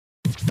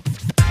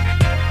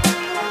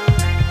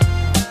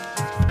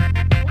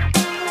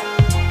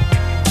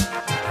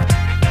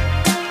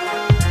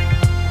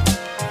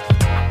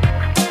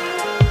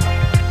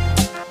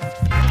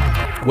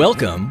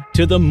Welcome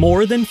to the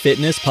More Than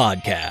Fitness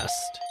podcast.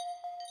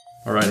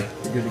 All right,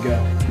 you're good to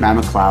go.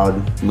 Matt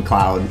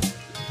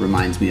McLeod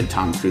reminds me of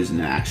Tom Cruise in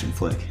an action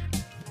flick.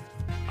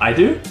 I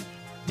do?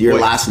 Your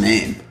last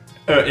name.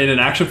 In an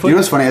action flick? You know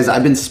what's funny is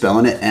I've been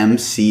spelling it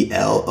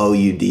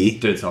McLoud.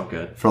 Dude, it's all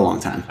good. For a long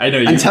time. I know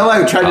you. Until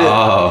I tried to,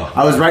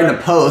 I was writing a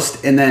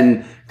post and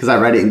then, because I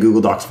read it in Google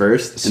Docs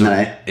first. So and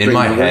then in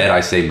my head, I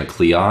say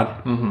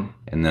McLeod.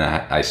 And then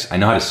I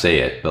know how to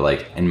say it, but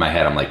like in my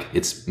head, I'm like,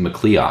 it's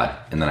McLeod.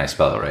 And then I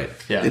spell it right.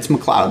 Yeah. It's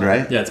McLeod,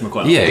 right? Yeah, it's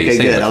McLeod. Yeah, Okay,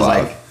 good. McLeod. I was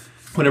like,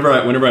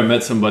 Whenever I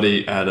met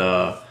somebody at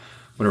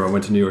whenever I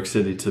went to New York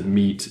City to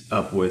meet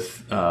up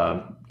with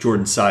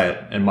Jordan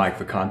Syatt and Mike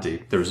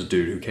Vacanti, there was a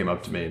dude who came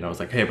up to me and I was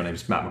like, "Hey, my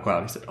name's Matt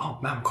McLeod." He said, "Oh,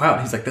 Matt McLeod."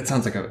 He's like, "That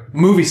sounds like a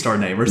movie star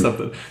name or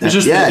something." It's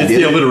just it's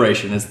the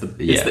alliteration. It's the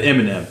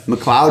Eminem.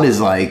 McLeod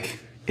is like,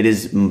 it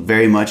is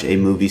very much a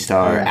movie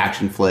star,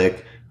 action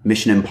flick,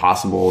 Mission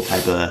Impossible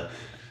type of.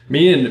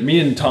 Me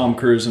and Tom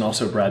Cruise and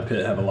also Brad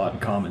Pitt have a lot in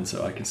common,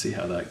 so I can see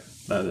how that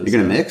is. You're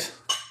gonna mix,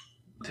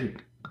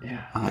 dude.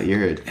 Yeah. Oh,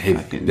 you're a Hey,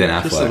 Ben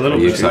Affleck, are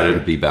you excited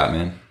to be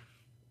Batman?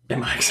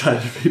 Am I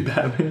excited to be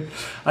Batman?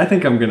 I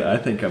think I'm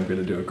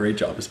gonna do a great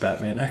job as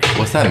Batman. Actually,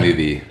 What's that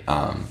movie?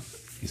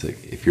 He's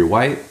like, if you're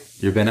white,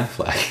 you're Ben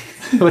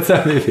Affleck. What's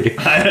that movie? He's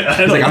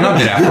like, I'm not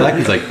Ben Affleck.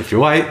 He's like, if you're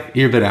white,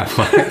 you're Ben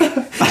Affleck.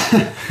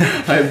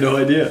 I have no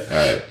idea.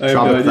 All right.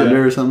 Tropic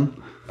Thunder or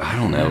something? I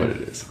don't know what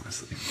it is,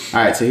 honestly.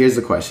 All right, so here's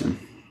the question.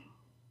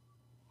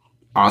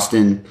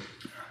 Austin,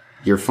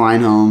 you're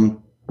flying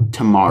home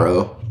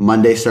tomorrow.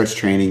 Monday starts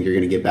training. You're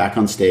going to get back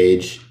on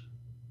stage.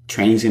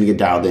 Training's going to get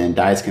dialed in.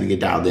 Diet's going to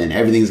get dialed in.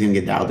 Everything's going to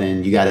get dialed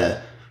in. You got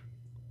to...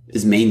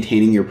 Is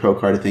maintaining your pro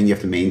card a thing? You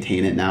have to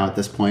maintain it now at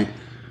this point?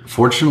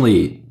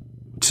 Fortunately,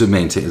 to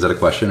maintain... Is that a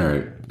question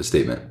or a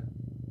statement?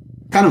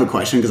 Kind of a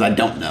question because I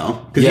don't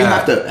know. Because you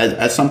have to...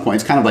 At some point,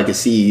 it's kind of like a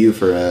CEU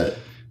for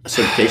a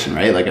certification,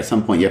 right? Like at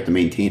some point, you have to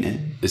maintain it.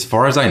 As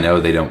far as I know,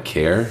 they don't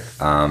care.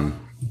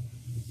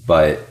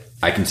 But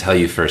I can tell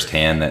you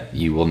firsthand that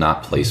you will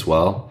not place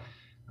well,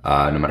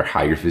 no matter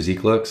how your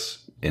physique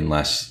looks,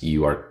 unless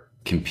you are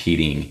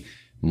competing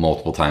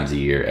multiple times a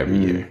year, every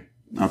year.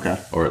 Okay.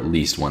 Or at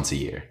least once a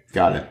year.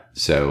 Got it.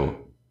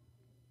 So,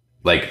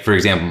 like, for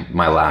example,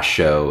 my last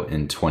show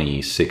in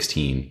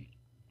 2016,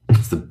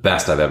 it's the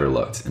best I've ever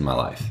looked in my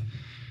life.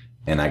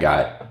 And I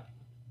got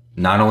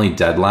not only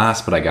dead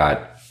last, but I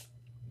got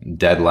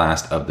dead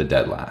last of the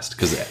dead last.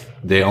 Because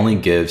they only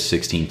give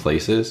 16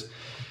 places,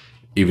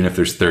 even if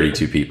there's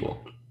 32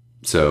 people.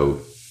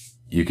 So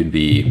you could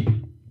be,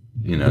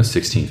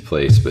 16th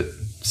place, but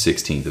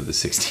 16th of the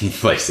 16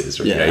 places,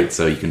 right? Yeah.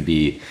 So you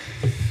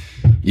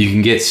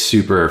can get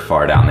super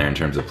far down there in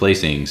terms of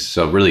placings.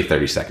 So really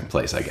 32nd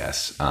place, I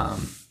guess,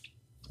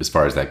 as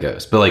far as that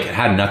goes. But like, it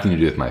had nothing to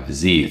do with my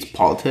physique. It's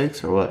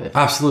politics or what?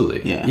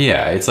 Absolutely. Yeah.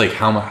 Yeah. It's like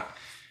how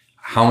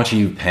much are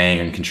you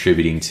paying and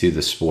contributing to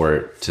the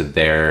sport, to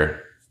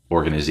their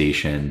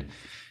organization,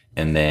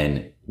 and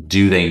then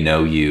do they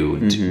know you?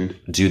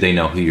 Mm-hmm. Do they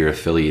know who you're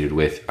affiliated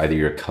with? Either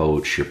your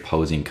coach, your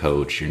posing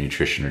coach, your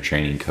nutrition or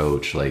training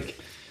coach. Like,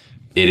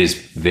 it is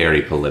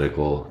very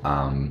political.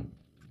 And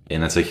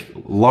that's a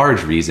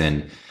large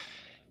reason.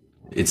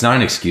 It's not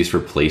an excuse for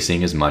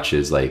placing as much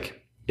as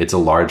like, it's a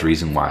large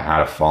reason why I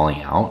had a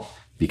falling out,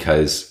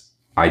 because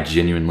I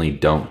genuinely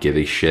don't give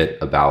a shit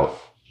about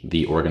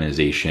the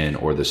organization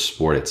or the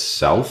sport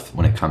itself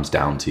when it comes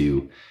down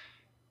to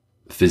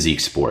physique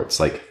sports.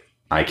 Like,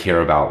 I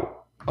care about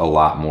a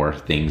lot more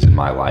things in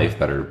my life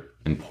that are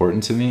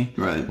important to me.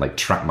 Right. Like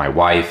my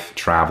wife,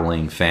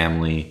 traveling,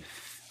 family,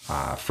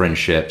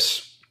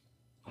 friendships,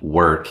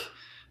 work,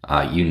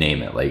 you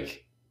name it,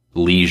 like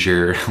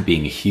leisure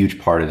being a huge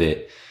part of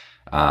it.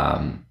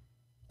 And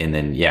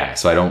then,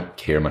 so I don't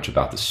care much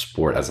about the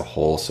sport as a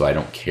whole, so I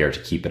don't care to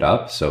keep it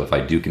up. So if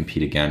I do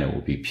compete again, it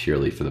will be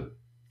purely for the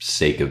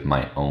sake of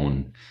my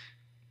own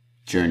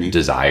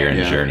desire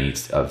and journey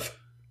of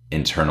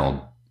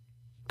internal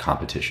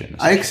competition.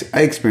 I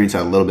experienced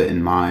that a little bit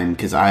in mine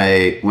because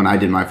when I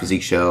did my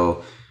physique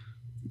show,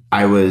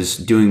 I was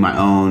doing my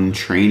own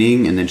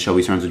training, and then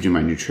Shelby Starnes was doing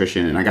my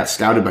nutrition, and I got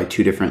scouted by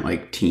two different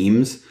like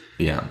teams.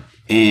 Yeah.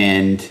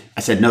 And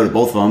I said no to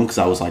both of them because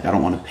I was like, I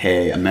don't want to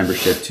pay a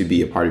membership to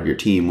be a part of your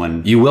team.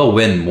 When you will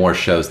win more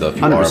shows though if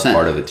you 100%. Are a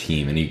part of the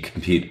team and you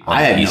compete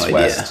on East,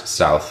 West,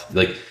 South.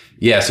 Like,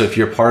 so if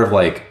you're part of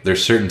like,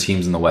 there's certain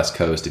teams in the West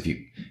Coast. If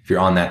you're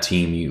on that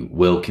team, you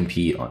will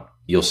compete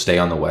you'll stay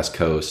on the West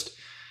Coast.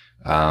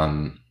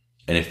 And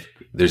if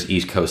there's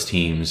East Coast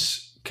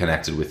teams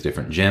connected with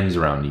different gyms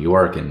around New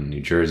York and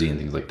New Jersey and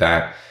things like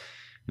that,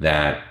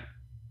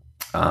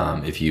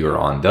 if you are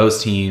on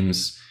those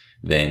teams,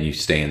 then you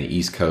stay in the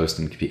East Coast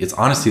and compete. It's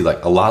honestly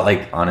like a lot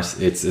like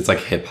it's like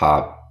hip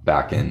hop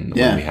back in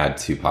when we had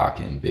Tupac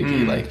and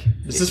Biggie. Like,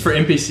 is this for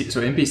NPC?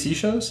 So NPC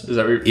shows? Is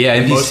that what you're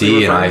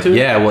NPC and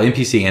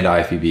NPC and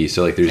IFBB.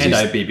 So like there's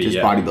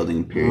IFBB,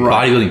 bodybuilding period.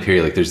 Bodybuilding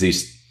period. Like there's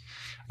these.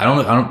 I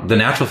don't. The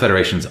natural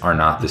federations are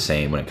not the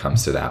same when it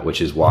comes to that,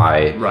 which is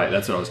why. Right.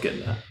 That's what I was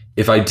getting at.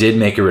 If I did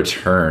make a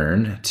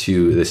return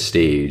to the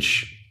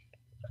stage,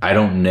 I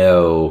don't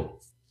know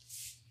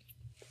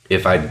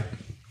if I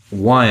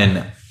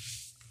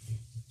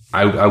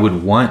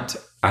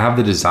have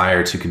the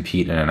desire to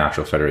compete in a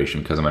natural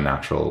federation because I'm a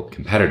natural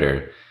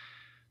competitor,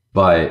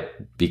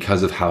 but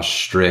because of how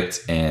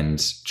strict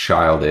and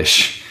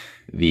childish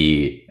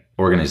the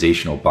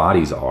organizational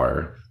bodies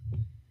are,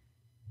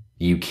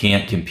 you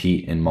can't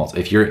compete in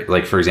if you're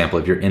like, for example,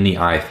 if you're in the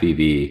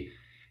IFBB,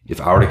 if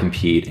I were to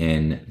compete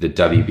in the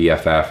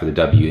WBFF or the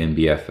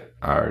WNBF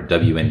or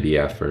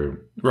WNBF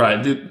or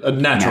right, a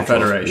natural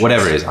federation,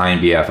 whatever it is,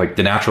 INBF, like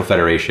the natural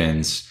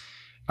federations,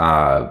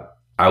 I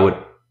would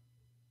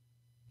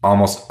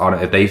almost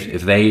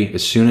if they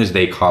as soon as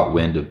they caught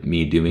wind of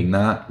me doing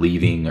that,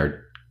 leaving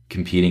or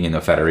competing in the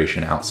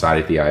federation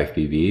outside of the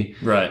IFBB,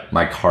 right,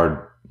 my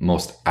card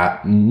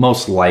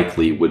most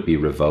likely would be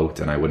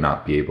revoked, and I would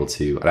not be able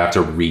to. I'd have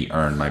to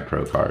re-earn my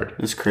pro card.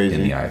 That's crazy.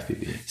 In the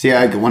IFBB. See,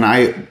 when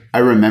I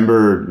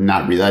remember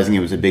not realizing it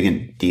was a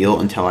big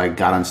deal until I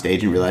got on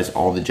stage and realized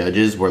all the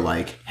judges were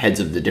like heads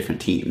of the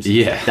different teams.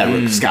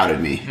 That scouted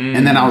me,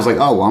 and then I was like,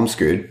 oh well, I'm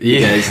screwed.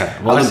 Because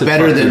I was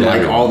better than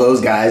like all those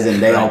guys, and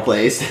they all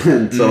placed.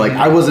 And so like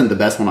I wasn't the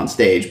best one on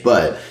stage,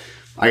 but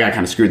I got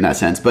kind of screwed in that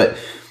sense. But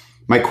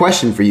my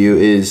question for you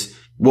is,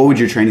 what would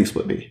your training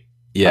split be?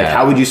 Yeah. Like,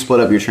 how would you split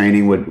up your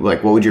training?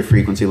 What would your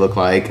frequency look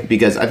like?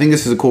 Because I think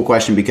this is a cool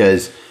question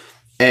because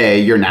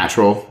A, you're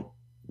natural,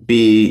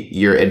 B,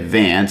 you're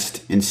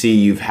advanced, and C,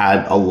 you've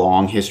had a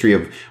long history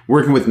of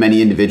working with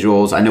many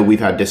individuals. I know we've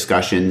had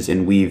discussions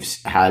and we've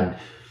had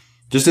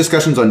just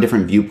discussions on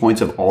different viewpoints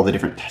of all the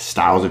different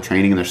styles of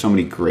training, and there's so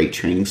many great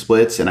training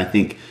splits. And I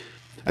think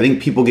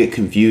people get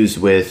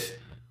confused with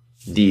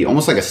the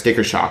almost like a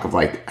sticker shock of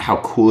like how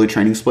cool a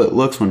training split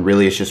looks when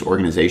really it's just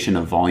organization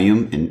of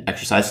volume and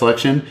exercise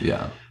selection.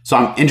 Yeah. So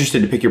I'm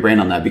interested to pick your brain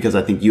on that because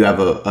I think you have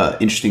a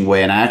interesting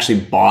way. And I actually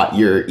bought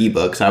your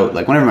ebooks.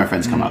 Like whenever my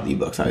friends come out with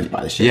ebooks, I always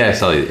buy the shit. Yeah, I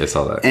saw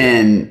that.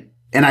 And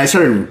I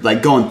started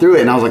like going through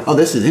it and I was like, oh,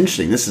 this is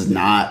interesting. This is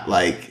not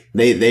like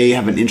they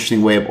have an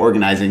interesting way of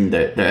organizing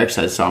their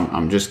exercise. So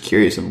I'm just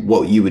curious of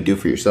what you would do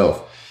for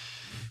yourself.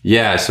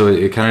 Yeah, so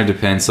it kind of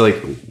depends. So like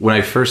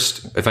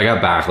if I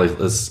got back, like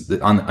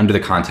under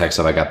the context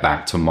of I got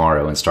back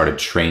tomorrow and started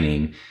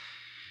training.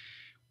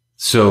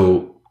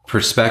 So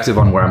perspective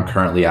on where I'm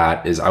currently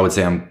at is I would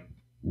say I'm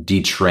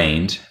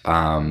detrained.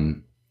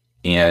 And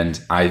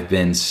I've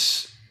been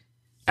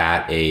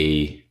as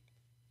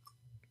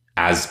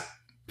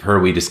per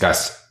we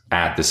discussed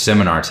at the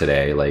seminar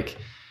today, like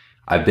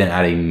I've been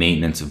at a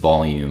maintenance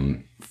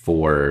volume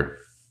for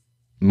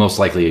most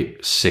likely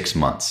 6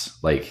 months.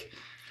 Like,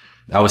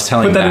 I was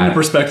telling put that into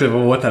perspective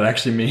of what that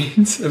actually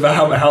means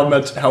about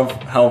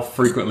how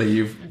frequently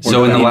you've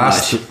so in the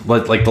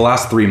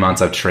last 3 months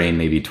I've trained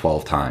maybe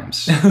 12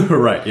 times.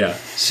 Right, yeah.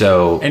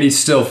 So and he's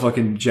still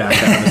fucking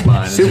jacked out of his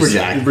mind. Super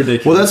jacked.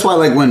 Ridiculous. Well, that's why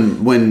like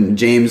when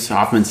James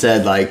Hoffman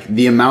said like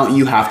the amount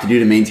you have to do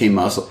to maintain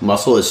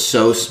muscle is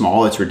so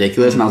small it's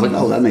ridiculous, and I was like,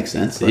 oh, that makes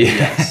sense. Like,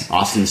 yes.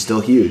 Austin's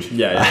still huge.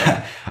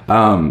 Yeah.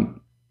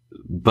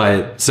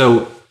 But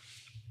so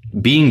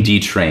being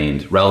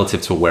detrained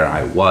relative to where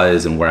I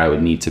was and where I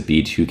would need to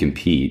be to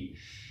compete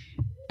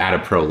at a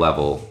pro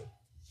level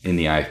in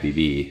the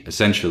IFBB,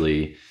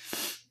 essentially,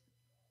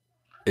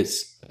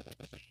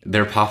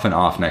 they're popping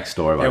off next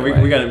door. By the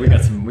way, we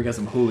got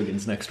some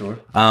hooligans next door.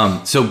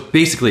 So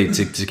basically,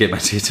 to get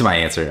to my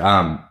answer,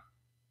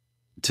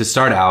 to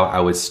start out, I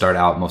would start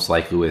out most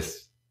likely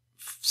with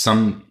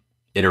some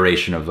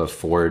iteration of a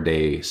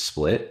 4-day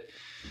split.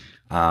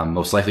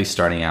 Most likely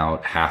starting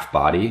out half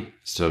body,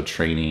 so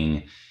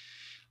training.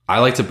 I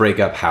like to break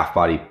up half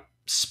body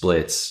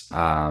splits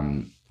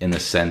in the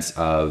sense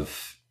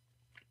of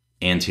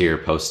anterior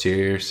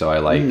posterior. So I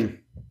like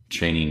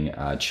training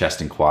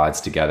chest and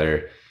quads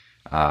together.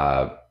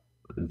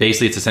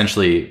 Basically, it's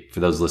essentially,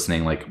 for those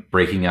listening, like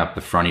breaking up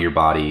the front of your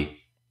body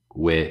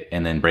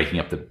and then breaking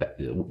it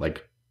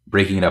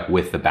up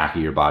with the back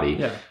of your body.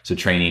 Yeah. So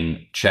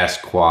training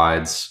chest,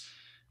 quads,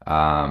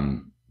 delts.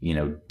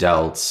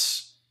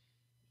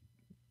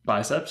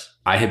 Biceps?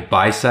 I hit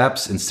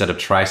biceps instead of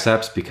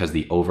triceps because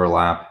the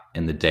overlap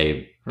in the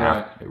day,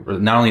 right.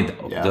 Not only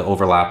the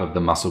overlap of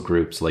the muscle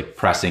groups, like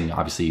pressing,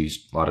 obviously you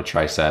use a lot of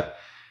tricep,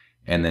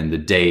 and then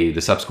the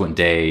subsequent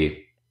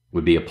day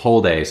would be a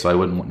pull day, so I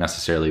wouldn't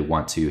necessarily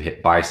want to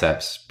hit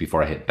biceps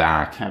before I hit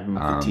back. Have them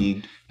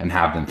fatigued. And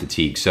have them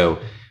fatigued. So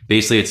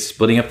basically it's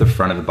splitting up the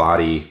front of the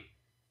body,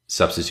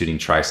 substituting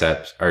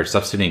biceps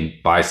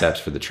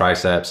for the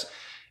triceps,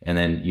 and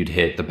then you'd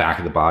hit the back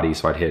of the body,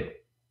 so I'd hit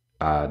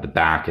the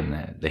back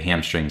and the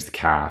hamstrings, the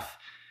calf,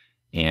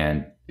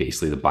 and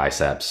basically the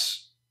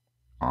biceps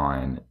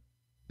on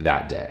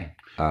that day,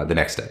 the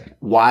next day.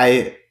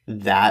 Why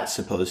that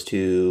opposed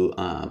to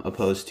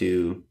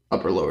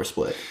upper lower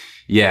split?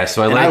 Yeah,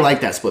 so I like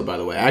that split, by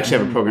the way. I actually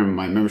have a program on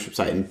my membership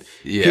site, and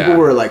people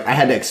were like, I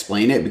had to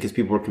explain it because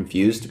people were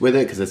confused with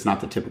it because it's not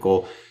the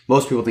typical.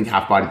 Most people think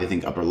half body, they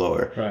think upper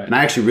lower, right. And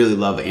I actually really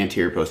love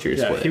anterior posterior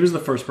split. He was the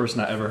first person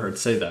I ever heard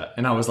say that,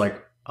 and I was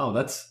like, Oh,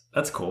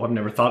 that's cool. I've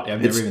never even thought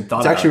about it.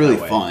 It's actually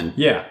really fun.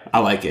 Yeah. I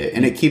like it.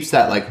 And it keeps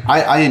that, like,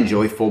 I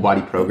enjoy full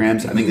body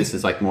programs. I think this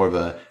is like more of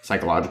a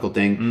psychological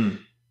thing.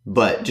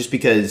 But just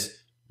because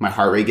my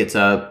heart rate gets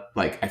up,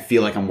 like I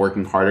feel like I'm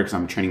working harder because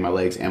I'm training my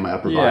legs and my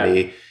upper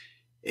body.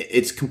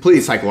 It's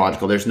completely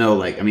psychological. There's no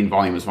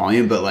volume is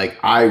volume, but like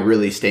I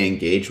really stay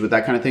engaged with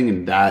that kind of thing.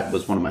 And that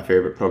was one of my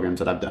favorite programs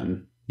that I've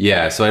done.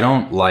 Yeah. So I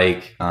don't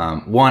like,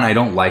 I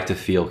don't like to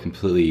feel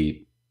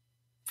completely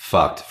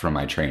fucked from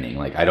my training.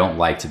 Like I don't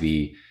like to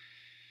be,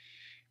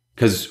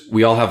 because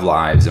we all have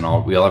lives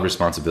and we all have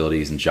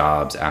responsibilities and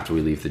jobs after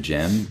we leave the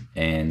gym.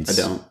 And I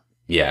don't.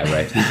 Yeah,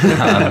 right.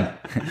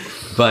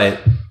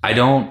 But I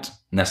don't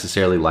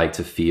necessarily like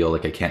to feel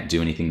like I can't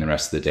do anything the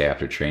rest of the day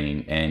after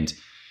training. And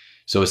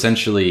so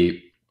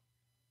essentially,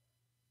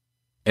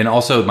 and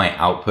also my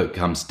output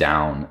comes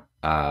down.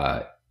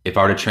 If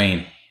I were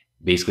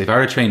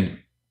to train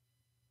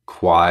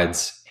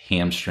quads,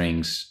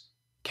 hamstrings,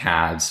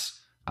 calves,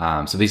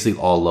 so basically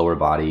all lower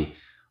body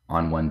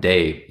on one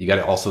day, you got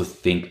to also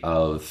think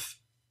of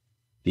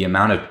the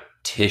amount of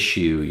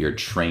tissue you're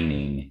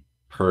training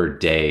per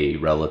day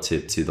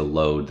relative to the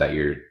load that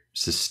your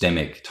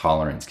systemic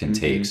tolerance can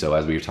take. So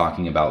as we were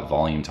talking about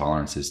volume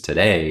tolerances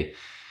today,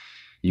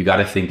 you got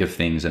to think of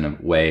things in a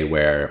way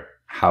where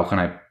how can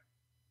I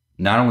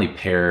not only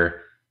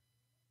pair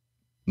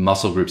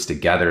muscle groups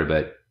together,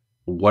 but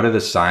what are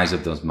the size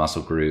of those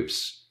muscle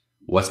groups?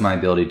 What's my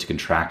ability to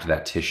contract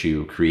that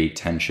tissue, create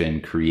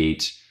tension,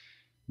 create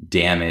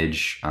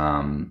damage,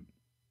 and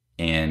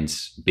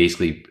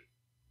basically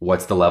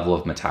what's the level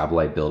of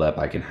metabolite buildup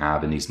I can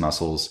have in these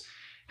muscles?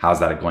 How's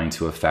that going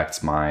to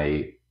affect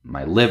my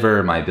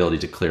liver, my ability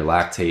to clear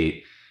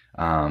lactate?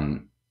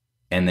 And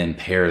then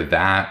pair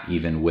that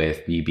even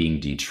with me being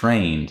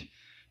detrained.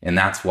 And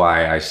that's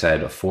why I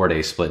said a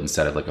 4-day split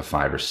instead of like a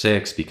 5 or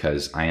 6,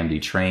 because I am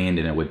detrained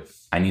and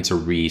I need to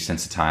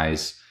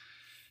resensitize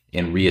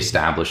and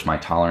reestablish my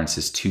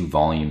tolerances to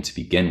volume to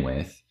begin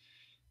with.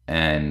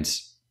 And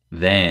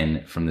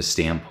then from the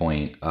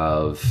standpoint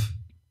of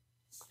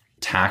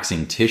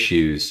taxing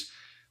tissues,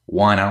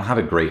 one, I don't have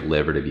a great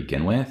liver to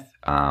begin with.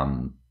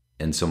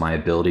 And so my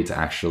ability to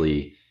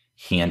actually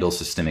handle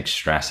systemic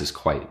stress is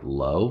quite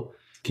low.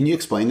 Can you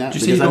explain that?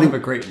 Did you say you don't have a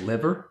great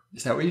liver?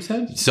 Is that what you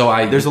said? So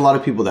there's a lot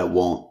of people that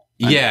won't.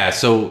 Yeah.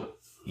 So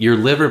your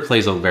liver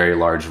plays a very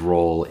large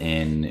role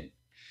in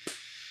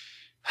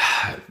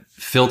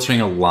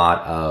filtering a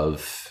lot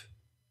of,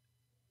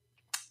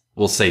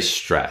 we'll say,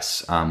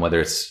 stress, whether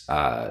it's,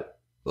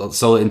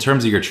 so in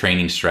terms of your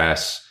training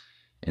stress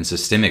and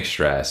systemic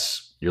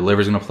stress, your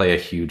liver is going to play a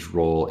huge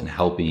role in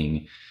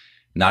helping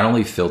not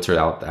only filter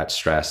out that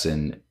stress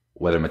and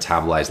whether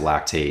metabolize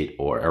lactate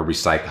or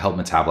help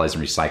metabolize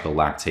and recycle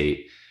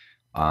lactate,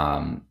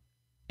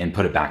 and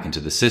put it back into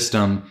the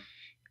system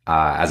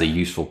as a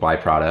useful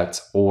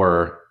byproduct,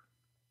 or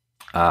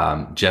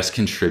just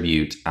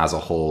contribute as a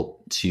whole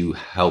to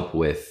help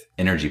with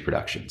energy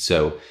production.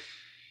 So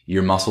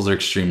your muscles are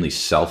extremely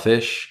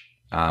selfish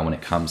when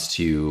it comes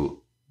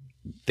to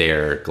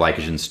their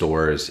glycogen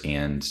stores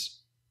and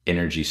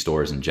energy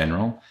stores in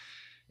general.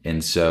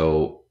 And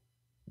so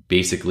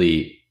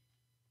basically,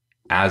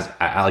 so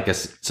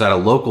at a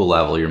local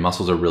level, your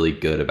muscles are really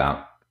good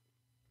about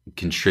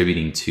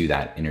contributing to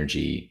that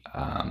energy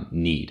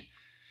need.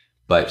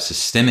 But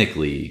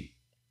systemically,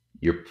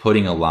 you're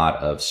putting a lot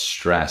of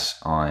stress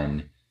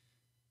on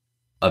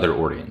other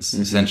organs,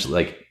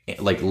 essentially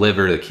like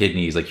liver, the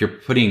kidneys. Like you're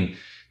putting,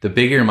 the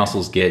bigger your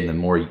muscles get and the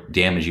more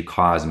damage you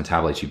cause, the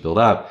metabolites you build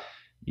up,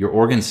 your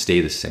organs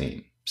stay the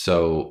same.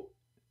 So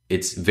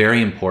it's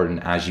very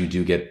important as you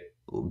do get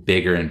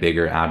bigger and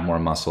bigger, add more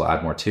muscle,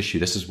 add more tissue.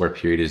 This is where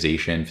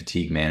periodization,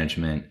 fatigue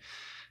management,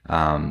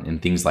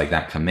 and things like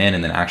that come in,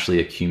 and then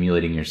actually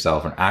accumulating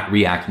yourself or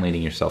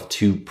reacclimating yourself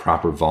to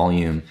proper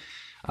volume,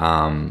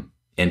 and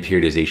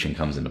periodization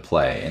comes into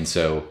play. And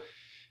so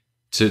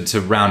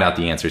to round out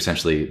the answer,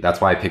 essentially,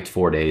 that's why I picked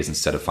 4 days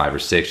instead of 5 or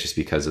 6, just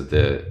because of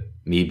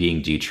me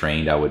being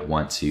detrained. I would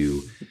want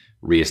to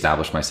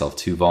reestablish myself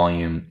to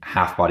volume,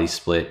 half body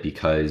split,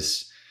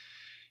 because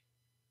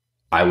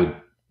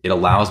it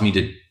allows me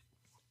to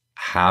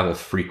have a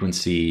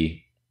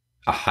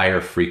higher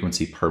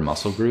frequency per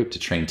muscle group to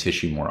train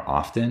tissue more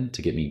often,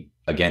 to get me,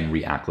 again,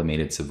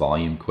 reacclimated to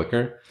volume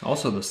quicker.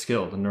 Also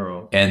the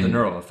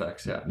neural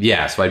effects. Yeah.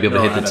 Yeah. So I'd be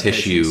able to hit the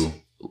tissue.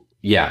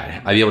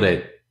 Yeah. I'd be able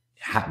to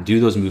do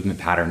those movement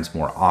patterns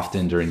more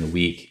often during the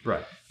week.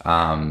 Right.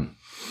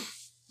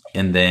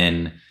 And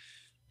then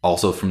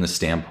also from the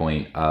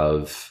standpoint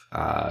of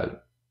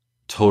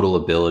total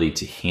ability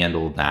to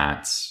handle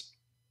that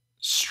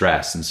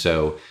stress. And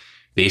so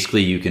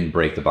basically you can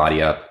break the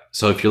body up.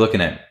 So if you're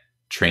looking at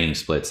training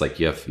splits, like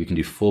you can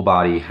do full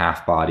body,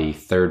 half body,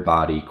 third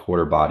body,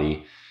 quarter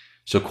body.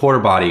 So quarter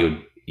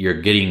body,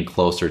 you're getting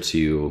closer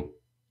to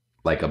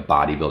like a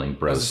bodybuilding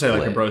bro split.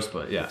 Like a bro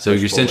split, yeah. So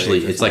you're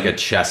essentially, it's like a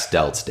chest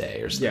delts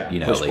day or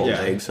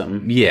something,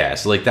 something. Yeah.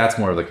 So like that's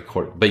more of like a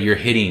quarter, but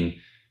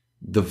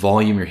the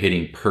volume you're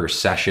hitting per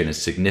session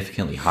is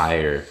significantly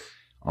higher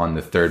on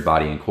the third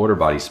body and quarter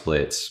body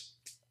splits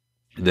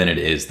than it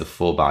is the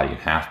full body and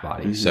half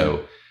body.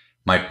 So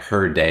my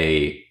per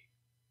day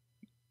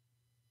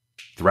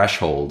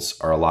thresholds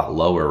are a lot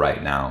lower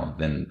right now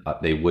than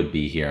they would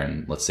be here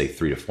in, let's say,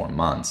 3 to 4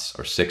 months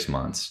or 6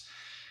 months.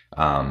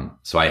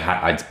 So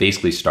I'd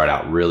basically start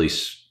out really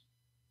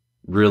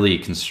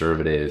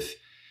conservative,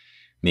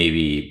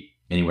 maybe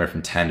anywhere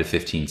from 10 to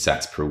 15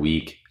 sets per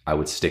week. I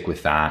would stick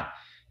with that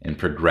and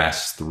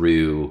progress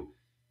through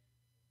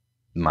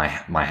my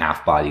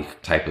half body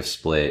type of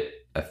split,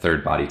 a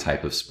third body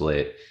type of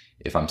split,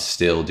 if I'm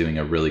still doing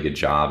a really good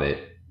job at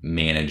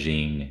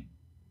managing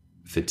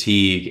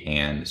fatigue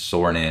and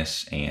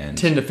soreness and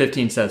 10 to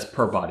 15 sets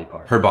per body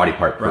part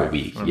per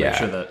week. Make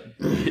sure that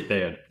they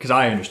had, because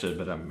I understood,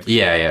 but I'm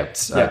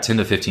it's 10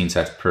 to 15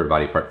 sets per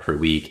body part per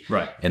week.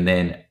 Right. And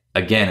then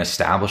again,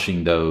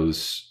 establishing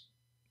those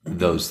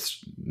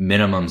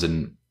minimums,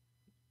 and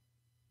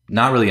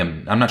not really,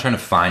 I'm not trying to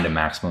find a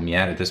maximum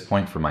yet at this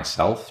point for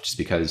myself, just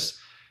because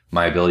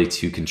my ability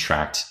to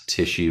contract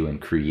tissue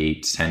and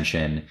create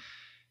tension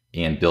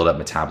and build up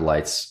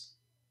metabolites,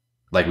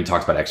 like we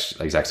talked about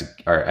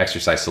our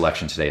exercise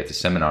selection today at the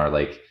seminar,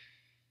 like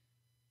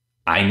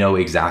I know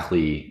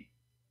exactly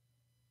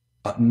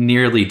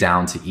nearly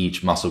down to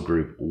each muscle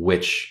group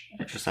which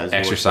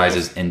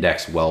exercises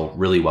index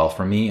really well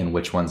for me, and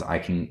which ones I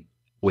can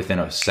within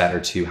a set or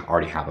two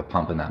already have a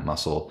pump in that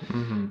muscle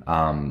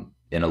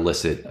and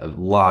elicit a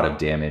lot of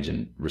damage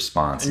and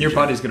response. And your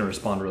body's going to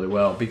respond really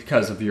well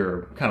because of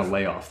your kind of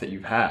layoff that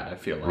you've had, I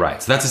feel like.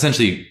 Right. So that's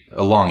essentially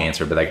a long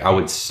answer, but like I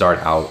would start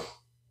out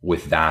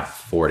with that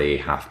 4-day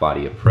half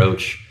body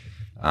approach,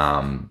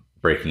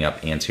 breaking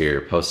up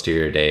anterior,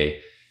 posterior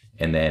day.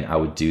 And then I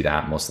would do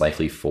that most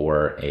likely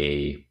for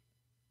a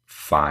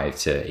 5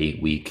 to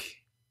 8 week.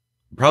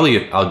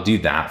 Probably I'll do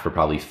that for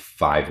probably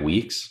 5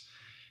 weeks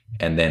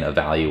and then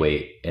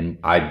evaluate, and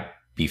I'd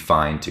be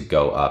fine to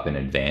go up in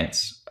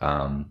advance.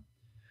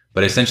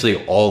 But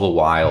essentially all the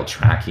while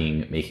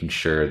tracking, making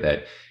sure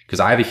that, because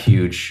I have a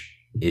huge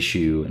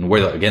issue, and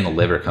where again the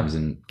liver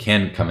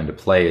can come into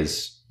play,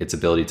 is its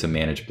ability to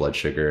manage blood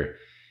sugar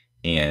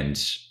and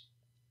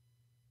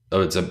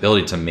its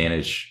ability to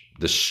manage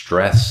the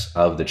stress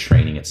of the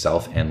training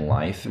itself and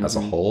life as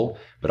a whole,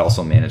 but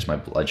also manage my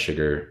blood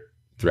sugar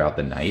throughout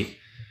the night.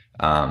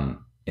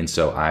 And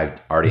so I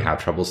already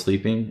have trouble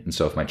sleeping. And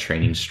so if my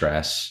training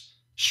stress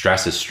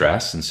is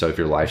stress. And so if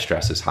your life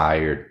stress is high,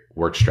 your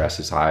work stress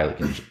is high,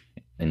 like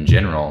in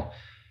general,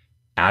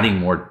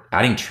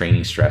 adding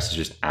training stress is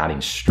just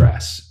adding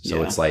stress.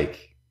 So it's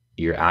like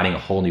you're adding a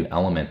whole new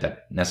element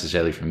that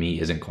necessarily for me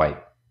isn't quite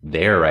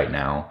there right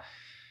now.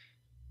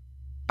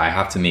 I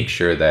have to make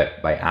sure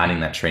that by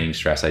adding that training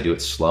stress, I do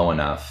it slow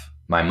enough.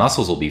 My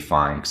muscles will be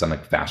fine because I'm a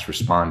fast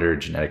responder,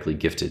 genetically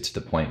gifted to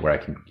the point where I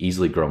can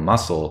easily grow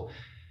muscle,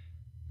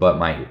 but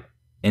my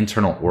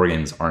internal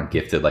organs aren't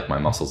gifted like my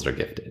muscles are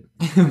gifted,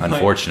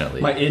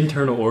 unfortunately. My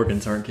internal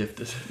organs aren't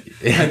gifted.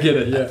 I get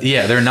it, yeah.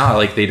 Yeah, they're not.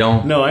 Like they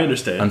don't. No, I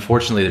understand.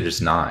 Unfortunately, they're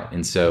just not.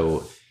 And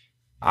so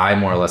I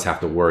more or less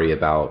have to worry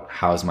about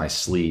how's my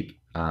sleep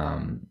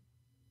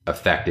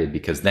affected,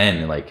 because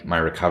then like my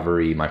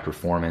recovery, my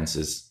performance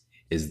is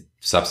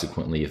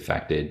subsequently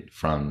affected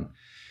from,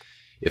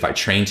 if I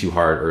train too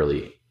hard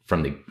early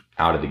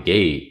out of the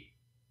gate,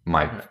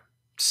 my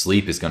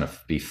sleep is going to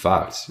be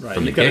fucked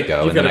from the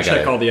get-go. You've got to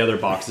check all the other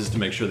boxes to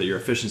make sure that your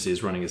efficiency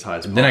is running as high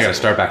as possible. Then I got to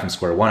start back from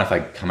square one if I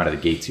come out of the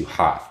gate too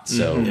hot.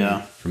 So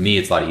for me,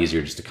 it's a lot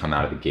easier just to come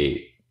out of the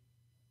gate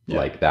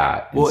like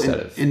that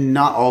and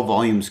not all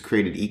volumes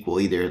created equal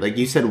either. Like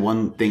you said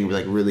one thing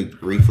like really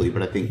briefly,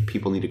 but I think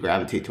people need to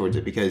gravitate towards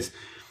it, because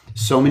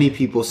so many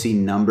people see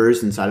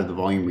numbers inside of the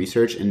volume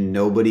research and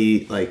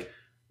nobody like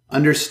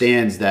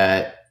understands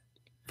that.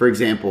 For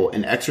example,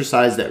 an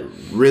exercise that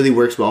really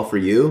works well for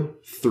you,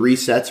 3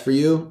 sets for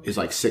you is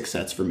like 6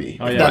 sets for me.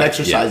 That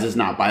exercise is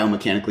not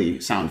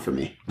biomechanically sound for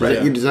me.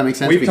 Does that make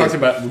sense?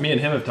 Me and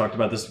him have talked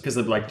about this, because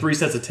of like 3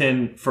 sets of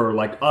 10 for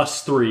like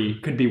us 3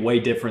 could be way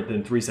different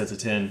than 3 sets of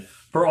 10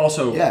 for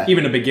also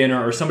even a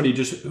beginner or somebody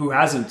just who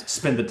hasn't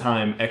spent the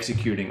time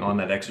executing on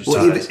that exercise.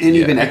 Well,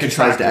 even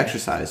exercise to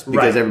exercise,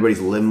 because everybody's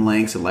limb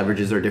lengths and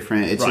leverages are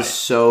different. It's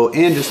just so,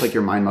 and just like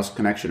your mind muscle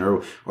connection,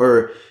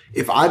 or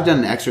if I've done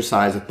an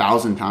exercise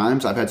 1,000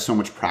 times, I've had so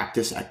much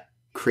practice at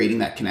creating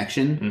that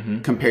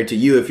connection compared to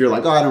you. If you're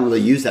like, I don't really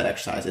use that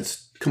exercise,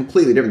 it's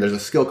completely different. There's a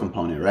skill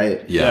component,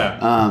 right?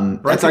 Yeah.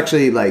 That's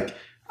actually like,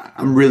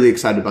 I'm really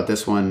excited about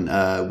this one.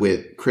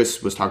 With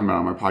Chris was talking about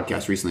on my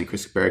podcast recently,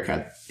 Chris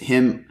Barricat,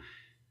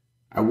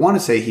 I want to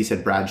say he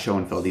said Brad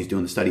Schoenfeld he's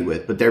doing the study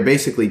with, but they're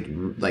basically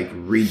like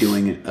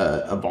redoing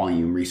a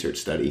volume research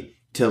study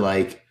to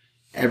like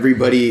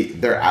everybody.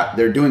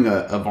 They're doing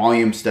a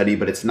volume study,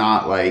 but it's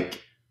not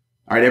like,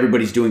 all right,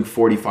 everybody's doing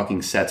 40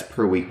 fucking sets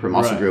per week per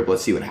muscle group.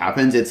 Let's see what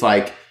happens. It's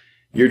like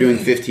you're doing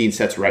 15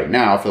 sets right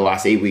now for the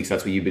last 8 weeks.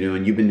 That's what you've been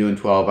doing. You've been doing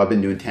 12. I've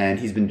been doing 10.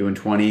 He's been doing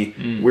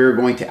 20. We're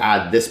going to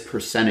add this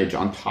percentage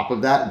on top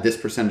of that, this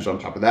percentage on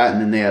top of that.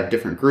 And then they have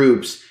different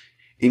groups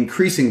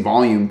increasing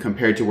volume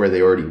compared to where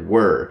they already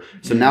were.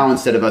 So now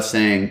instead of us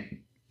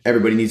saying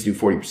everybody needs to do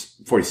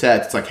 40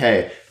 sets. It's like,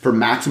 hey, for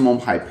maximum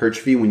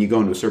hypertrophy, when you go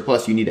into a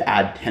surplus, you need to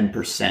add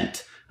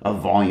 10%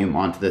 of volume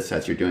onto the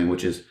sets you're doing,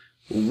 which is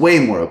way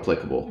more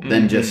applicable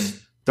than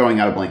just throwing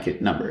out a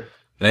blanket number.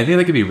 And I think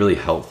that could be really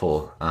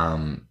helpful.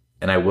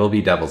 And I will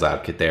be devil's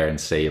advocate there and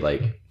say,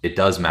 like, it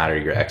does matter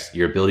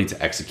your ability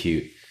to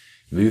execute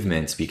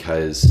movements,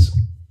 because,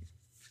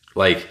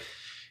 like,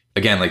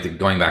 again, like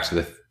going back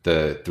to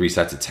the 3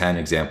 sets of 10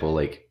 example,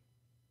 like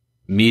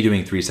me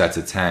doing 3 sets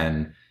of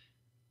 10,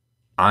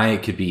 I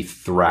could be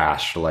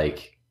thrashed,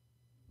 like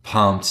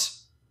pumped.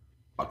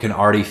 I can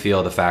already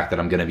feel the fact that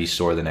I'm going to be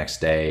sore the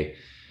next day.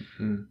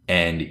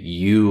 And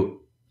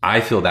I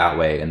feel that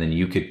way. And then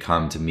you could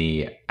come to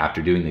me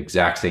after doing the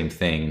exact same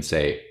thing and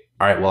say,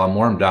 all right, well, I'm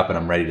warmed up and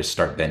I'm ready to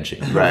start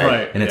benching.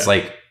 Right. And it's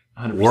like,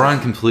 100%. We're on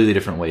completely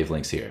different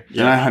wavelengths here.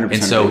 Yeah, 100%.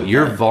 And so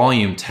your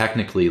volume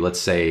technically, let's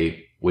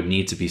say, would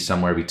need to be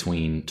somewhere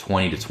between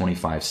 20 to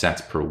 25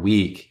 sets per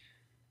week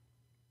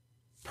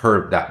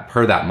per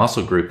that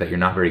muscle group that you're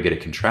not very good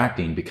at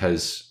contracting,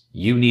 because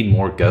you need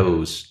more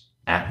goes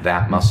at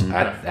that muscle,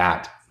 at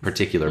that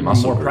particular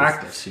muscle more group.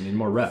 Practice. You need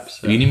more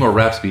reps. You need more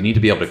reps, but you need to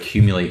be able to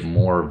accumulate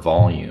more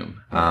volume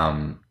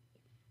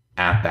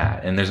at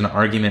that. And there's an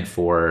argument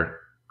for,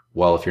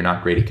 well, if you're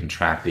not great at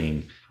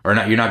contracting, or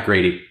you're not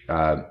great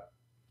at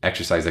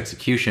exercise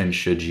execution,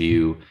 should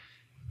you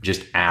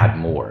just add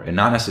more? And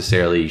not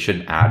necessarily, you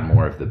shouldn't add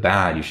more of the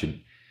bad. You should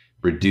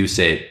reduce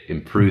it,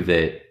 improve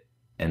it,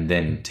 and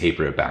then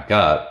taper it back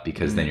up,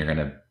 because then you're going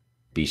to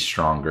be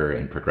stronger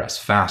and progress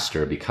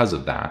faster because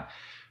of that.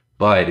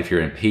 But if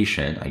you're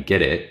impatient, I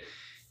get it.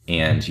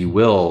 And you're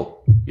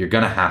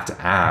going to have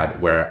to add,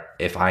 where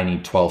if I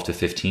need 12 to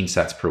 15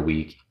 sets per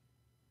week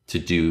to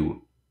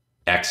do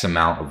X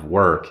amount of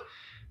work,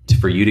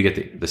 for you to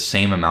get the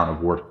same amount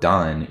of work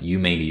done, you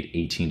may need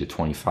 18 to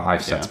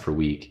 25 sets per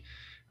week.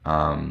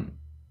 And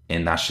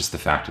that's just the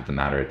fact of the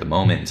matter at the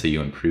moment, until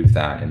you improve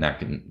that. And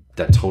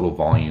that total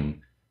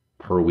volume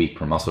per week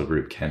per muscle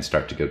group can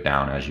start to go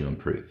down as you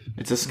improve.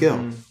 It's a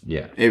skill.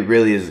 Yeah. It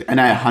really is. And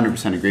I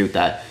 100% agree with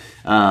that.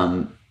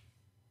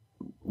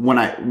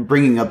 When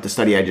bringing up the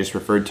study I just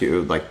referred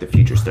to, like the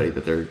future study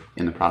that they're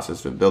in the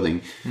process of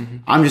building,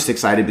 I'm just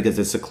excited because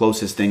it's the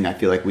closest thing I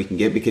feel like we can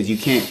get, because you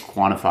can't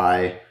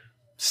quantify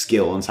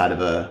skill inside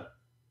of a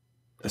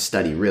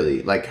study,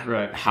 really, like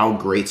how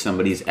great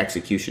somebody's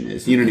execution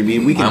is. You know what I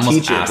mean? We can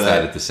teach it. I asked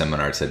that at the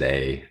seminar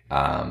today.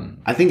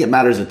 I think it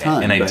matters a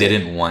ton. And I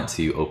didn't want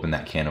to open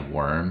that can of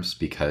worms,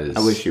 because I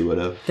wish you would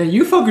have. Yeah,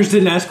 you fuckers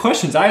didn't ask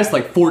questions. I asked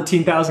like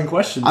 14,000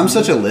 questions. I'm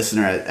such a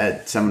listener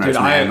at seminars.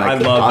 Dude, man. I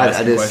love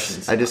asking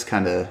questions. I just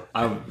kind of.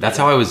 That's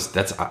how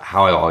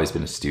I've always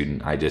been a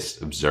student. I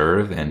just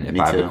observe, and if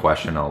I have a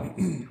question,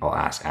 I'll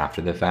ask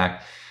after the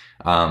fact.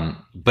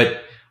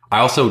 But I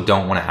also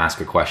don't want to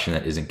ask a question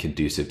that isn't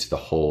conducive to the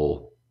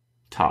whole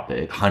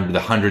topic, the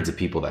hundreds of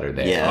people that are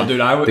there. Yeah. Oh,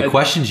 dude, the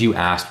questions you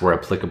asked were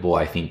applicable,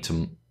 I think,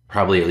 to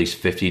probably at least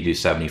 50 to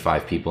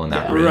 75 people in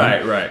that room.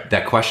 Right.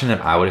 That question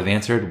that I would have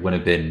answered would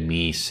have been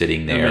me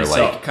sitting there,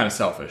 kind of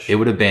selfish. It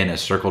would have been a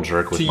circle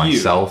jerk with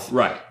myself,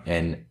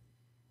 and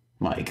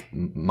Mike,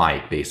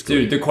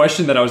 basically. Dude, the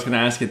question that I was going to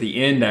ask at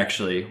the end,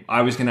 actually,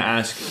 I was going to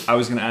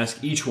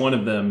ask each one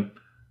of them.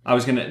 I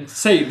was going to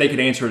say they could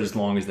answer it as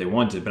long as they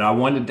wanted, but I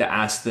wanted to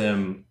ask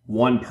them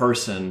one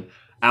person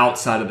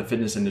outside of the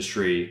fitness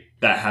industry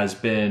that has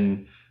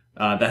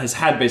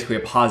had basically a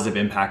positive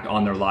impact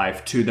on their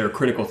life, to their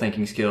critical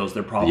thinking skills,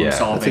 their problem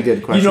solving. That's a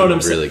good question. You know what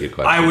I'm saying? Really good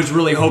question. I was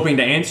really hoping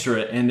to answer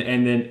it and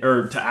then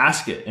to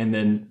ask it, and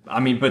then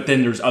but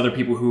then there's other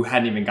people who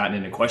hadn't even gotten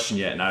into question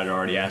yet, and I'd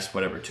already asked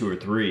whatever 2 or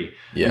 3.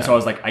 Yeah. And so I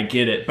was like, I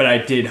get it, but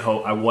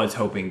I was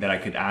hoping that I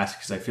could ask,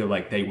 because I feel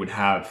like they would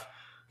have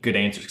good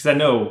answers, because I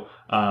know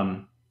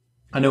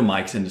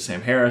Mike's into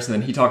Sam Harris, and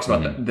then he talks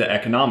about the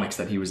economics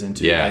that he was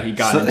into, that he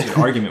got into an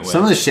argument with.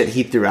 Some of the shit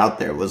he threw out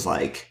there was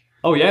like,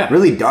 oh yeah,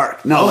 really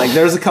dark. No, like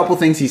there was a couple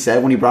things he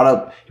said when he brought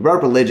up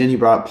religion, he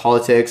brought up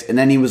politics, and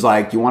then he was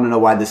like, "You want to know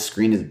why this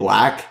screen is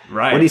black?"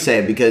 Right. What did he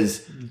say?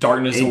 Because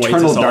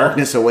eternal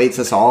darkness awaits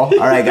us all.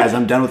 All right, guys,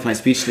 I'm done with my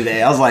speech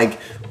today. I was like,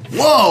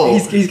 whoa.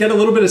 He's got a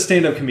little bit of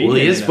stand-up comedian. Well,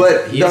 he is,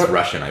 but he is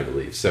Russian, I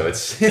believe. So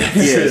it's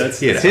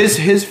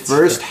his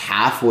first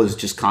half was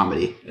just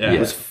comedy. Yeah. It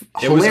was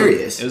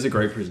hilarious. It was a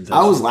great presentation.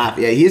 I was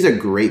laughing. Yeah, he's a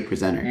great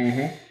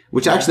presenter.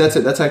 Which actually,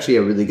 that's actually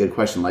a really good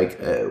question. Like,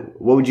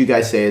 what would you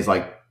guys say is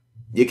like?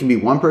 It can be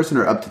one person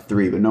or up to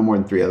 3, but no more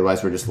than 3.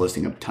 Otherwise, we're just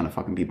listing a ton of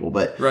fucking people.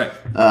 But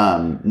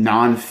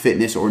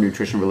non-fitness or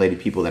nutrition related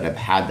people that have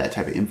had that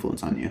type of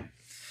influence on you.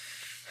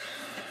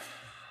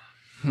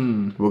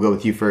 We'll go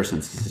with you first,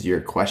 since this is your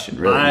question.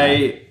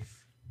 Really,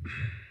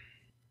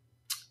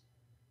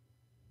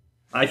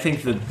 I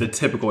think that the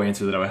typical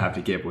answer that I would have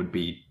to give would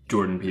be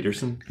Jordan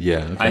Peterson.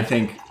 Yeah, okay. I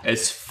think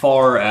as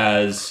far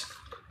as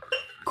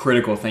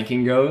critical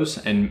thinking goes,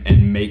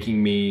 and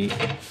making me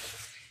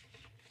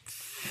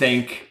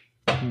think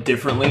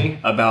differently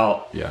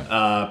about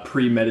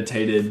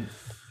premeditated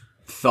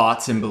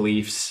thoughts and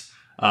beliefs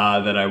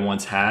that I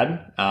once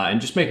had,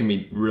 and just making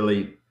me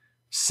really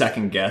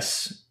second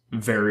guess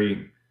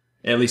very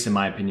at least in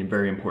my opinion,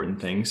 very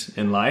important things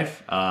in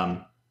life.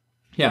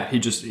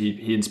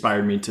 He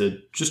inspired me to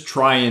just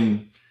try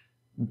and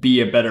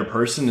be a better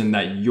person, and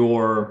that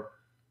your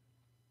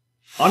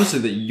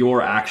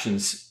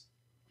actions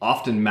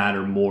often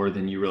matter more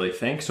than you really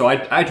think. So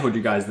I told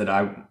you guys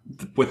that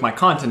with my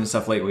content and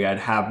stuff lately, I'd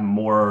have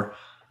more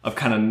of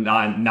kind of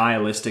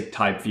nihilistic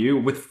type view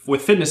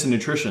with fitness and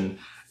nutrition.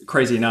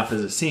 Crazy enough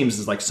as it seems,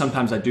 is like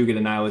sometimes I do get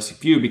a nihilistic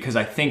view because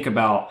I think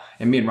about,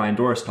 and me and Ryan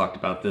Doris talked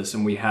about this,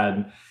 and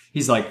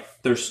he's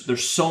like,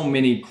 there's so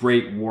many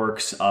great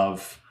works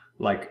of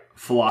like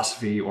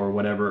philosophy or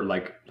whatever,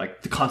 like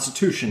the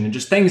Constitution and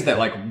just things that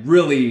like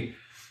really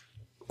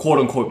quote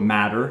unquote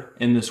matter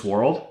in this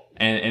world.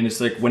 And it's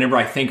like, whenever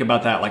I think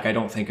about that, like I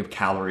don't think of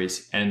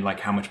calories and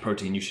like how much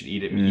protein you should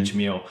eat at each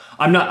meal.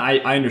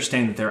 I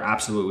understand that they're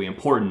absolutely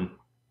important.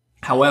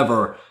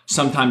 However,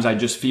 sometimes I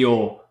just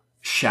feel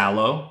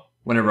shallow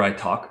whenever I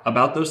talk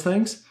about those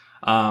things.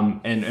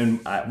 And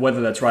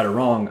whether that's right or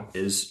wrong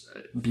is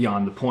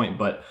beyond the point.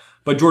 But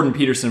Jordan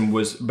Peterson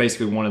was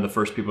basically one of the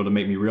first people to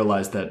make me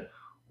realize that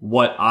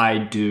what I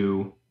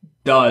do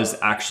does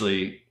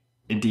actually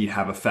indeed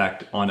have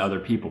effect on other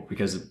people,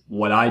 because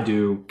what I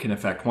do can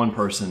affect one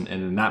person,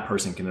 and then that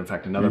person can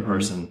affect another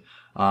person.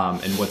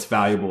 And what's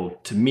valuable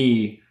to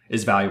me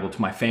is valuable to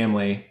my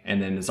family,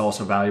 and then is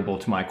also valuable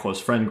to my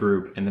close friend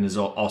group, and then is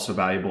also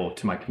valuable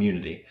to my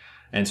community.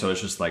 And so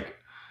it's just like,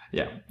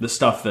 the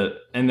stuff that,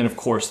 and then of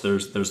course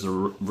there's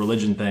the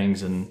religion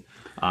things, and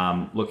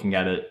looking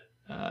at it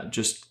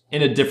just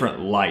in a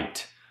different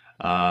light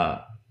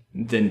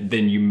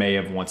than you may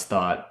have once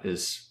thought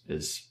is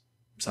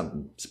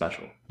something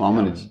special. Well,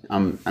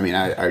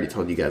 I already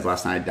told you guys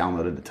last night I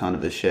downloaded a ton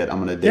of this shit. I'm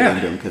gonna dig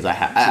into them because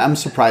I'm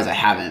surprised I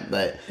haven't,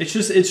 but it's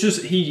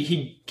just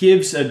he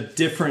gives a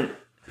different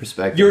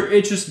perspective.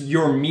 It's just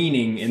your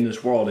meaning in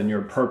this world and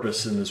your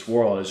purpose in this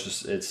world is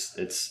just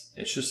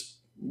it's just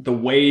the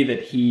way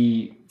that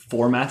he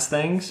formats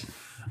things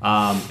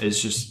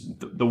is just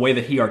the way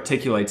that he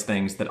articulates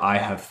things that I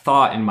have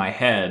thought in my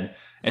head,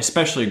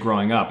 especially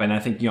growing up. And I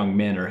think young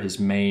men are his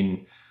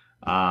main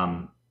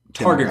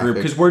target group,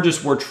 because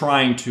we're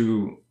trying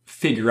to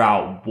figure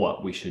out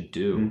what we should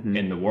do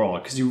in the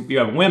world. Because you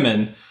have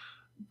women,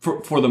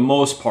 for the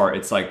most part,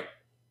 it's like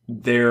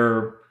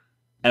their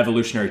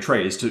evolutionary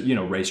trait is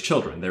to raise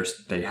children.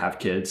 They have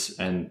kids,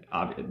 and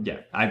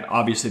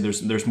obviously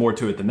there's more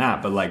to it than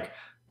that. But like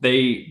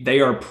they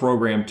are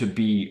programmed to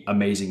be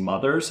amazing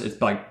mothers. It's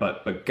like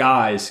but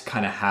guys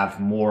kind of have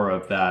more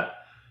of that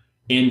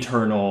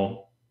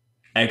internal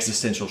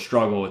existential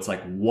struggle. It's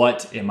like,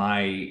 what am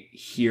I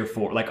here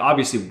for? Like,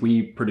 obviously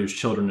we produce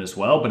children as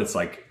well, but it's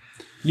like,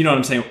 you know what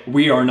I'm saying?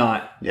 We are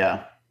not.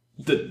 Yeah.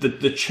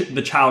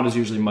 The child is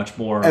usually much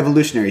more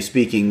evolutionary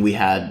speaking. We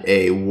had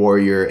a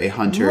warrior, a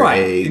hunter,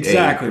 a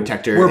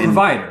protector. We're a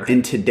provider.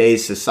 In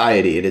today's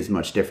society, it is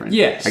much different.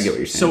 Yes, I get what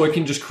you're saying. So it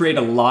can just create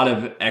a lot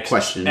of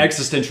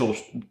existential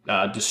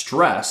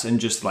distress, and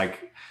just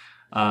like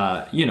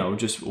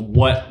just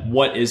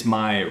what is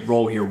my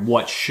role here?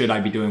 What should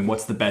I be doing?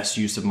 What's the best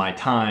use of my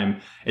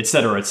time, et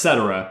cetera, et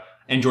cetera.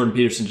 And Jordan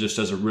Peterson just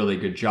does a really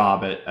good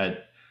job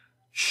at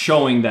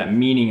showing that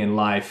meaning in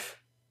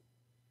life,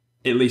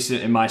 at least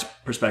in my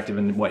perspective,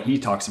 and what he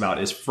talks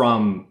about is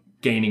from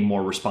gaining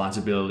more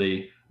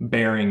responsibility,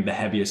 bearing the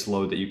heaviest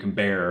load that you can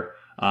bear.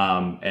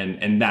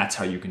 And that's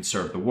how you can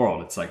serve the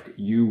world. It's like,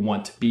 you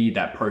want to be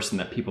that person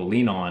that people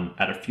lean on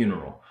at a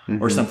funeral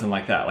or something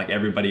like that. Like,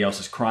 everybody else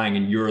is crying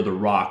and you're the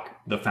rock,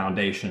 the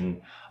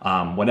foundation,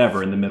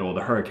 whatever, in the middle of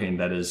the hurricane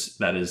that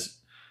is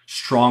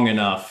strong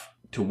enough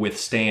to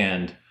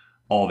withstand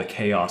all the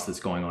chaos that's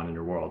going on in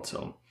your world.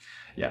 So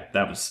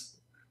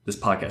this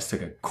podcast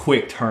took a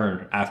quick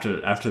turn after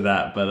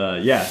that.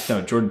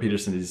 But Jordan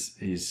Peterson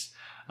he's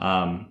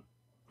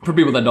for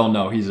people that don't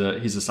know, he's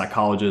a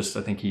psychologist.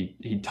 I think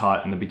he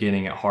taught in the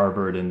beginning at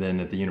Harvard and then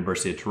at the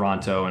University of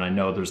Toronto. And I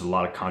know there's a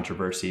lot of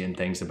controversy and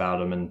things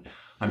about him. And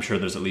I'm sure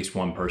there's at least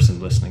one person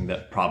listening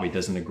that probably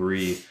doesn't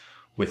agree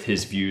with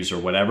his views or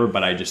whatever.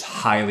 But I just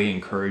highly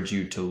encourage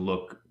you to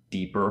look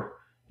deeper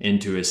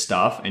into his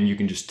stuff. And you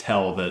can just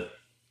tell that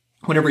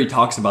whenever he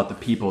talks about the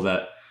people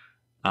that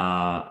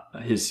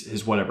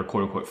his whatever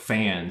quote unquote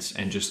fans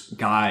and just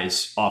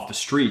guys off the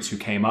streets who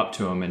came up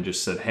to him and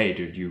just said, "Hey,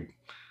 dude,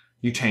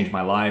 you changed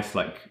my life."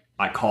 Like,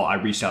 I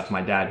reached out to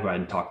my dad, who I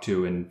hadn't talked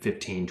to in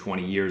 15,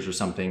 20 years or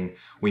something.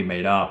 We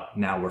made up.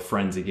 Now we're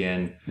friends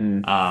again.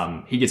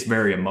 He gets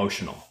very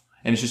emotional.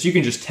 And it's just, you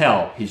can just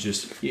tell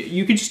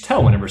you can just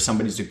tell whenever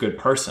somebody's a good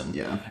person.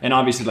 Yeah. And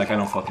obviously, like, I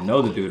don't fucking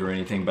know the dude or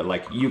anything, but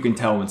like, you can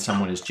tell when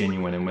someone is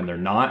genuine and when they're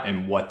not,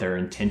 and what their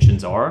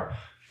intentions are.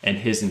 And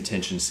his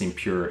intentions seem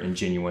pure and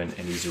genuine.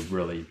 And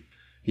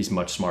he's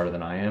much smarter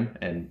than I am.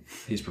 And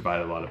he's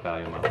provided a lot of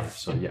value in my life.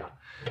 So yeah,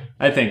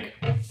 I think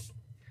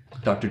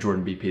Dr.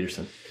 Jordan B.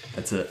 Peterson.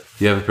 That's it.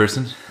 You have a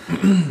person?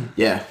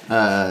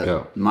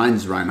 Yeah.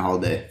 Mine's Ryan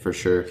Holiday, for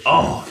sure.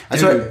 Oh,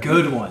 dude,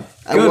 good one.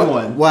 Good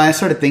one. Well, I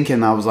started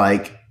thinking, I was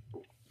like,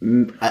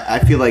 I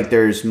feel like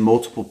there's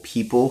multiple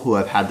people who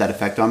have had that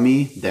effect on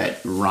me that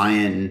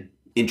Ryan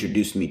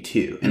introduced me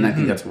to. And I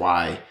think that's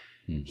why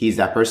he's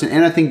that person.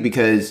 And I think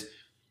because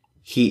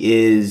he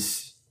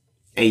is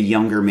a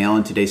younger male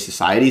in today's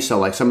society, so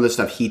like some of the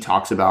stuff he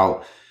talks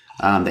about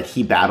that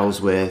he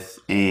battles with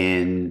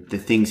and the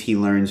things he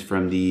learns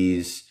from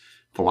these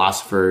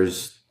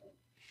philosophers,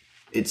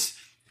 it's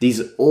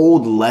these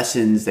old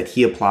lessons that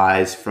he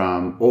applies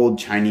from old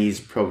Chinese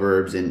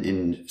proverbs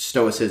and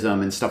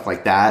stoicism and stuff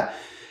like that.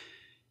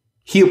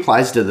 He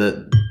applies to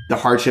the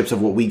hardships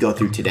of what we go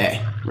through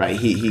today, right?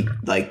 He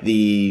like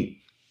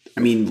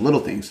little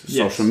things,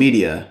 social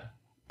media,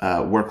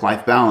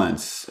 work-life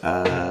balance,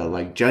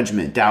 like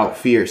judgment, doubt,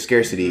 fear,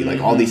 scarcity, like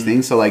all these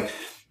things. So like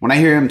when I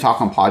hear him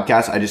talk on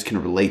podcasts, I just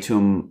can relate to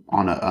him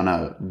on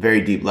a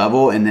very deep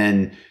level. And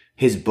then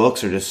his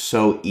books are just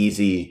so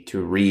easy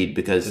to read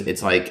because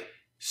it's like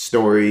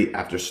story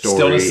after story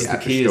Stillness is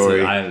after the key.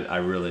 story. I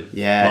really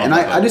and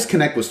I just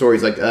connect with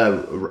stories like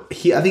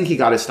I think he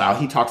got his style.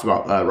 He talks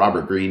about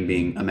Robert Greene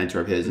being a mentor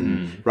of his,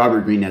 and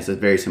Robert Greene has a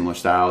very similar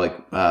style. Like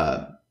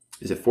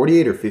is it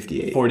 48 or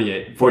 58?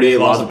 48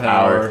 laws of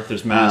power.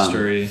 There's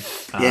mastery.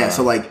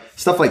 So like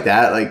stuff like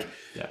that. Like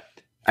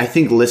I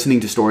think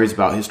listening to stories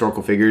about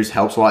historical figures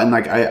helps a lot. And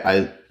like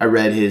I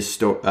read his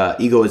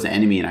Ego is the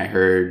Enemy, and I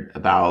heard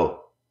about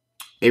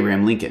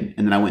Abraham Lincoln,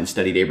 and then I went and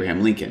studied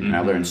Abraham Lincoln, and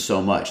I learned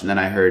so much. And then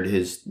I heard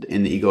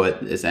in the Ego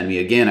is the Enemy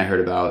again, I heard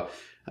about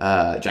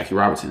Jackie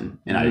Robinson,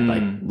 and I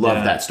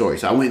loved that story.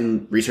 So I went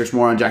and researched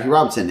more on Jackie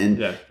Robinson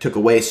and took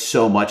away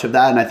so much of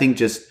that. And I think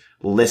just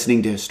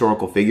listening to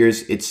historical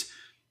figures,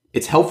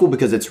 it's helpful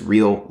because it's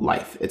real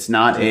life. It's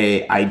not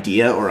a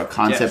idea or a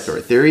concept or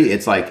a theory.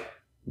 It's like,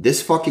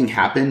 this fucking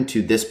happened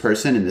to this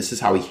person, and this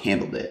is how he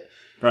handled it.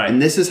 Right.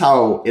 And this is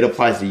how it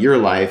applies to your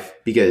life,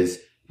 because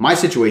my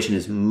situation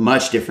is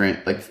much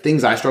different. Like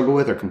things I struggle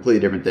with are completely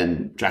different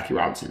than Jackie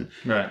Robinson.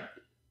 Right.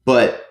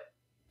 But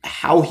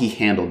how he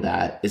handled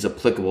that is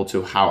applicable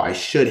to how I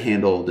should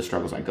handle the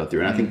struggles I go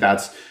through. And I think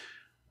that's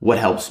what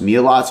helps me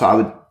a lot. So I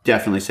would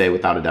definitely say,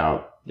 without a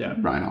doubt,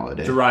 Ryan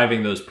Holiday.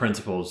 Deriving those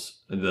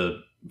principles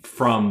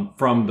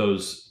from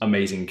those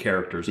amazing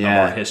characters of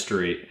our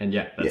history. And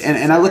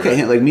and I look at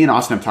him, like me and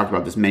Austin have talked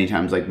about this many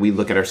times, like we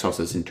look at ourselves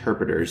as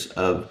interpreters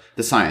of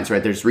the science,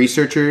 right? There's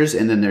researchers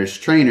and then there's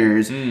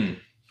trainers.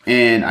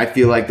 And I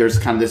feel like there's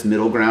kind of this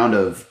middle ground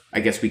of, I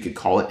guess we could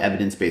call it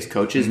evidence-based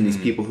coaches, and these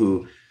people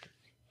who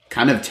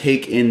kind of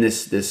take in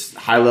this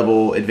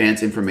high-level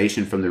advanced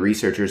information from the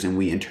researchers, and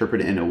we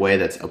interpret it in a way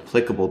that's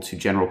applicable to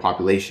general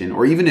population,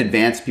 or even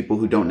advanced people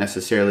who don't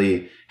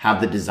necessarily have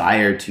the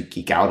desire to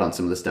geek out on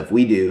some of the stuff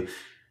we do.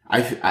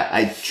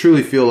 I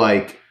truly feel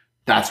like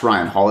that's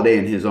Ryan Holiday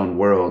in his own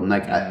world. And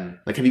like,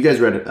 have you guys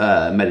read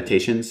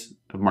Meditations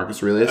of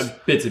Marcus Aurelius?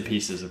 Bits and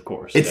pieces, of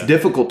course. It's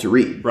difficult to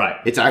read. Right.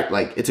 It's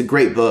a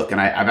great book, and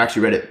I've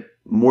actually read it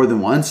more than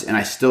once, and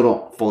I still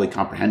don't fully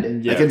comprehend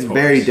it. Yeah, like it's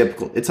very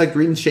difficult. It's like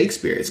reading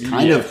Shakespeare. It's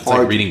kind of hard. It's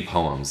like reading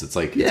poems. It's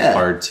like it's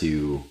hard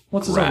to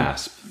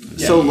grasp.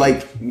 So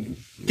like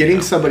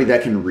getting somebody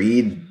that can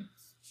read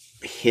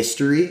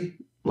history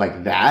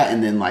like that,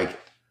 and then like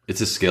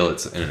it's a skill.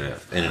 It's in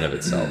and of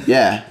itself.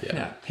 Yeah.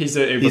 He's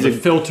able to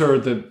filter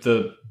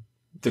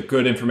the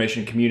good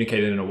information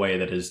communicated in a way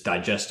that is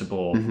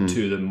digestible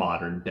to the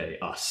modern day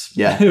us.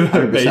 Yeah,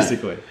 100%.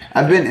 Basically.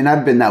 I've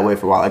been that way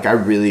for a while. Like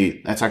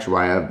that's actually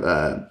why I have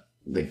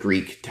the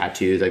Greek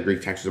tattoos. Like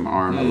Greek tattoos on my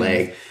arm, my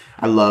leg.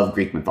 I love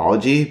Greek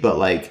mythology, but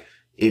like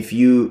if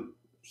you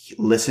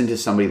listen to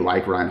somebody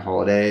like Ryan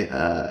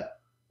Holiday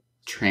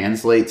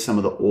translate some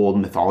of the old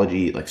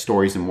mythology, like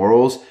stories and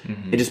morals,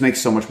 it just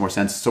makes so much more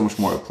sense, so much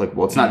more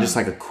applicable. It's not just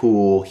like a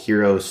cool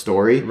hero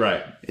story.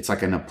 Right. It's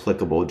like an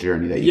applicable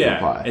journey that you can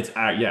apply. It's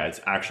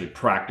actually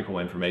practical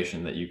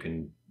information that you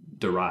can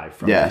derive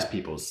from these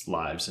people's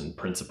lives and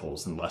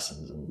principles and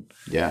lessons. And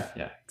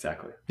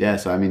exactly. Yeah,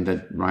 so I mean,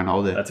 that Ryan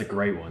Holiday. That's a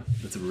great one.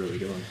 That's a really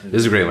good one.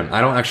 This is a great one.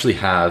 I don't actually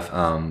have,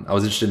 I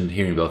was interested in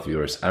hearing both of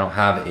yours. I don't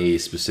have a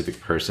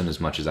specific person as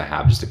much as I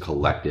have just a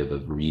collective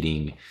of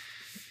reading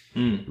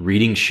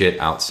shit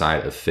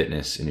outside of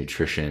fitness and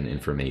nutrition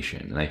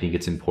information. And I think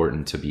it's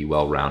important to be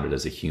well-rounded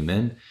as a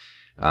human.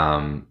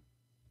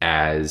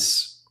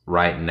 As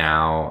right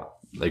now,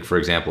 like for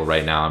example,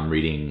 right now I'm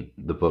reading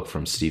the book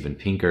from Steven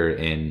Pinker,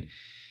 and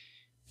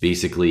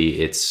basically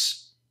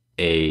it's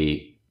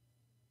a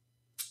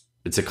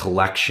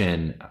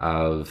collection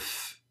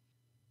of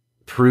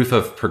proof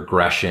of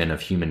progression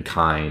of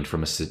humankind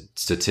from a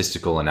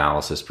statistical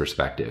analysis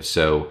perspective.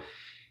 So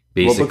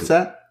basically, what book's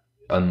that?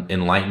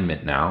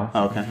 Enlightenment Now.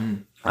 Oh, okay.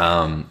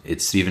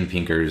 It's Steven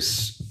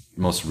Pinker's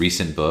most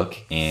recent book,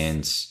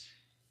 and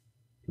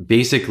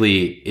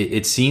basically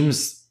it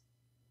seems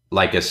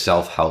like a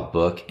self-help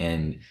book,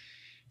 and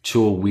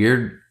to a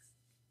weird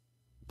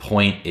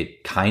point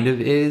it kind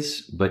of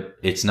is, but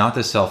it's not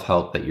the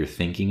self-help that you're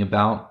thinking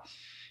about.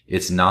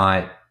 It's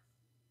not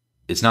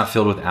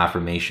filled with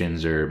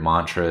affirmations or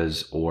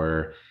mantras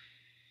or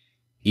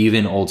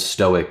even old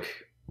Stoic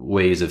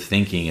ways of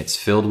thinking. It's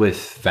filled with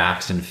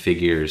facts and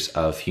figures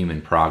of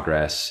human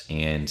progress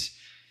and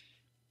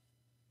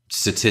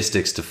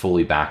statistics to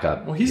fully back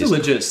up. Well, he's a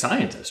legit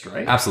scientist,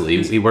 right?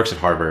 Absolutely. He works at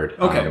Harvard.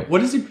 Okay.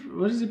 What is he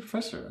a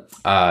professor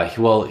of?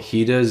 Well,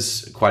 he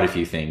does quite a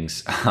few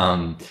things.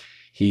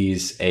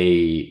 He's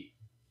a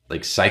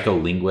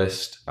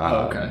psycholinguist.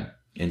 Okay.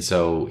 And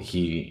so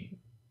he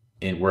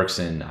works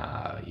in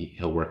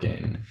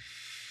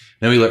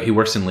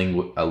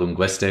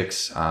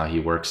linguistics. He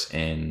works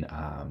in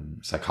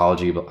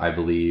psychology, I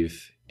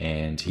believe.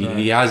 And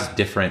he has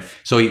different,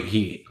 so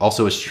he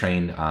also is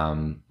trained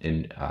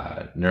in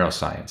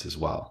neuroscience as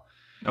well.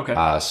 Okay.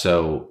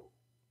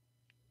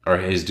 Or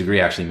his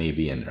degree actually may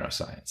be in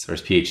neuroscience, or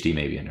his PhD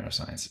may be in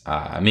neuroscience.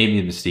 I may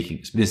be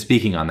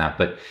misspeaking on that,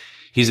 but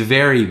he's a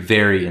very,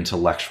 very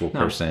intellectual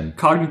person.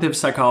 Cognitive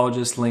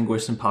psychologist,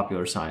 linguist, and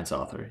popular science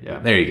author. Yeah.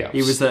 There you go.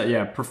 He was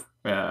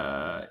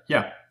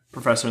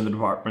professor in the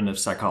Department of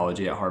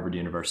Psychology at Harvard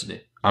University.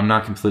 I'm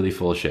not completely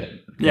full of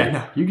shit. Yeah,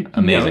 no, you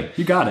amazing.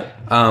 You got it.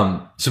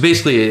 So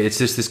basically, it's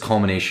just this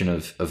culmination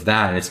of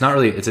that, and it's not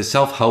really. It's a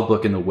self-help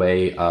book in the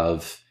way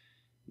of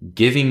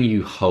giving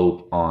you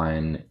hope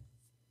on.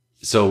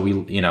 So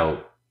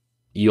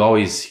you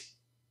always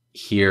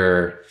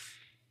hear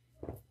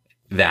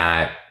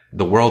that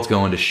the world's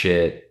going to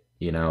shit,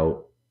 and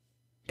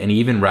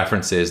even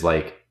references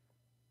like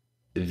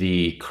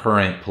the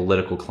current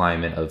political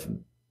climate of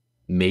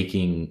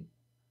making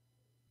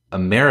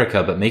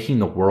America, but making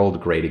the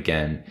world great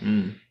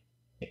again.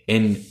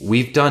 And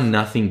we've done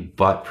nothing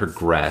but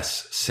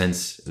progress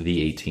since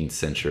the 18th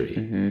century.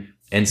 Mm-hmm.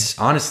 And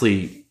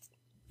honestly,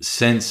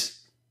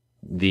 since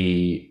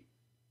the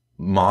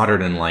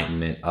modern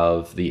enlightenment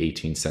of the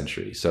 18th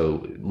century.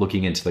 So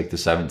looking into like the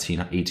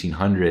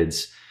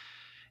 1800s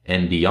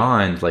and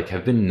beyond, like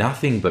have been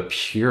nothing but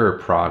pure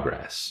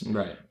progress.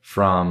 Right.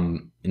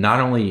 From not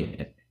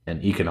only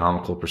an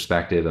economical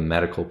perspective, a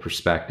medical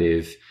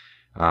perspective,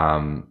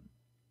 an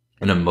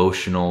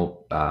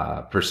emotional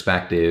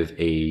perspective,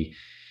 a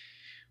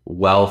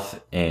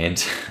wealth,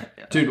 and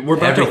dude, we're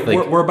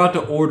about to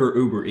order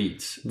Uber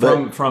Eats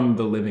from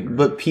the living room.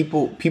 But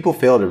people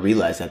fail to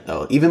realize that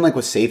though. Even like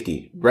with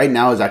safety, right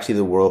now is actually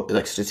the world,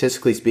 like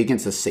statistically speaking,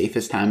 it's the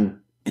safest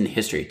time in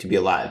history to be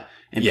alive.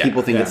 And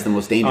people think it's the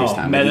most dangerous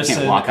time. Medicine, you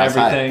can't walk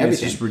outside. Everything.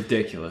 It's just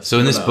ridiculous. So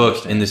in this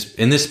book, in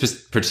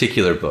this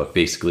particular book,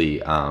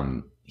 basically,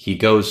 he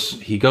goes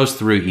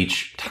through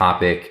each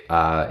topic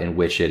in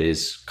which it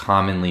is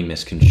commonly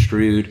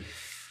misconstrued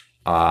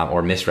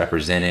or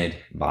misrepresented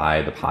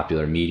by the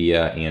popular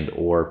media and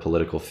or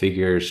political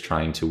figures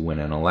trying to win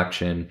an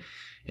election,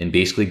 and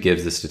basically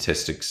gives the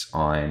statistics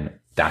on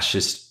that's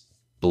just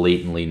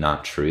blatantly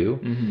not true.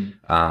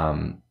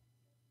 Mm-hmm.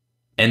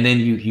 And then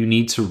you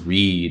need to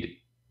read.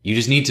 You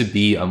just need to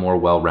be a more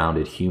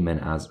well-rounded human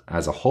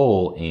as a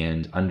whole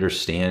and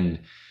understand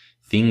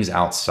things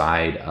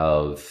outside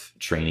of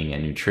training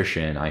and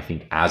nutrition. I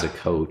think as a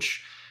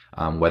coach,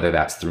 whether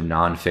that's through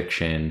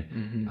nonfiction,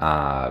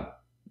 mm-hmm.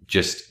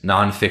 Just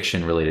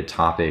nonfiction related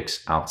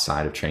topics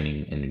outside of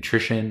training and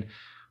nutrition,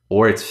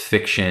 or it's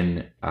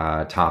fiction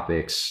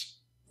topics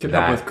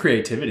that with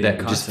creativity,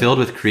 that just filled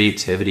with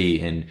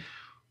creativity and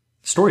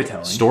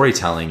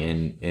storytelling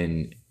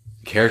and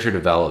character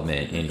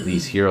development and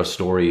these hero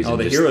stories. Oh, and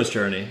the hero's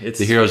journey. It's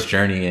the hero's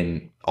journey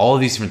and all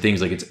of these different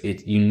things. Like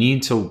you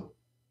need to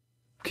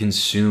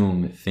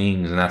consume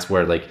things, and that's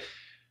where like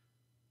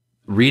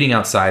reading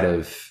outside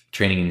of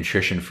training and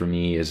nutrition for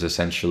me is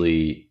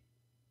essentially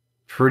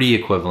pretty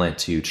equivalent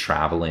to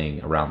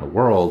traveling around the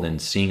world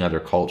and seeing other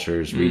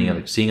cultures, hearing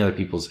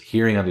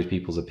other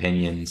people's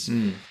opinions,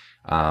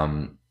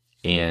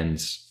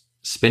 and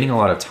spending a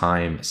lot of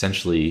time,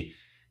 essentially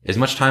as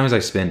much time as I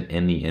spend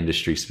in the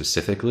industry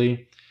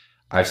specifically,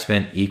 I've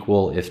spent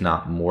equal, if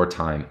not more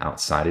time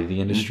outside of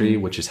the industry,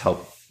 mm-hmm. which has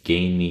helped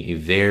gain me a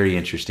very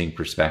interesting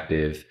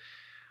perspective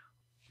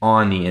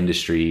on the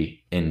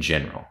industry in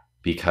general,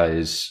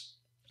 because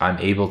I'm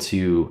able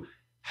to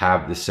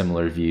have the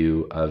similar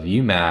view of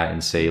you, Matt,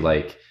 and say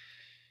like,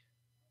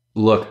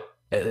 look,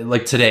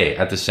 like today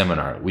at the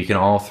seminar, we can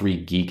all three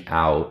geek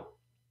out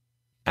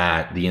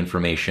at the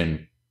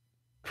information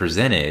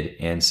presented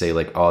and say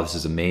like, oh, this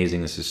is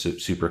amazing. This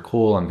is super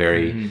cool. I'm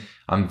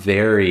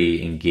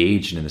very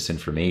engaged in this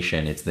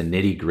information. It's the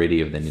nitty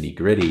gritty of the nitty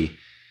gritty.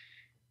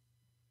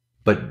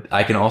 But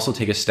I can also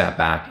take a step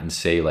back and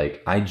say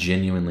like, I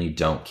genuinely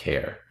don't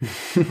care.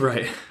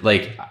 Right.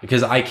 Like,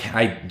 because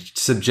I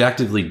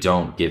subjectively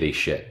don't give a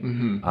shit.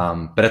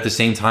 Mm-hmm. But at the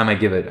same time, I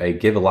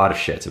give a lot of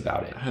shits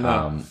about it.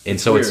 And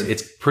so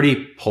it's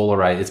pretty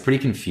polarized. It's pretty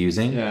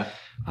confusing. Yeah.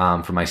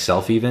 For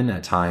myself, even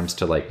at times,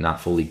 to like not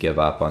fully give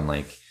up on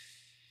like,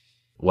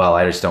 well,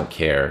 I just don't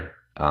care,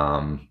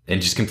 and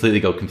just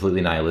go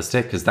completely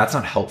nihilistic, because that's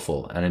not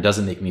helpful, and it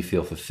doesn't make me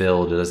feel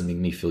fulfilled. It doesn't make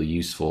me feel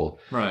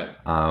useful. Right.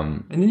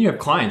 And then you have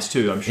clients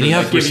too. I'm sure. And you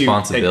have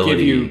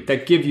responsibility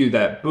that give you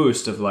that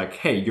boost of like,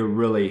 hey, you're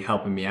really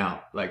helping me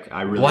out. Like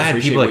I really. Well, I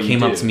had people that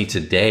came up to me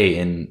today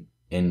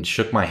and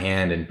shook my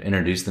hand and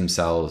introduced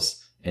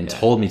themselves and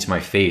told me to my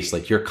face,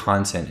 like, your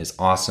content is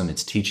awesome.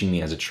 It's teaching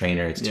me as a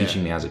trainer. It's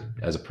teaching me as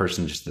a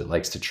person just that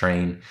likes to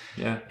train.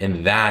 Yeah.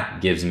 And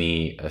that gives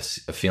me a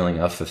feeling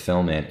of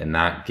fulfillment, and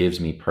that gives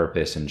me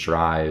purpose and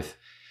drive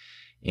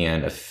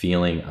and a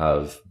feeling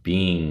of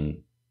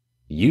being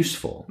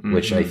useful,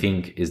 which I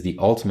think is the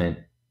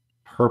ultimate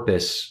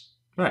purpose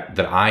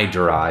that I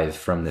derive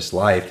from this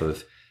life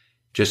of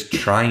just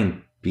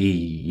trying be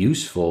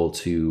useful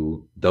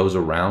to those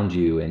around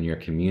you and your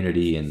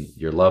community and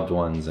your loved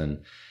ones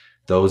and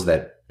those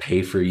that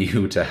pay for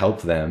you to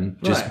help them.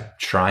 Just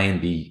try and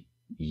be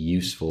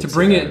useful to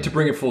bring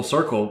it full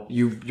circle.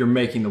 You're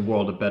making the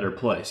world a better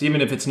place,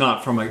 even if it's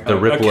not from the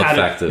ripple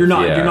effect. You're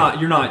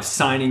not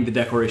signing the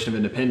Declaration of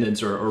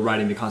Independence or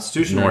writing the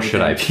Constitution. Nor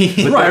should I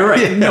be. right.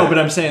 Yeah. No, but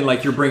I'm saying,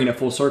 like, you're bringing it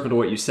full circle to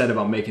what you said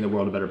about making the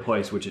world a better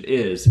place, which it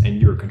is, and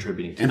you're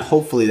contributing to. And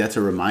hopefully that's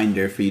a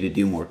reminder for you to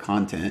do more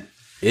content.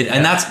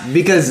 And that's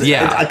because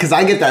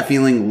I get that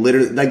feeling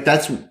literally, like,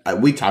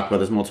 we talked about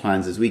this multiple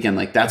times this weekend.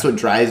 Like, that's what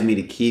drives me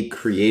to keep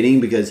creating,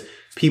 because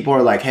people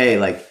are like, hey,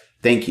 like,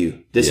 thank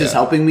you. This is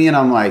helping me. And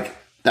I'm like,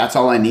 that's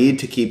all I need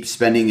to keep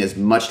spending as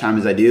much time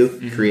as I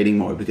do creating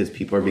more, because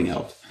people are being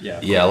helped.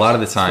 Yeah. Yeah. A lot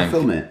of the time, it's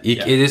fulfillment.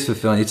 It is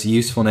fulfilling. It's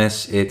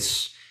usefulness.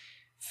 It's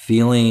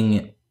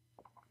feeling.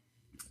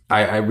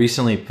 I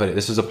recently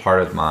this was a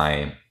part of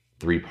my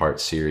 3-part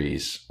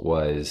series,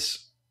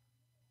 was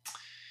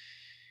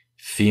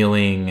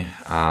feeling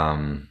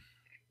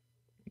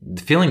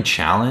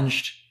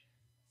challenged,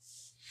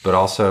 but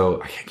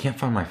also I can't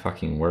find my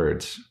fucking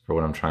words for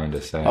what I'm trying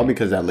to say. All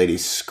because that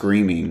lady's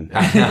screaming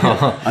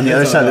on the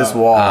other side of this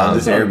wall,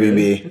 this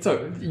Airbnb.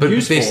 But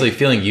useful. Basically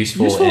feeling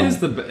useful.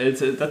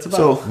 That's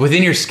about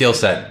within your skill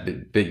set,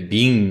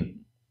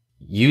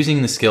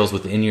 using the skills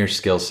within your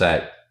skill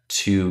set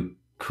to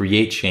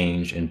create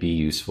change and be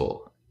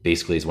useful.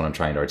 Basically, is what I'm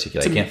trying to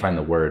articulate. I can't find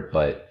the word,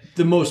 but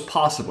the most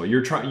possible.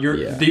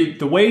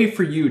 The way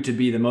for you to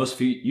be the most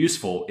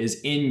useful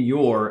is in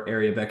your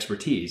area of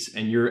expertise,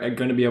 and you're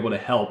going to be able to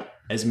help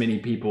as many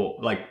people,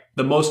 like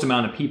the most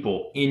amount of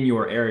people in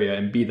your area,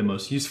 and be the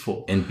most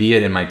useful. And be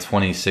it in my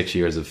 26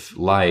 years of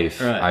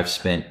life, I've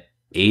spent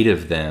 8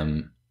 of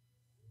them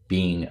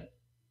being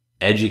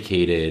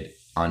educated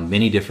on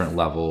many different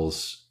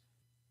levels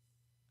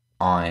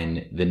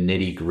on the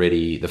nitty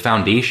gritty, the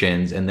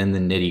foundations, and then the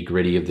nitty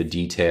gritty of the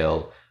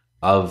detail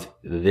of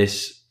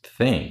this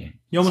thing.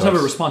 You almost have a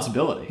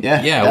responsibility.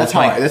 Yeah.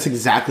 That's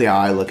exactly how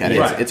I look at it.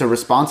 Right. It's a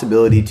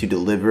responsibility to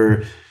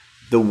deliver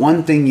the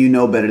one thing you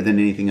know better than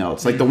anything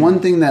else. Like the one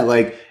thing that,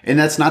 like, and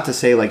that's not to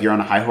say like you're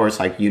on a high horse,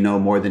 like you know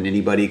more than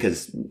anybody,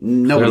 because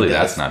nobody Clearly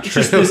does. That's not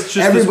true. Just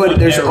everybody,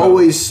 there's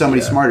always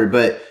somebody smarter,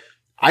 but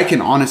I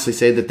can honestly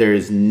say that there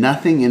is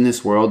nothing in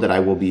this world that I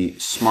will be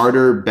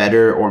smarter,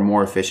 better, or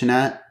more efficient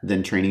at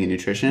than training and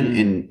nutrition.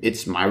 And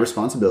it's my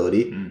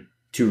responsibility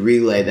to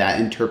relay that,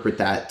 interpret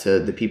that to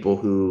the people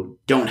who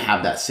don't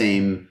have that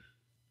same.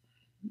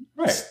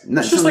 Right.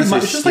 It's just like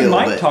Mike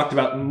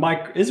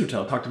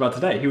Israel talked about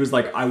today. He was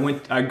like,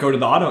 I go to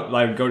the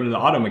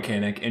auto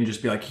mechanic and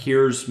just be like,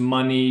 here's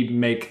money,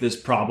 make this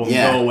problem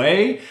go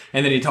away.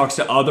 And then he talks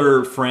to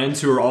other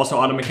friends who are also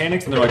auto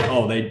mechanics, and they're like,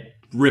 oh, they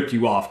ripped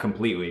you off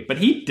completely. But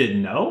he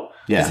didn't know.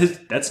 Yeah.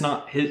 He's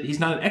not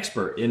an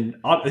expert in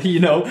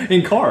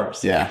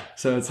cars. Yeah.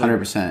 So it's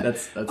 100%.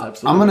 That's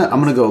absolutely. I'm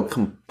gonna go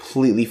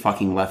completely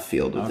fucking left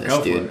field with this,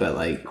 dude. But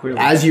like,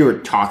 as you were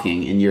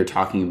talking, and you're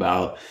talking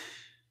about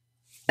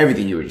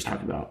everything you were just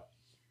talking about,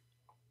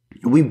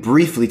 we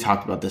briefly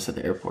talked about this at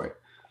the airport.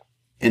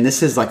 And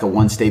this is like a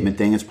one statement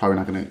thing. It's probably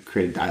not going to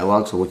create a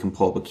dialogue, so we can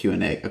pull up a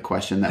Q&A, a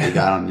question that we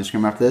got on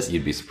Instagram after this.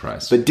 You'd be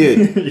surprised. But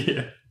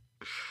dude,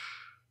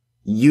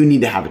 you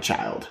need to have a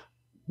child.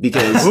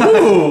 Because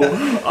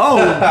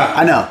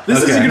I know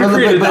this isn't going to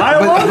create a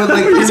dialogue. But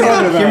like,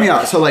 hear me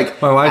out. So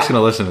like, my wife's going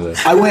to listen to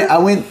this. I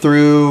went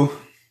through.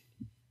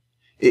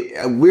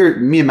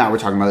 Me and Matt were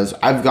talking about this.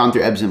 I've gone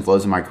through ebbs and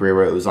flows in my career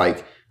where it was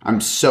like, I'm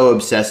so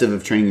obsessive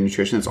of training and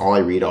nutrition. That's all I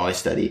read, all I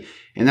study.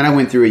 And then I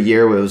went through a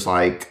year where it was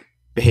like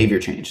behavior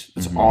change.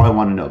 That's all I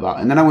want to know about.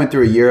 And then I went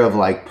through a year of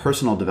like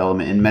personal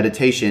development and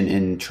meditation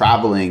and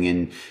traveling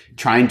and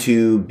trying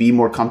to be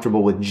more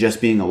comfortable with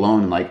just being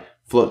alone, and like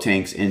float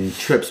tanks and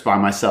trips by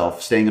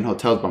myself, staying in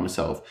hotels by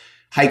myself,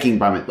 hiking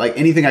by like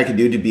anything I could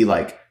do to be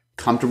like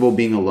comfortable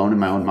being alone in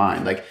my own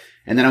mind. Like,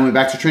 and then I went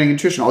back to training and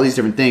nutrition, all these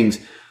different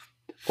things.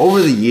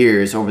 Over the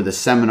years, over the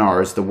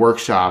seminars, the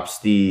workshops,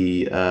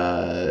 the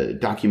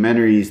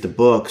documentaries, the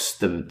books,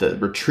 the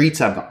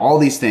retreats, I've done, all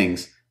these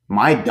things,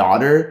 my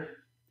daughter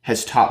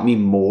has taught me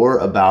more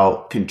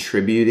about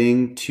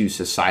contributing to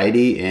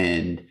society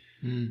and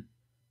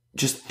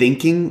just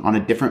thinking on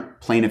a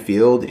different plane of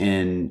field,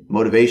 and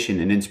motivation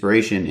and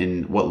inspiration,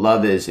 and what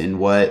love is, and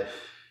what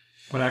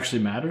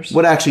actually matters.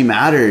 What actually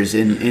matters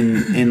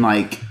in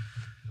like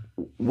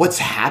what's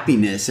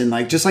happiness, and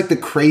like just like the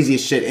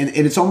craziest shit. And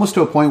it's almost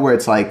to a point where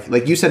it's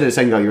like you said it a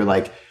second ago, you're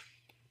like,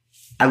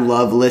 I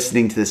love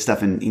listening to this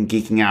stuff and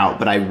geeking out,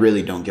 but I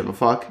really don't give a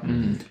fuck.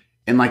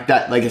 And like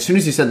that, like as soon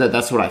as you said that,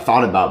 that's what I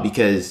thought about,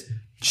 because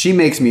she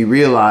makes me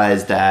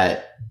realize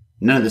that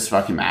none of this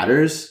fucking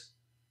matters.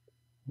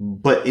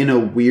 but in a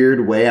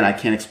weird way, and I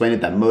can't explain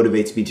it, that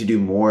motivates me to do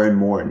more and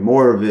more and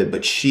more of it.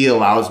 But she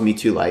allows me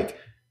to like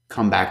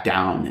come back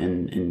down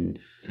and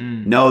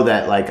know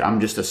that like I'm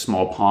just a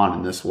small pawn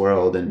in this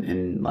world,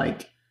 and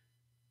like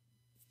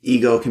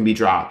ego can be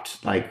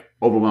dropped, like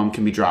overwhelm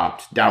can be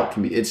dropped, doubt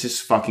can be, it's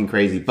just fucking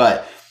crazy.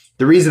 But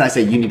the reason I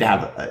say you need to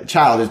have a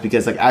child is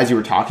because like as you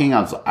were talking,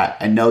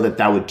 I know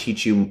that would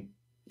teach you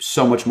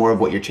so much more of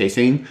what you're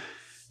chasing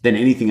than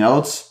anything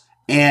else.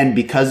 And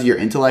because of your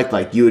intellect,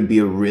 like you would be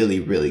a really,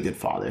 really good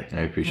father.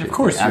 I appreciate it. Of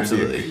course,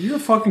 absolutely. You're a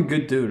fucking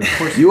good dude. Of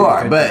course, you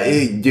are. But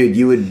dude,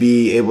 you would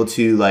be able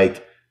to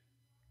like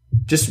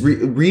just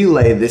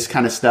relay this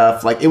kind of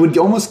stuff. Like it would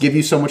almost give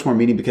you so much more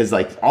meaning because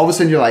like all of a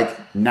sudden you're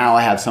like, now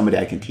I have somebody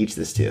I can teach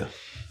this to.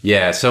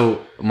 Yeah.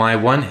 So my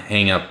one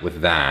hang up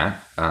with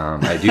that,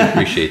 I do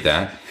appreciate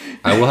that.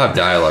 I will have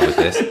dialogue with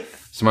this.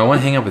 So my one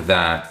hang up with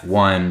that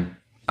one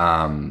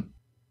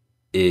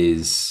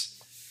is.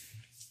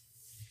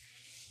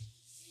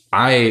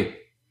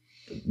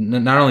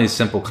 Not only a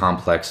simple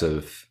complex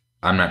of,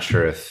 I'm not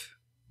sure if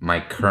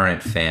my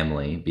current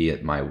family, be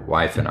it my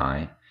wife and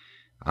I,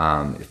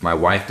 if my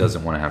wife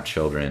doesn't want to have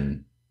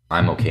children,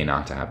 I'm okay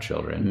not to have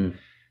children.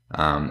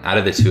 Out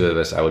of the two of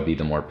us, I would be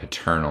the more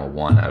paternal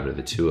one out of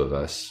the two of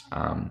us.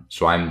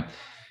 So I'm,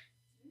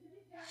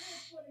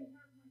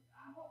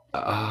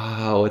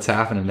 what's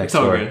happening next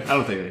door? Good. I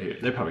don't think they hear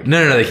it. They probably can't.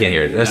 No, they can't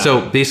hear it. No.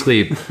 So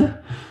basically,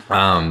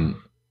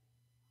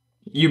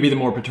 you'd be the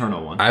more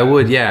paternal one. I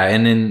would, yeah.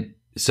 And then,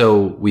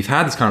 so we've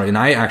had this conversation,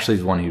 and I actually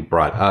was the one who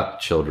brought up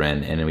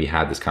children, and then we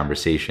had this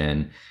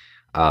conversation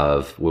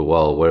of,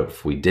 well, what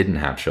if we didn't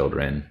have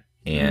children?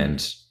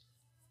 And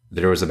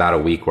there was about a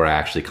week where I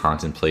actually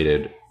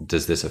contemplated,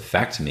 does this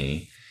affect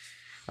me?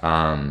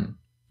 And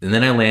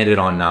then I landed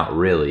on not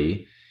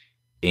really.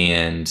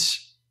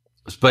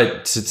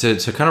 But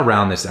to kind of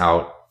round this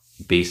out,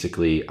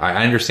 basically,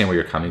 I understand where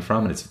you're coming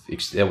from, and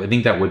I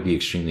think that would be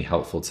extremely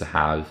helpful to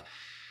have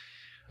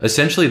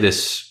essentially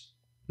this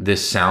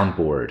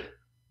soundboard,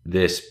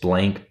 this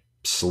blank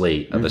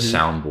slate of a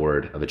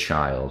soundboard of a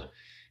child,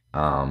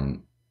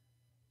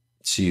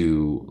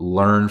 to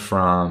learn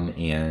from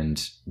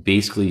and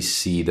basically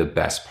see the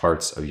best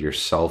parts of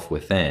yourself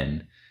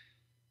within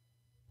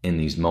in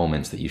these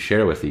moments that you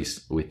share with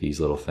these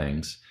little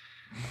things.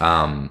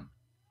 But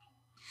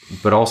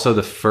also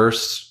the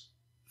first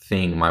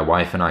thing my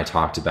wife and I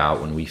talked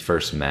about when we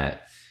first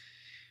met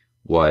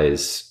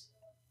was,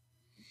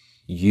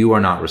 you are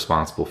not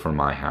responsible for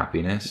my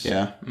happiness.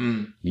 Yeah.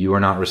 You are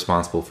not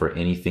responsible for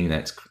anything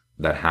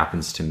that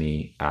happens to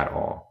me at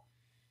all.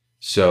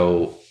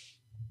 So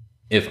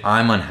if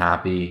I'm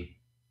unhappy,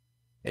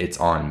 it's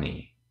on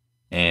me.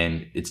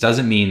 And it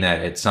doesn't mean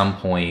that at some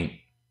point,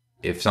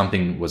 if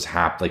something was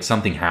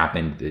something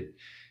happened, that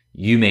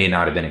you may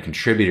not have been a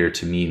contributor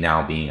to me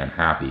now being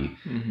unhappy,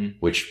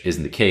 which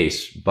isn't the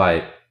case.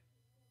 But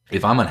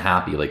if I'm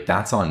unhappy, like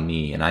that's on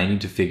me, and I need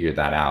to figure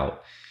that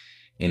out.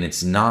 And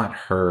it's not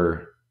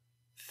her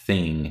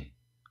thing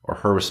or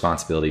her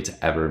responsibility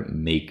to ever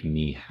make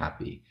me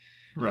happy.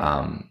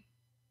 Right.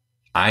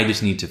 I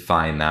just need to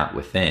find that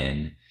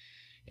within.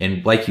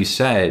 And like you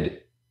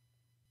said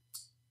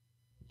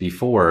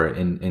before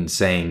in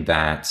saying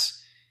that,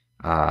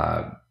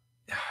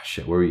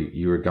 where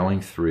you were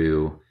going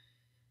through,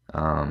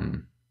 I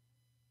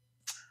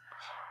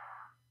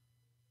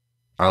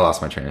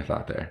lost my train of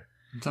thought there.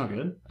 It's all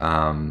good. It's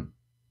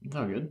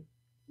all good.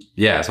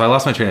 Yeah, so I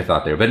lost my train of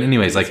thought there. But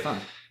anyways, like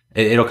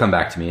it'll come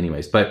back to me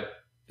anyways. But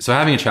so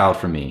having a child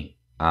for me,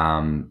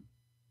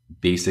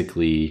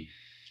 basically,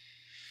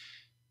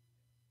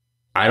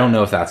 I don't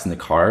know if that's in the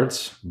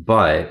cards,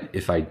 but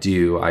if I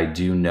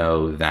do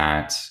know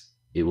that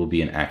it will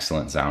be an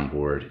excellent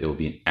soundboard. It will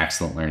be an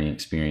excellent learning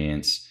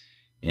experience,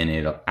 and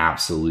it'll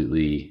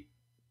absolutely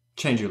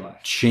change your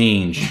life.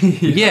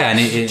 Yeah, and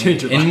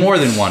in more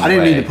than one way. I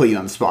didn't mean to put you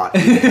on the spot.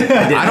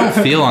 I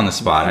don't feel on the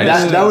spot.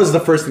 That was the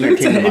first thing that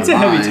came to my mind. It's a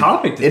heavy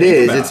topic to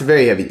think about. It's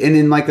very heavy. And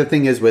then like the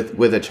thing is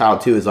with a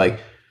child too is like,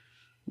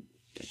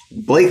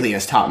 Blakely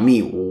has taught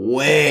me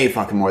way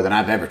fucking more than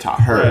I've ever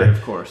taught her. Right,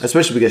 of course.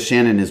 Especially because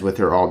Shannon is with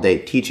her all day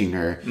teaching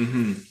her.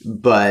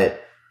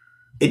 But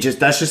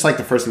that's just like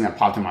the first thing that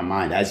popped in my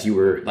mind as you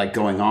were like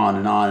going on,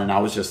 and I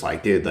was just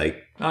like, dude,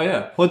 like, oh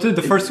yeah. Well, dude,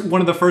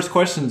 one of the first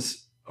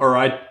questions,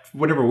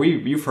 whenever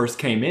you first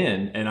came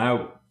in and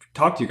I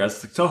talked to you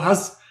guys, like, so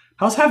how's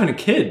having a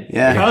kid?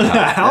 Yeah.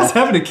 How's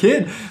having a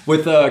kid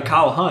with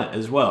Kyle Hunt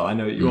as well? I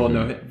know you all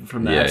know him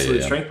from the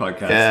Absolute Strength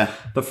podcast. Yeah.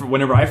 But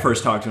whenever I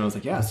first talked to him, I was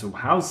like, yeah, so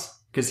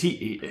because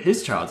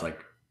his child's like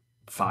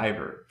 5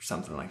 or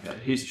something like that.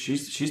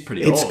 She's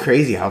pretty old. It's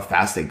crazy how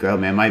fast they grow,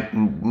 man.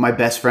 My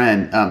best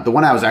friend, the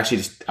one I was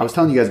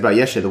telling you guys about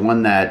yesterday, the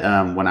one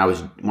that when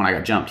I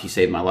got jumped, he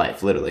saved my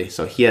life, literally.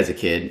 So he has a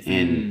kid,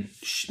 and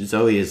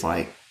Zoe is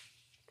like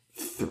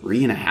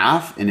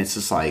 3.5, and it's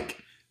just like,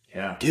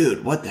 yeah,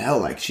 dude, what the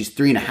hell? Like, she's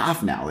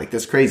 3.5 now. Like,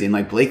 that's crazy. And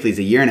like Blakely's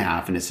 1.5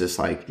 years, and it's just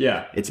like,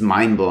 yeah, it's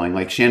mind blowing.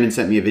 Like, Shannon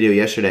sent me a video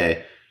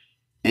yesterday,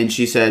 and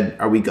she said,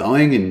 "Are we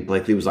going?" And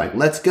Blakely was like,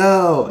 "Let's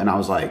go." And I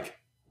was like,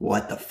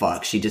 what the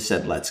fuck? She just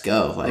said, let's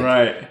go. Like,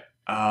 right.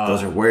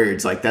 Those are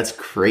words. Like, that's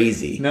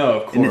crazy. No,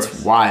 of course. And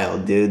it's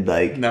wild, dude.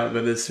 Like, no,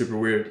 that is super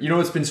weird. You know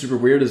what's been super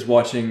weird is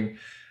watching.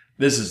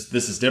 This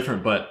is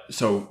different, but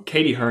so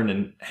Katie Hearn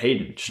and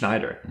Hayden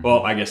Schneider.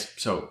 Well, I guess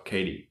so.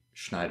 Katie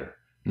Schneider.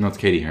 No, it's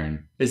Katie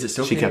Hearn. Is it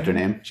still? She Katie kept her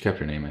name. She kept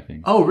her name, I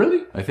think. Oh,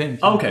 really? I think.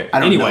 Oh, okay. I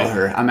don't anyway, know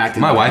her. I'm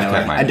acting. My like wife I know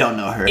kept her. mine. I don't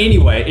know her.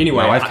 Anyway,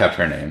 My wife kept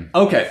her name.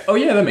 Okay. Oh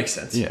yeah, that makes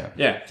sense.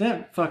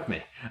 Yeah. Fuck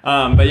me.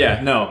 But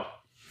yeah, no.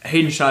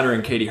 Hayden Schneider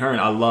and Katie Hearn.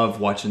 I love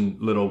watching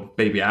little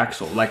baby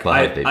Axel. Like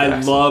I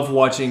love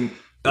watching.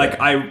 Like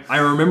I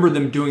remember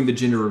them doing the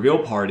gender reveal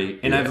party,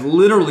 and I've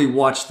literally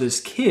watched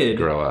this kid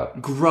grow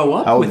up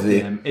How old with is he?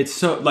 him. It's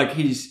so like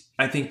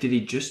I think did he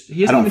just?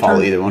 He I don't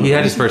follow either one. He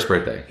had his first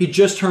birthday. He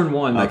just turned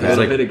one like a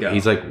little bit ago.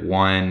 He's like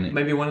one.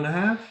 Maybe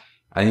 1.5.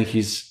 I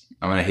think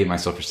I'm gonna hate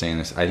myself for saying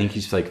this. I think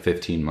he's like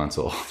 15 months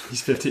old.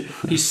 He's 15.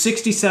 He's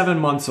 67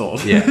 months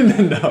old. Yeah.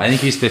 No. I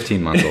think he's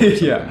 15 months old.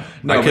 Yeah.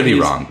 No, I could be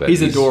wrong, but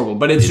he's adorable.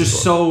 But it's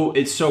just adorable.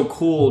 it's so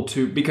cool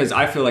because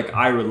I feel like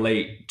I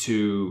relate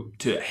to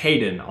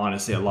Hayden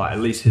honestly a lot, at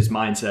least his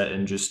mindset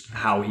and just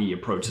how he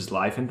approaches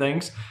life and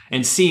things.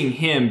 And seeing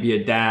him be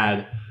a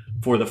dad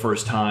for the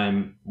first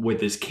time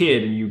with his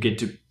kid, and you get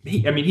to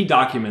he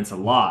documents a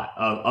lot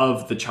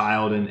of the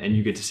child, and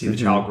you get to see the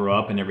child grow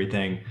up and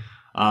everything.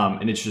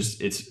 And it's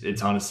just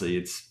it's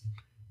honestly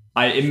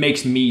it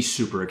makes me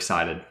super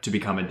excited to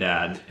become a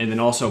dad. And then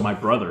also my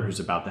brother who's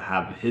about to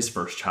have his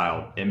first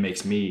child, it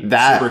makes me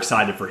super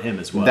excited for him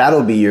as well.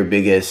 That'll be your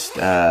biggest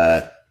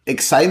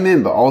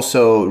excitement, but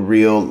also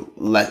real.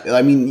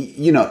 I mean,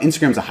 you know,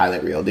 Instagram's a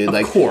highlight reel, dude.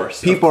 Of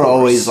course. People are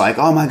always like,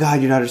 oh my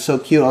God, your daughter's so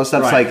cute. All this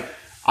stuff's Right. like,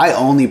 I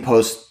only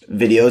post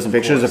videos and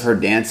pictures of her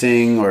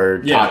dancing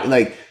or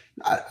like,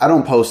 I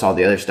don't post all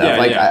the other stuff.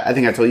 I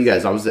think I told you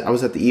guys, I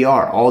was at the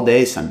ER all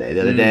day Sunday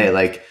the other day,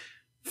 like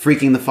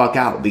freaking the fuck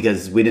out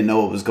because we didn't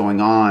know what was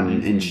going on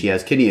and she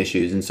has kidney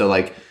issues. And so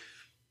like,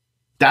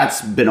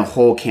 that's been a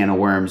whole can of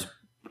worms.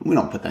 We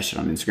don't put that shit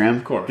on Instagram.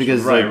 Of course.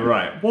 Because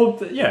right. Well,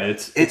 yeah,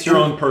 it's your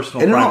own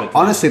personal private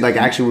honestly, like I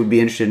actually would be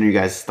interested in your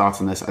guys'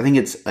 thoughts on this. I think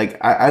it's like,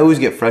 I always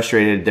get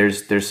frustrated.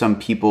 There's some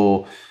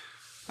people,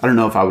 I don't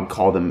know if I would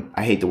call them,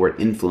 I hate the word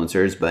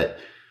influencers, but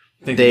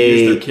they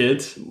use their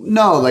kids.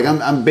 No, like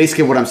I'm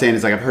basically what I'm saying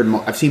is like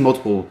I've seen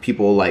multiple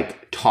people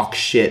like talk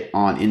shit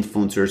on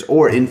influencers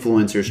or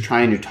influencers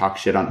trying to talk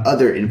shit on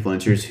other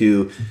influencers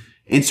who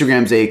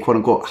Instagram's a quote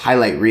unquote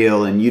highlight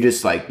reel and you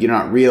just like you're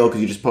not real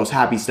because you just post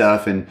happy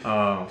stuff and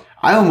I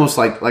almost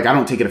like I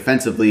don't take it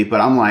offensively,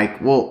 but I'm like,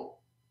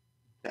 well,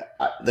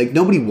 like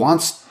nobody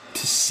wants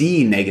to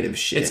see negative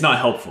shit. It's not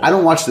helpful. I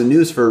don't watch the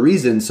news for a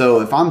reason, so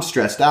if I'm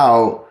stressed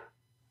out,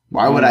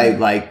 why would I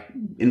like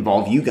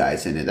involve you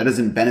guys in it? That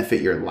doesn't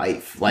benefit your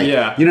life. Like, you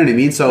know what I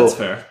mean? So that's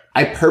fair.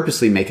 I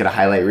purposely make it a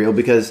highlight reel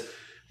because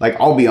like,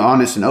 I'll be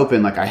honest and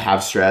open. Like I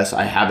have stress,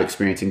 I have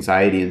experienced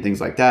anxiety and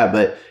things like that.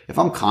 But if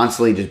I'm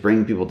constantly just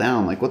bringing people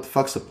down, like what the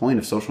fuck's the point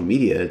of social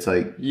media? It's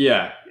like,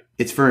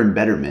 it's for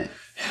embetterment.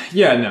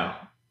 Yeah, no.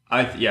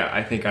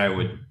 I think I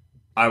would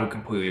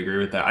completely agree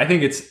with that. I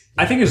think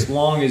as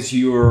long as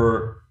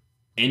your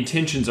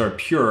intentions are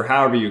pure,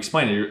 however you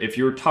explain it, if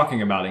you're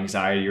talking about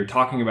anxiety, you're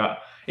talking about,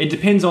 it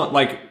depends on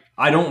like,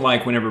 I don't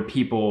like whenever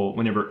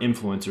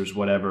influencers,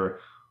 whatever,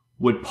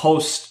 would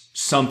post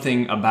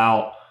something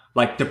about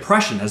like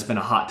depression has been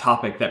a hot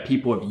topic that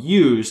people have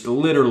used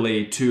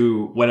literally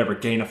to whatever,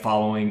 gain a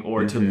following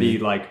or to be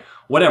like,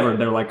 whatever.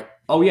 They're like,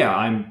 oh yeah,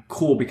 I'm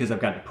cool because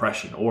I've got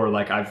depression, or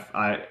like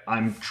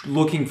I'm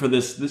looking for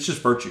this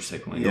just virtue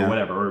signaling or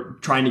whatever, or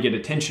trying to get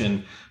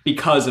attention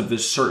because of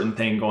this certain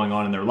thing going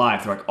on in their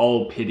life. They're like,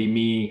 oh, pity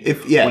me.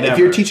 If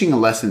you're teaching a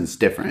lesson, it's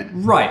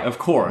different. Right, of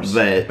course.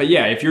 But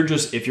yeah, if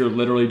you're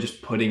literally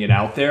just putting it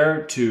out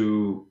there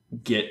to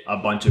get a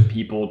bunch of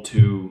people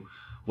to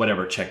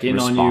whatever, check in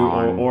on you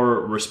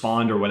or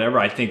respond or whatever,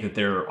 I think that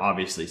there are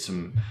obviously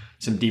some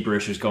deeper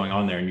issues going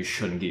on there, and you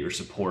shouldn't get your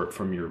support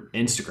from your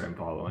Instagram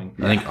following.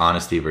 I think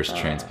honesty versus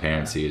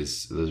transparency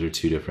those are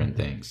two different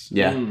things.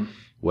 Yeah.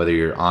 Whether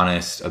you're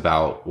honest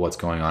about what's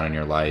going on in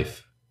your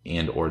life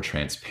and or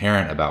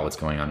transparent about what's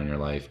going on in your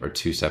life are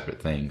two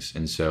separate things.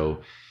 And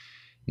so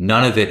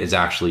none of it is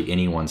actually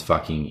anyone's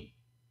fucking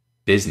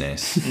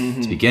business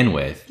to begin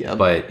with,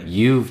 but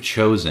you've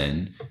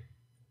chosen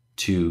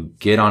to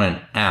get on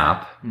an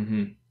app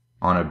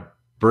on a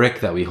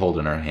brick that we hold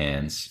in our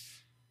hands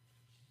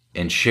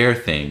and share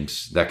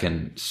things that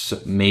can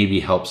maybe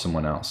help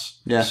someone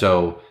else. Yeah.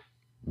 So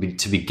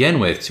to begin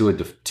with,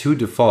 to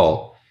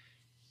default,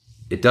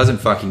 it doesn't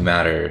fucking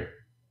matter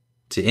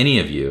to any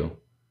of you,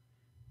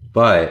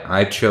 but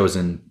I've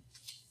chosen,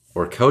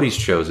 or Cody's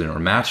chosen, or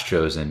Matt's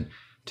chosen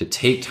to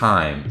take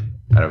time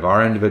out of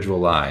our individual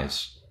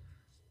lives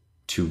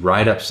to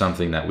write up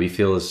something that we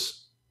feel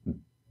is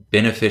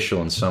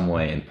beneficial in some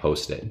way and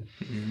post it.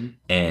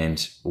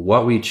 And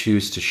what we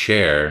choose to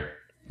share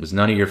is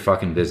none of your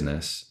fucking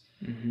business.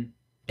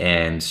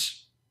 And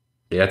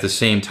at the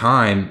same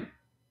time,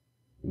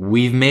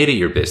 we've made it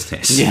your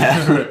business.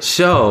 Yeah.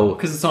 So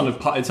because it's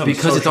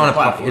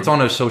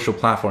on a social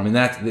platform,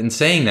 and in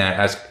saying that,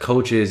 as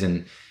coaches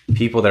and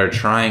people that are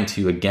trying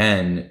to,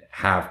 again,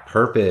 have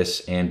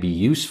purpose and be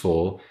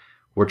useful,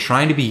 we're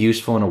trying to be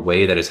useful in a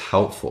way that is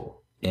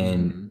helpful.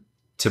 And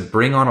to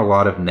bring on a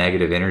lot of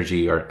negative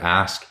energy or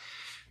ask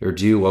or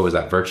do, what was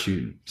that,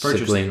 virtue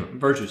signaling?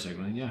 Virtue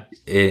signaling, yeah.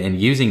 And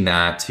using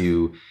that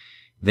to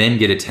then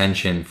get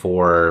attention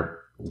for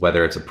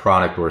whether it's a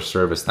product or a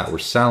service that we're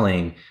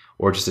selling,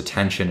 or just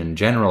attention in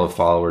general of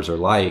followers or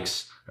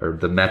likes, or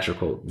the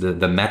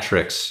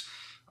metrics,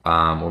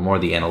 or more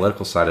the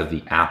analytical side of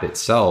the app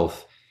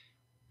itself,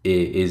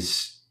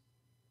 is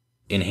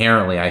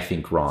inherently, I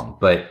think, wrong.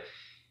 But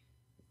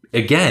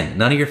again,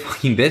 none of your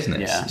fucking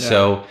business. Yeah.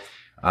 So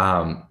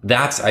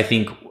that's, I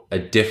think, a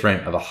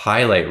different of a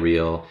highlight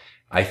reel.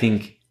 I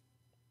think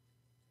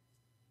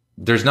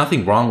there's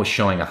nothing wrong with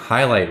showing a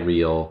highlight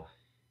reel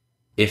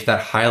if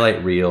that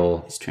highlight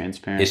reel It's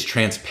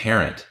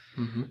transparent.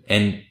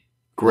 And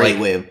Great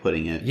way of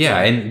putting it. yeah,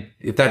 and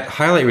if that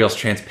highlight reel is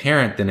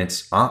transparent, then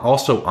it's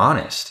also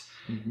honest.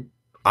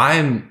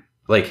 I'm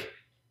like,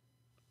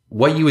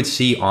 what you would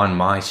see on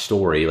my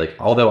story, like,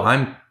 although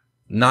I'm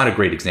not a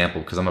great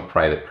example because I'm a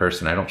private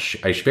person,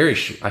 I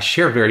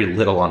share very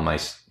little on my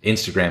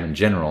Instagram in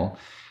general,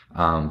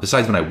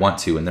 besides when I want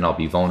to, and then I'll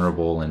be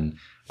vulnerable and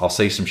I'll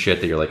say some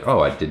shit that you're like,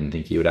 oh, I didn't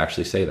think you would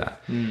actually say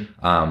that.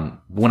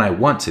 When I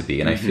want to be,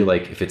 and I feel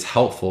like if it's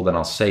helpful, then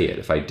I'll say it.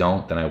 If I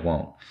don't, then I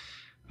won't.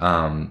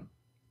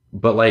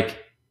 But like,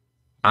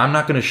 I'm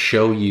not going to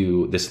show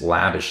you this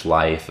lavish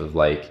life of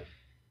like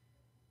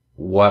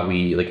what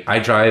I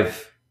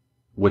drive,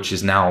 which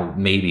is now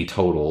maybe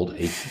totaled,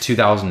 a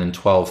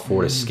 2012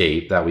 Ford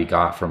Escape that we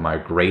got from my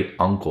great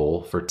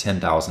uncle for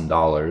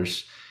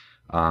 $10,000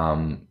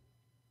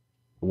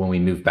 when we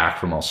moved back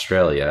from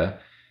Australia.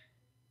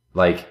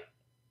 Like,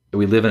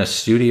 we live in a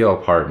studio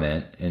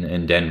apartment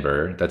in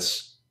Denver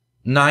that's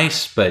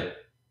nice, but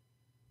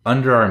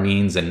under our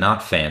means and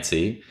not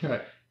fancy.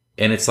 Right.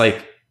 And it's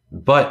like,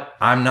 but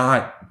I'm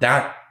not,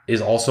 that is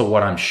also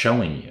what I'm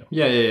showing you.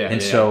 Yeah.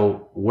 And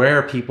so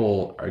where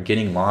people are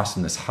getting lost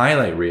in this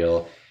highlight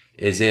reel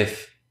is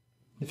if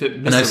it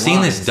misaligns. And I've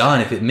seen this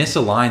done, if it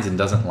misaligns and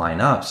doesn't line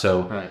up.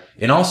 So, right.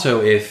 And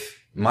also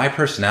if my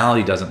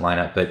personality doesn't line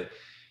up, but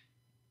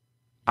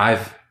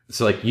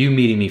so like you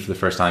meeting me for the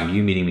first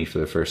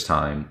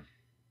time,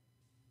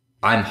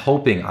 I'm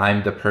hoping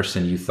I'm the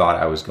person you thought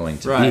I was going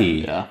to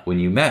be when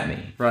you met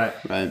me. Right.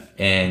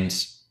 And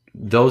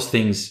those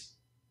things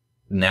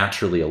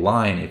naturally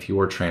align if you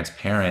are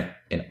transparent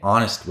and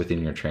honest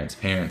within your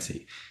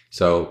transparency.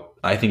 So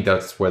I think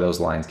that's where those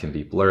lines can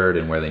be blurred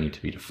and where they need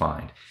to be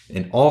defined.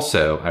 And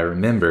also, I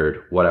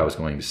remembered what I was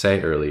going to say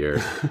earlier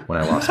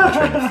when I lost my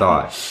train of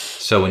thought.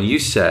 So when you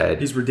said...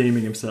 He's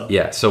redeeming himself.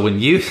 Yeah. So when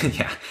you...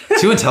 Yeah.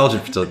 Too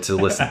intelligent to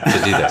listen,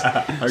 to do this.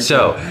 Okay.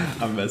 So...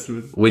 I'm messing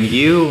with you. When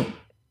you...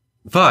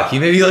 Fuck, you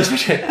made me lose my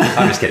train.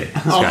 I'm just kidding.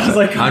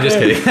 I'm just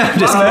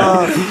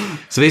kidding.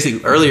 So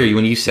basically, earlier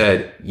when you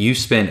said you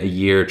spent a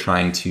year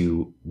trying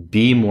to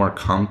be more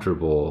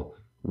comfortable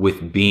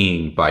with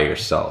being by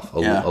yourself,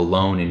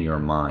 alone in your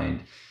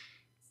mind,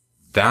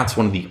 that's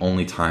one of the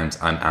only times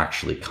I'm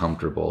actually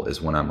comfortable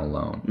is when I'm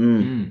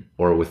alone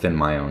or within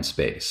my own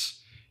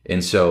space.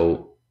 And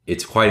so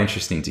it's quite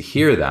interesting to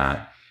hear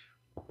that,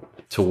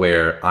 to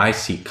where I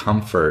seek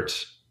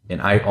comfort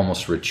and I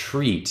almost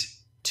retreat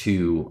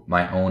to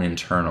my own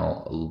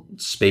internal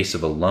space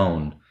of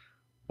alone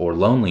or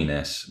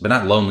loneliness, but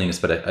not loneliness,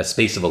 but a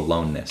space of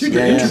aloneness. Dude,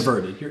 you're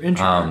introverted. You're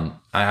introverted.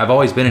 I've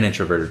always been an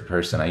introverted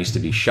person. I used to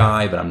be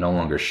shy, but I'm no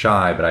longer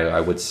shy, but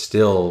I would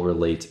still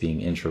relate to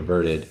being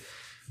introverted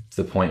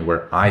to the point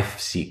where I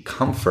seek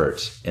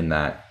comfort in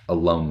that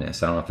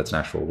aloneness. I don't know if that's an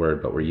actual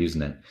word, but we're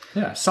using it.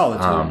 Yeah,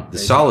 solitude.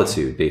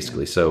 Solitude,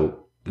 basically. So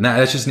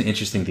that's just an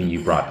interesting thing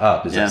you brought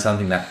up. Is that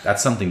something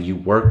that's something you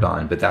worked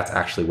on, but that's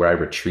actually where I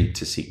retreat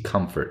to seek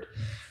comfort.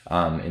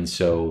 And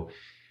so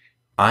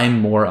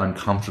I'm more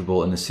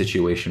uncomfortable in the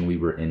situation we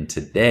were in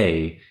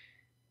today,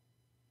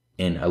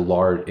 in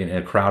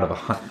a crowd of a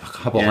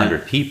couple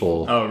hundred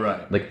people. Oh,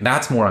 right. Like,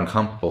 that's more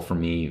uncomfortable for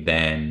me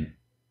than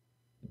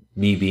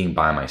me being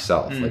by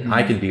myself. Like,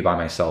 I can be by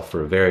myself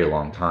for a very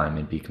long time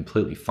and be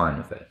completely fine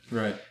with it.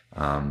 Right.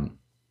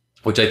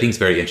 Which I think is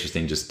very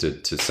interesting, just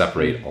to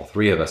separate all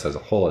three of us as a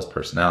whole as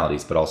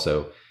personalities, but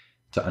also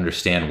to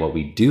understand what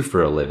we do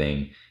for a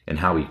living and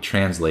how we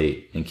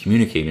translate and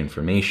communicate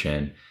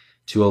information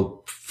to a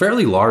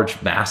fairly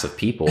large mass of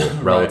people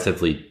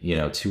relatively,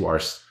 to our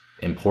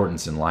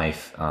importance in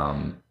life,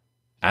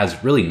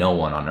 as really no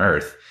one on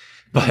earth.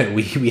 But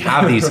we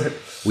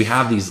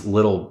have these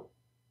little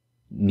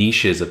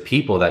niches of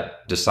people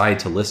that decide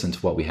to listen to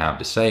what we have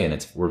to say,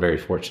 and we're very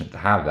fortunate to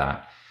have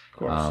that.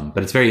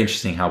 But it's very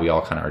interesting how we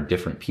all kind of are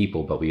different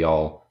people, but we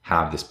all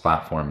have this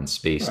platform and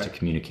space to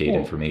communicate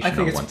information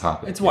on one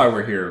topic. It's why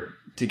we're here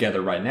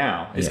together right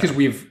now. It's because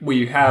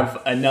we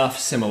have enough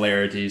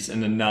similarities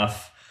and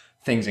enough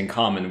things in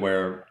common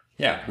where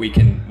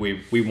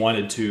we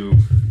wanted to,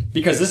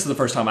 because this is the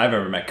first time I've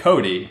ever met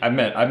Cody. I've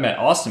met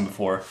Austin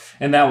before,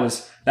 and that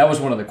was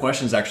one of the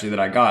questions actually that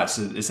I got.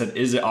 So it said,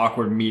 is it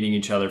awkward meeting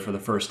each other for the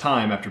first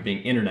time after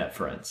being internet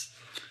friends?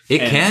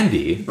 It can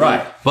be.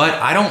 Right. But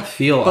I don't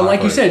feel But awkward.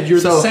 like you said, you're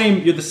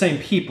the same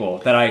people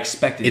that I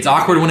expected. It's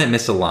awkward when it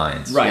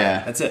misaligns. Right.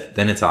 Yeah. That's it.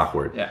 Then it's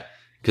awkward. Yeah.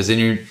 Because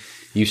then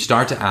you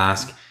start to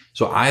ask.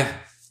 So I've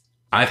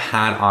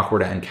had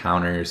awkward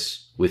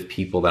encounters with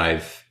people that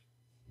I've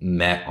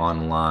met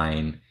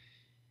online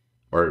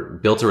or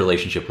built a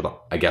relationship with,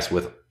 I guess,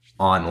 with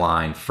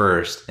online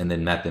first and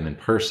then met them in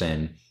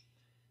person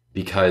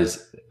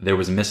because there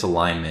was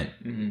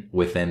misalignment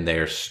within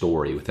their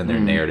story, within their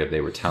narrative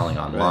they were telling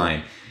online.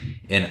 Right.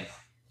 And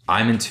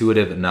I'm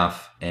intuitive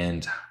enough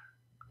and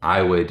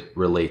I would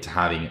relate to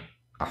having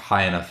a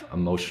high enough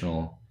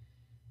emotional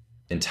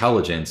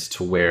intelligence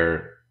to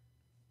where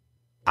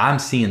I'm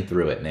seeing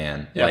through it,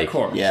 man. Yeah, like, of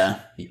course. Yeah.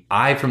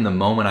 From the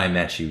moment I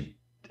met you,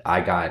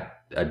 I got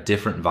a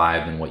different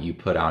vibe than what you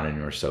put out in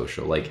your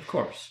social. Like, of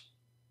course.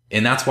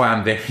 And that's why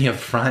I'm very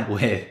upfront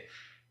with,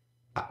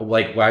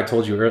 like what I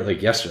told you earlier,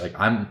 like yesterday, like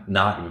I'm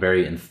not a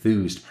very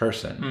enthused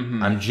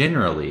person. I'm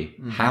generally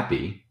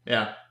happy.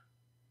 Yeah.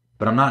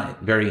 But I'm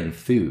not very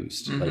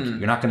enthused. Like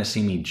you're not going to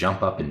see me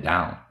jump up and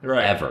down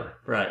ever.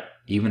 Right.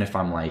 Even if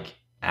I'm like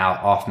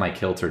out off my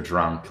kilter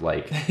drunk,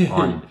 like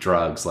on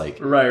drugs, like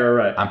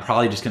right. I'm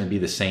probably just going to be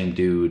the same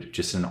dude,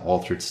 just in an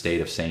altered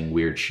state of saying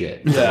weird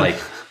shit. Yeah. Like,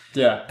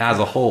 yeah. As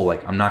a whole,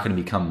 like I'm not going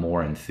to become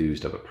more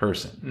enthused of a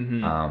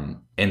person.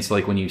 And so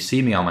like when you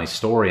see me on my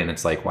story and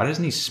it's like, why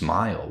doesn't he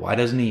smile? Why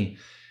doesn't he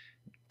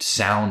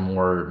sound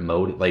more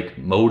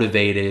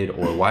motivated?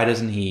 Or why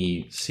doesn't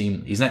he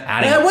seem, he's not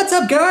adding. Yeah, what's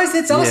up guys?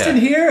 It's Austin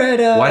here at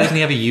Why doesn't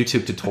he have a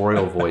YouTube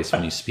tutorial voice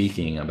when he's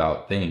speaking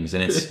about things?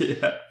 And it's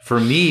for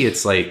me,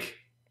 it's like,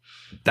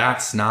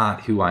 that's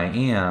not who I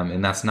am.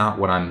 And that's not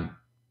what I'm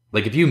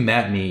like. If you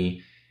met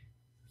me,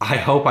 I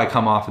hope I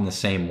come off in the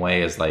same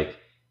way as like,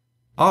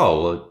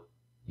 oh, well,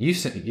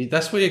 that's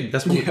the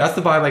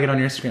vibe I get on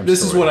your Instagram.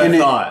 This is what I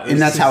thought,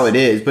 and that's how it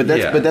is. But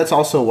that's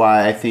also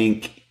why I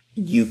think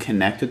you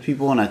connect with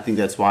people, and I think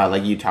that's why,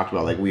 like you talked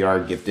about, like we are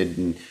gifted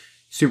and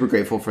super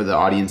grateful for the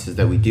audiences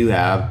that we do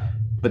have.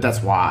 But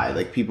that's why,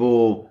 like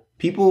people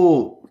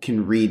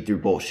can read through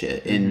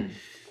bullshit, and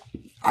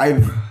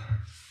I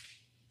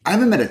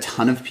haven't met a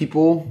ton of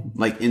people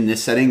like in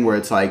this setting where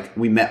it's like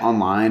we met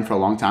online for a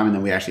long time and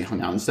then we actually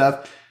hung out and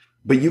stuff.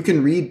 But you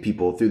can read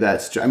people through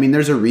that. I mean,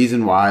 there's a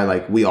reason why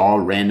like we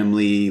all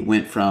randomly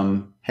went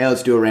from, hey,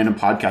 let's do a random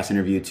podcast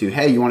interview to,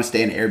 hey, you want to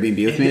stay in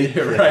Airbnb with me?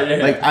 Right.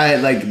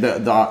 Yeah. Like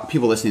the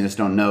people listening to this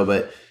don't know,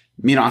 but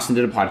me and Austin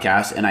did a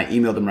podcast and I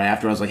emailed him right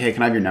after. I was like, hey,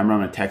 can I have your number?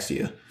 I'm going to text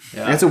you.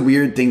 Yeah. That's a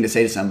weird thing to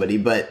say to somebody,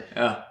 but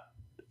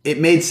it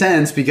made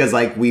sense because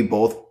like we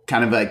both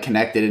kind of like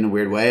connected in a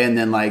weird way. And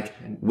then like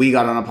we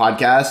got on a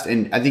podcast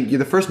and I think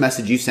the first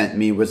message you sent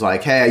me was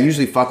like, hey, I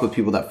usually fuck with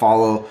people that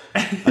follow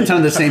a ton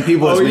of the same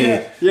people as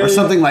me or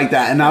something like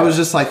that. And I was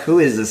just like, who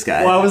is this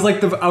guy? Well,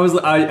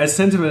 I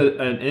sent him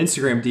an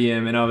Instagram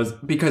DM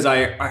and because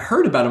I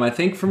heard about him, I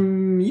think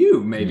from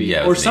you maybe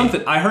or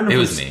something. I heard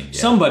him from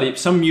somebody,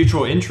 some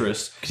mutual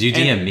interest. Because you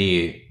DM'd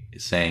me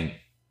saying,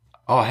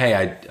 oh,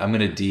 hey, I'm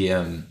going to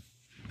DM.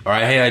 All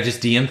right, hey, I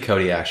just DM'd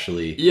Cody,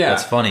 actually. Yeah.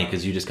 That's funny,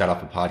 because you just got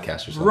off a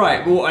podcast or something.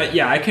 Right. Well,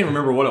 I can't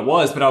remember what it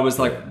was, but I was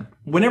like,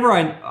 whenever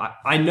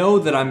I know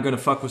that I'm going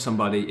to fuck with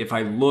somebody if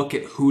I look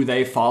at who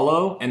they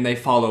follow, and they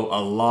follow a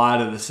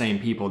lot of the same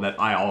people that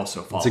I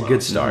also follow. It's a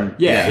good start.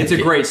 Yeah, it's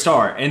a great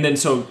start. And then,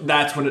 so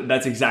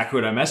that's exactly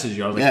what I messaged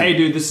you. I was like, hey,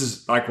 dude, this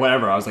is like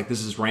whatever. I was like,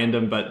 this is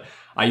random, but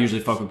I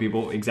usually fuck with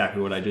people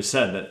exactly what I just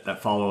said,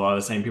 that follow a lot of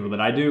the same people that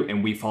I do,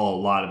 and we follow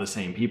a lot of the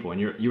same people. And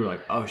you were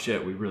like, oh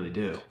shit, we really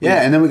do.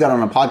 Yeah, and then we got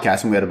on a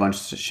podcast and we had a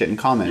bunch of shit in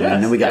common. Yes,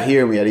 and then we got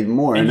here and we had even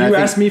more. And you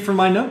asked me for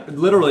my number,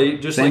 literally,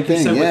 just like you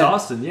said with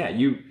Austin. Yeah,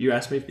 you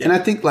asked me. Yeah. And I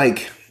think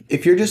like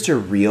if you're just a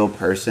real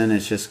person,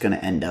 it's just gonna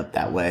end up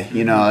that way.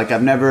 You know, like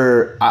I've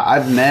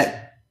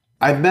met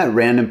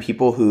random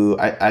people who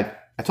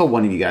I told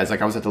one of you guys,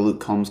 like I was at the Luke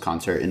Combs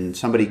concert and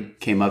somebody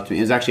came up to me.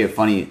 It was actually a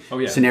funny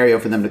scenario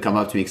for them to come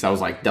up to me because I was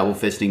like double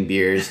fisting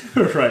beers.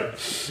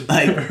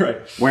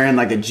 Wearing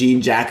like a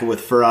jean jacket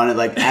with fur on it,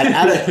 like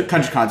at a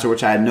country concert,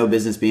 which I had no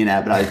business being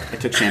at, but I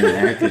took Shannon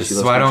there because she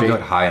loves country. I don't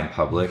get high in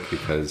public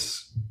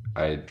because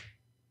you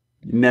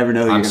never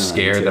know who I'm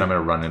scared that I'm going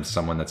to run into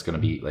someone that's going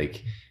to be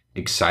like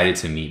excited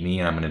to meet me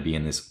and I'm going to be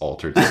in this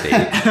altered state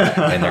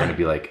and they're going to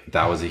be like,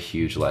 that was a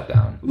huge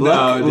letdown.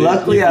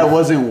 Luckily I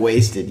wasn't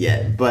wasted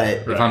yet,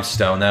 but if I'm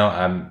stoned though,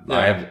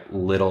 I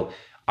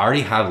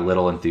already have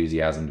little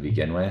enthusiasm to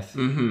begin with.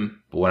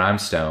 But when I'm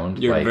stoned,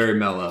 you're very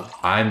mellow.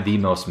 I'm the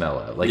most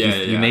mellow. Like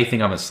you may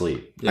think I'm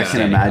asleep. I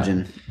can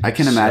imagine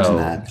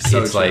that.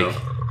 So it's chill. like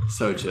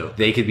so chill.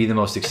 They could be the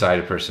most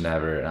excited person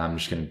ever and I'm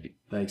just going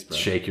to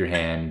shake your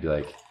hand and be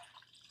like,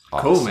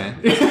 awesome. Cool, man.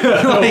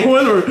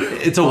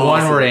 It's a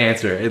one-word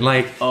answer. And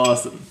like,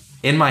 awesome.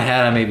 In my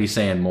head, I may be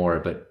saying more,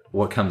 but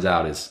what comes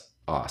out is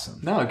awesome.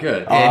 No,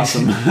 good.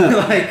 Awesome.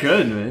 Like,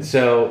 good, man.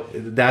 So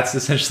that's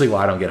essentially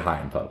why I don't get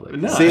high in public.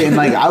 No. See, and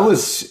like I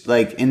was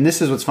like, and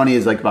this is what's funny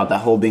is like about that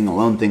whole being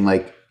alone thing.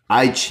 Like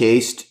I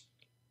chased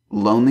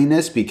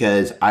loneliness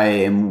because I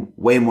am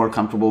way more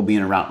comfortable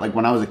being around. Like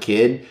when I was a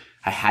kid,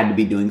 I had to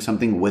be doing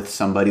something with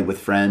somebody, with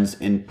friends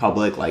in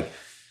public, like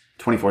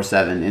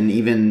 24/7. And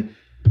even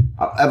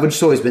I've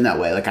just always been that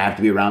way. Like I have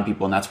to be around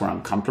people and that's where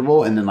I'm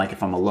comfortable. And then like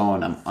if I'm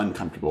alone, I'm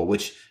uncomfortable,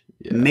 which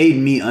made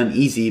me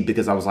uneasy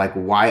because I was like,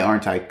 why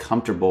aren't I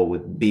comfortable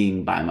with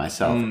being by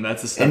myself?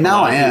 That's the step. And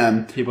now I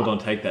am. People don't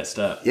take that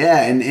step.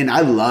 Yeah, and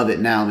I love it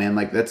now, man.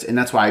 Like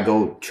that's why I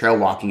go trail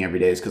walking every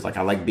day, is because like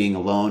I like being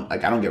alone.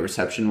 Like I don't get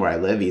reception where I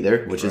live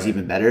either, which is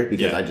even better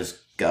because I just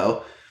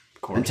go.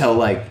 Until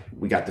like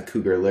we got the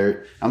cougar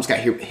alert. I almost got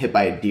hit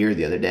by a deer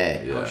the other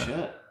day. Oh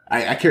shit.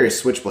 I carry a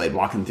switchblade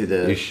walking through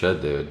the. You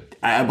should, dude.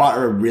 I bought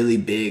a really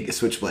big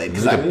switchblade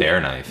It's like a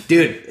bear knife.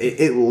 Dude,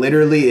 it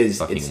literally is.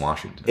 Fucking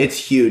Washington. It's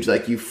huge.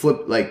 Like you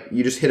flip, like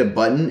you just hit a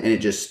button and it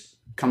just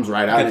comes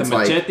right out. It's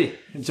machete.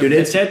 Like, dude,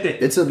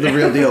 it's the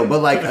real deal.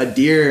 But like a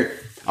deer,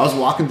 I was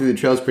walking through the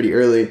trails pretty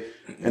early,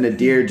 and a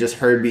deer just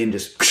heard me and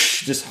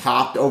just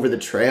hopped over the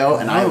trail,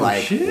 and I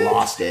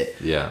lost it.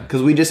 Yeah.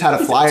 Because we just had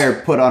a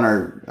flyer put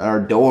on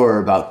our door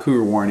about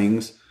cougar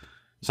warnings.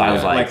 So I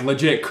was like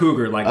legit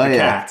cougar, like the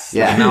cats.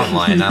 Yeah. Like a mountain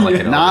lion, not like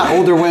an not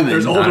older women.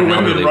 There's older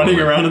women running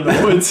around in the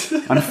woods.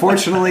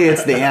 Unfortunately,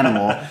 it's the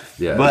animal.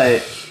 Yeah.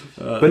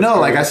 But no,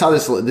 like I saw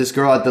this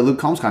girl at the Luke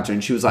Combs concert,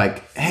 and she was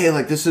like, "Hey,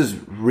 like this is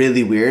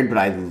really weird, but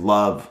I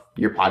love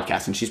your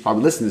podcast," and she's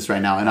probably listening to this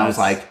right now. And I was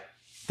like,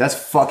 "That's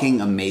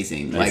fucking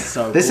amazing!" Like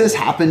so this cool. has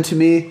happened to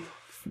me.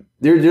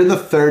 They're the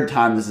third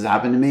time this has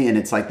happened to me, and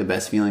it's like the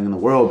best feeling in the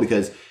world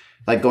because,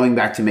 like, going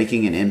back to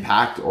making an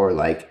impact or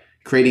like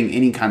creating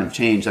any kind of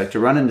change, like to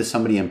run into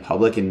somebody in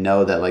public and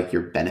know that like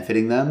you're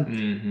benefiting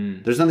them,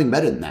 there's nothing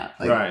better than that.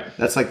 Like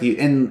that's like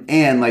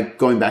and like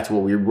going back to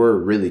what we were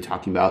really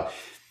talking about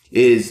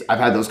is I've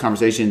had those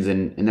conversations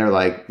and they're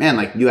like, man,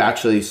 like you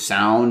actually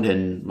sound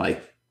and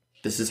like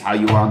this is how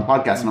you are on the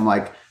podcast. And I'm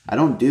like, I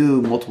don't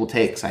do multiple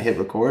takes. I hit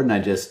record and I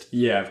just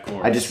of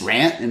course. I just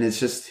rant and it's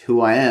just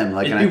who I am.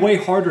 Like it'd be way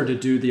harder to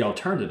do the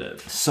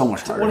alternative. So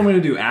much harder. What am I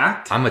going to do?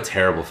 Act? I'm a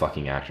terrible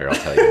fucking actor. I'll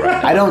tell you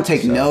right now. I don't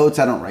take notes.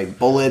 I don't write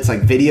bullets,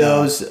 like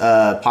videos,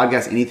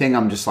 podcasts, anything.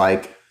 I'm just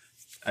like,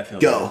 I feel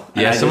go.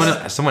 Yeah,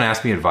 someone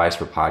asked me advice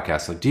for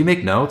podcasts. Like, do you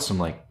make notes? I'm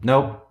like,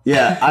 nope.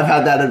 Yeah, I've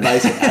had that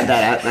advice.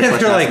 that question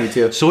They're like, asked me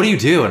too. So what do you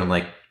do? And I'm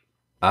like,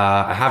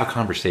 I have a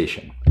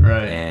conversation.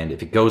 Right. And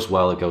if it goes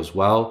well, it goes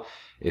well.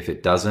 If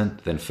it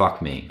doesn't, then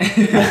fuck me.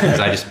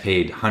 Because I just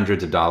paid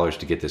hundreds of dollars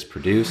to get this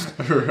produced.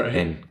 Right.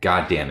 And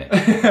God damn it.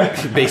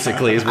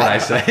 Basically is what I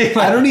say.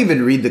 I don't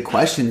even read the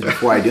questions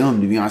before I do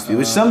them, to be honest with you.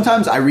 Which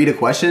sometimes I read a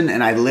question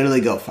and I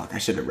literally go, fuck, I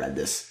should have read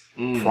this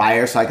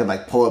prior so I could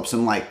like pull up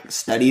some like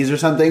studies or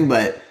something.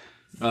 But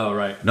oh,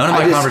 right. None of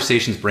my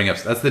conversations bring up...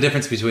 That's the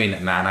difference between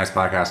Matt and I's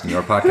podcast and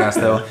your podcast,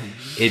 though.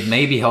 It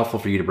may be helpful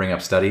for you to bring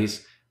up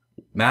studies.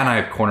 Matt and I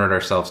have cornered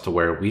ourselves to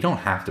where we don't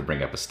have to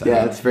bring up a study.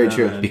 Yeah, that's very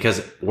true.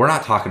 Because we're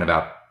not talking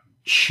about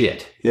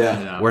shit.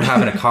 Yeah. We're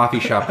having a coffee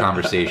shop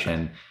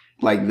conversation.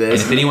 Like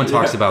this. And if anyone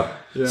talks about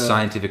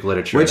scientific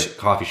literature,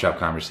 coffee shop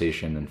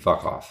conversation, then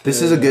fuck off.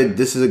 This is a good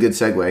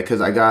segue because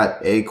I got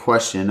a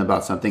question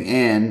about something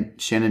and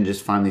Shannon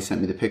just finally sent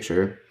me the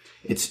picture.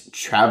 It's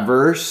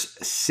Traverse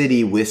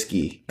City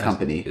Whiskey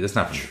Company. That's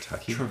not from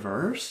Kentucky.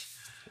 Traverse?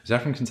 Is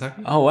that from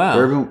Kentucky? Oh,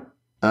 wow.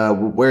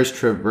 Where's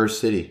Traverse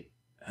City?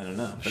 I don't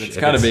know, but it's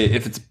got to be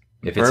if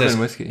bourbon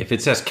whiskey. If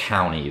it says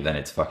county, then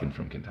it's fucking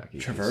from Kentucky.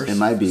 Traverse. It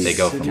might be. They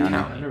go from county.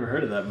 I've never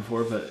heard of that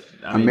before, but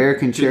I mean,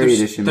 American Cherry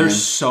Edition.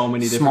 There's so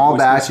many different small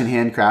batch whiskeys.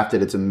 and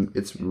handcrafted.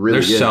 It's really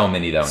There's good. so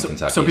many though in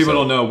Kentucky. So people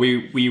don't know.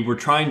 We were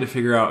trying to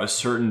figure out a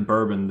certain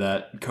bourbon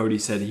that Cody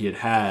said he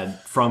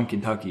had from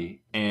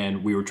Kentucky,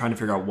 and we were trying to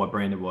figure out what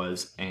brand it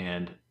was,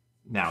 and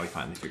now we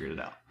finally figured it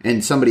out.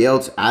 And somebody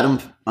else,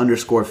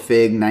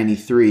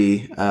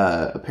 Adam_Fig93,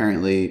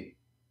 apparently.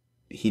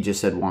 He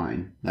just said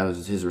wine. That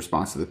was his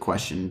response to the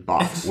question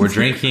box. We're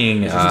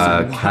drinking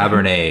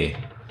Cabernet.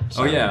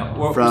 Oh,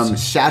 yeah. From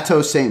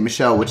Chateau Ste.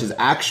 Michelle, which is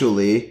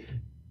actually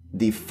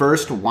the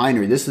first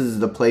winery. This is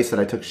the place that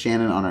I took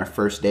Shannon on our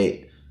first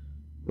date,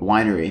 the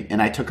winery.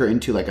 And I took her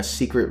into like a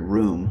secret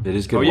room. It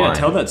is good wine. Oh, yeah. wine.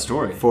 Tell that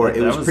story. It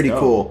was pretty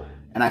cool.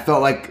 And I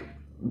felt like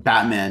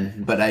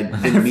Batman, but I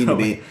didn't mean to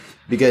be.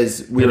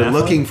 Because we were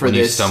looking for when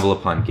this. You stumble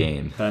upon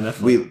game.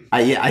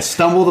 I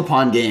stumbled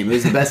upon game. It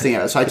was the best thing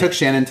ever. So I took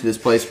Shannon to this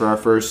place for our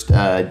first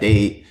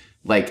date,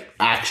 like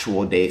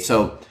actual date.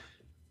 So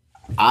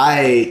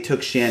I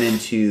took Shannon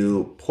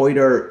to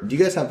Puerto. Do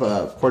you guys have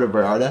a Puerto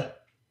Vallarta?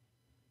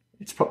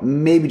 It's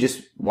maybe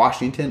just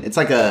Washington. It's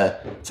like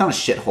it's not a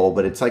shithole,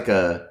 but it's like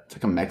a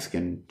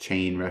Mexican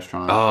chain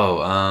restaurant.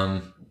 Oh,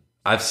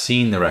 I've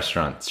seen the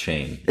restaurant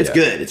chain. It's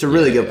good. It's a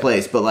really good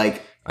place, but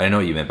like. I know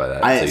what you meant by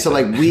that.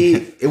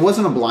 It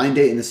wasn't a blind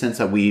date in the sense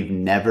that we've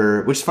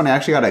never, which is funny. I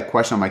actually got a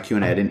question on my Q&A.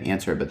 I didn't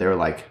answer it, but they were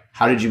like,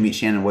 how did you meet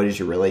Shannon? What is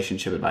your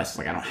relationship advice? I was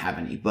like, I don't have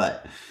any,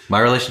 but. My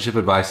relationship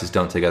advice is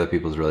don't take other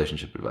people's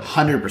relationship advice.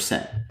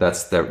 100%.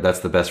 That's the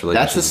best relationship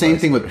That's the same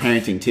advice. thing with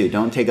parenting too.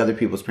 Don't take other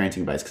people's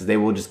parenting advice because they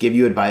will just give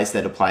you advice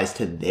that applies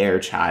to their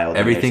child.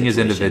 Everything is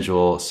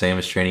individual. Same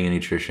as training and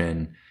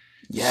nutrition.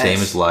 Yes.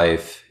 Same as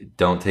life.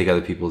 Don't take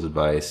other people's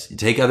advice. You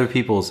take other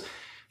people's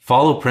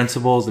follow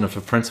principles, and if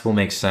a principle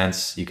makes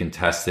sense, you can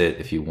test it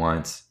if you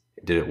want.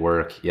 Did it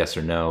work? Yes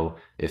or no?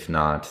 If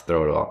not,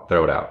 throw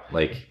it out.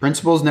 Like,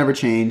 principles never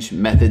change,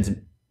 methods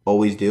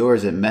always do, or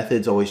is it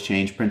methods always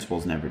change,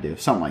 principles never do?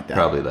 Something like that.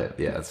 probably like,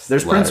 yeah. It's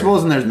There's the latter.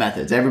 principles and there's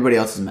methods. Everybody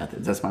else's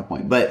methods. That's my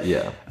point. But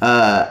Yeah.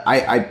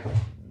 I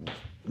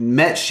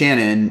met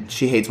Shannon.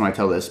 She hates when I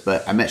tell this,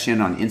 but I met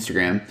Shannon on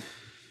Instagram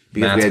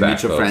because Matt's we had back,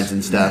 mutual folks. friends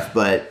and stuff.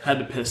 But Had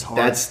to piss hard.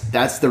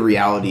 that's the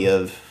reality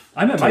of.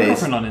 I met my today's-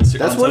 girlfriend on Instagram.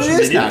 That's on what it social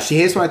is media. now. She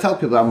hates when I tell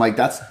people. I'm like,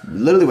 that's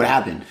literally what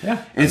happened. Yeah. And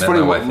I it's met funny.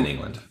 my wife in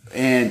England.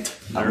 And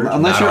Nerd.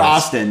 unless Not you're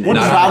honest. Austin, What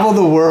and a- travel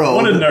the world.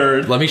 What a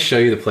nerd. Let me show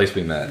you the place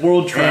we met.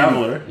 World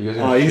traveler.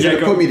 Oh, he's Yeah,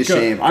 gonna go- put me to go-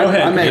 shame. go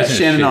ahead. I met He's gonna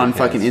Shannon shake on your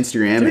fucking pants.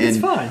 Instagram, Dude, and it's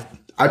fine.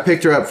 I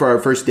picked her up for our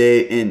first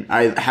date, and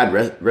I had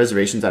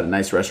reservations at a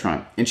nice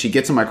restaurant. And she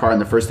gets in my car,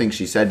 and the first thing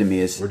she said to me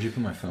is, Where'd you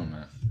put my phone,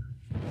 Matt?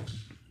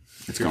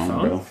 "It's gone,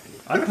 phone? bro."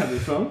 I don't have your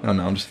phone. Oh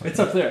no, I'm just. It's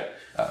up there.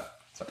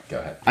 Sorry, go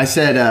ahead. I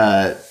said,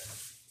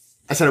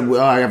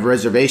 "Well, I have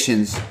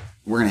reservations.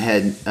 We're gonna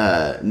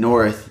head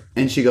north."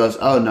 And she goes,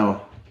 "Oh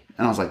no."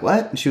 And I was like,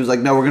 "What?" And she was like,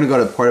 "No, we're gonna go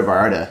to Puerto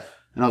Vallarta."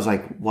 And I was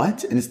like,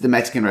 "What?" And it's the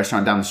Mexican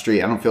restaurant down the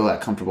street. I don't feel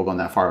that comfortable going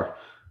that far.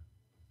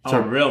 Oh,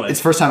 really? It's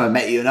the first time I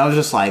met you, and I was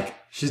just like,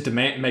 She's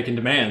making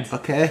demands.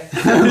 okay.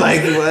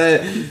 Like,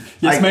 what?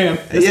 Yes, ma'am.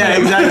 Yes, yeah,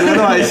 ma'am. exactly. What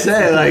do I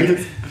say?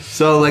 Like,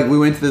 so like we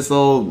went to this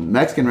little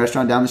Mexican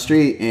restaurant down the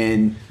street,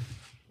 and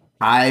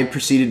I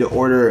proceeded to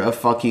order a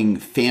fucking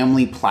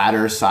family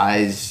platter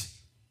size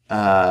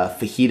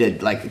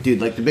fajita. Like,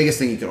 dude, like the biggest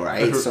thing you could order. I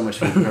ate so much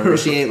food from her.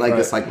 She ate like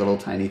this like little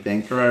tiny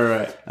thing.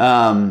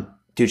 Right.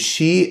 Dude,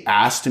 she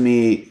asked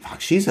me.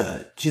 Fuck, she's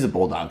a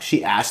bulldog.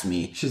 She asked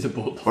me. She's a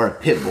bulldog. Or a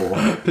pit bull,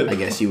 I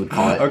guess you would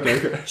call it.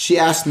 Okay. She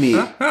asked me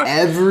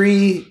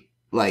every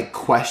like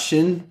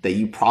question that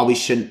you probably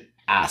shouldn't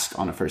ask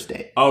on a first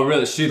date. Oh,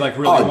 really? She like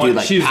really Oh, wanted, dude,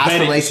 like she was past vetting,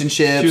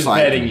 relationships, she was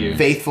like vetting you.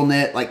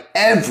 faithfulness, like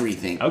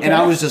everything. Okay. And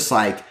I was just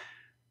like,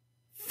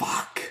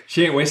 fuck.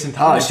 She ain't wasting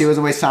time. Oh, she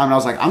wasn't wasting time. And I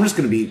was like, I'm just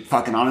going to be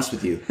fucking honest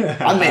with you.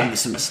 I made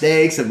some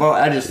mistakes. And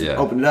I just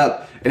opened it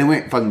up and it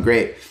went fucking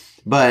great.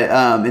 But,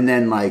 and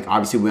then like,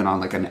 obviously we went on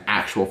like an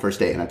actual first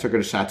date and I took her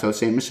to Chateau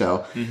Ste.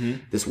 Michelle,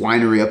 this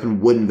winery up in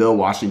Woodinville,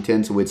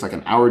 Washington. So it's like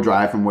an hour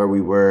drive from where we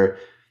were.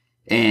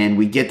 And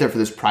we get there for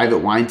this private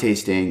wine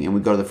tasting and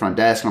we go to the front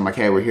desk and I'm like,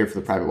 hey, we're here for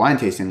the private wine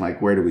tasting.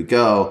 Like, where do we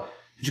go?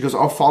 And she goes,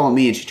 oh, follow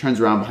me. And she turns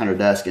around behind her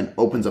desk and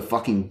opens a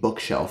fucking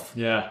bookshelf.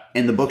 Yeah.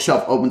 And the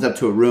bookshelf opens up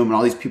to a room and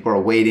all these people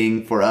are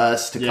waiting for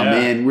us to come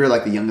in. We were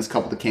like the youngest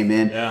couple that came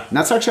in. Yeah. And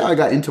that's actually how I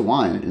got into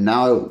wine. And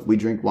now we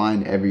drink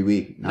wine every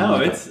week. Now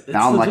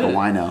I'm like a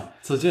wino.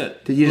 It's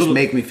legit. Did you just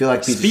make me feel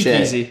like a piece of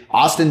speakeasy. shit?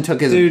 Austin took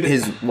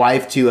his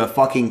wife to a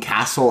fucking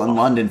castle in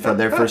London for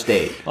their first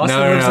date.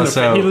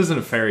 Austin he lives in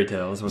a fairy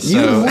tale. Is what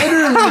You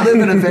literally live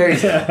in a fairy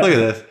tale. Look at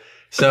this.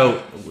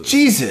 So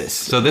Jesus.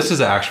 So this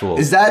is actual.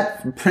 Is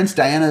that Princess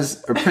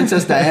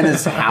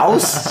Diana's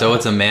house? So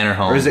it's a manor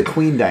home. Or is it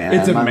Queen Diana?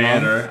 It's a My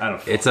manor. I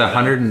don't. It's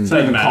 100. It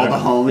doesn't matter. called a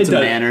home, it's a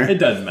manor. It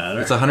doesn't matter.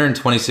 It's a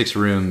 126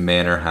 room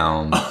manor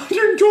home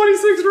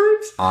 126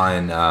 rooms.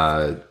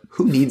 on.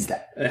 Who needs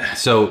that?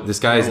 So this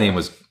guy's name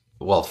was.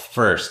 Well,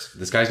 first,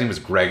 this guy's name was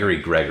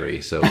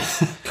Gregory. So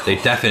the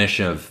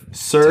definition of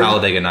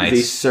Talladega Nights. Is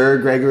he Sir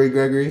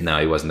Gregory? No,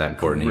 he wasn't that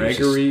important.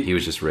 Gregory. He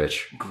was just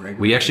rich. Gregory.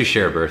 We actually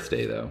share a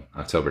birthday though,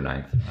 October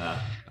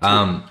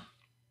 9th.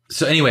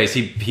 So anyways,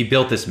 he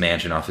built this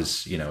mansion off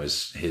his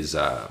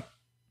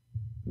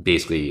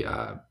basically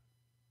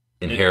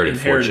inherited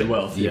fortune.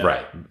 Wealth. Yeah.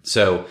 Right.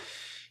 So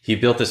he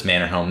built this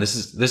manor home. This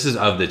is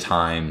of the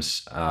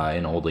times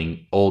in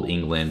old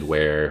England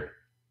where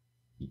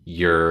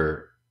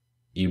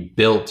you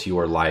built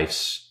your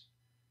life's.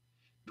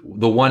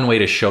 The one way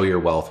to show your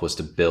wealth was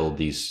to build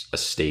these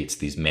estates,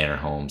 these manor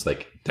homes,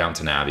 like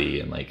Downton Abbey,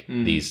 and like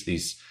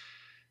these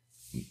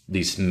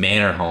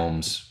manor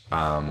homes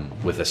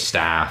with a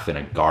staff and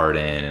a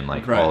garden and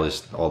like all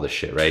this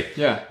shit, right?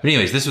 Yeah. But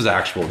anyways, this was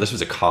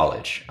a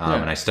college,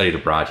 and I studied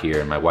abroad here,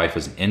 and my wife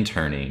was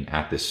interning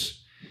at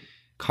this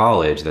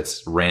college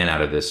that's ran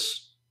out of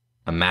this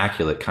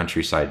immaculate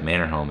countryside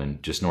manor home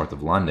in just north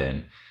of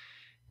London,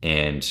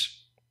 and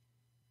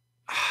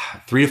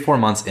 3 to 4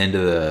 months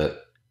into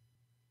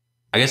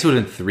I guess it would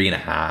have been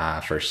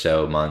 3.5 or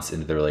so months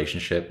into the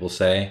relationship, we'll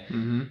say,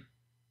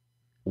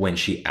 when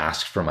she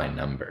asked for my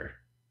number.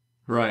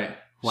 Right.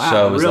 Wow.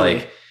 So it was really?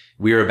 like,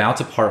 we were about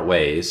to part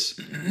ways.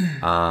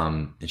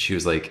 And she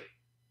was like,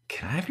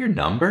 can I have your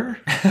number?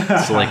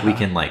 So like we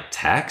can like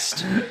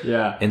text.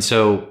 Yeah. And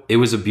so it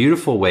was a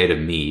beautiful way to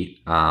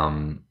meet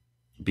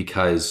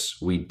because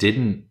we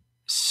didn't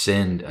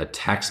send a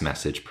text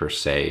message per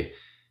se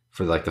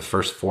for like the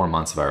first 4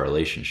 months of our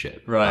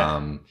relationship.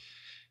 Right.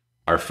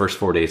 Our first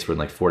 4 dates were in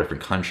like 4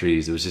 different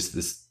countries. It was just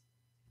this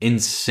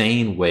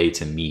insane way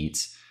to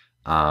meet.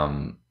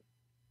 And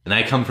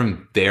I come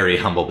from very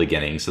humble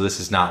beginnings. So this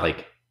is not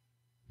like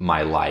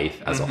my life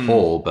as a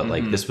whole, but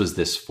like this was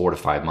this 4 to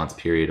 5 month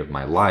period of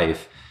my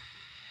life.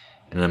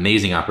 An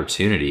amazing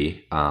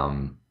opportunity.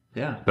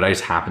 Yeah. But I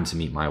just happened to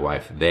meet my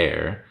wife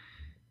there.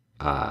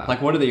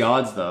 Like, what are the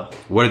odds, though?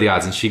 What are the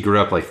odds? And she grew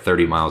up like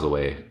 30 miles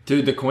away.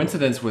 Dude, the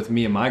coincidence with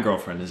me and my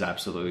girlfriend is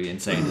absolutely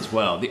insane as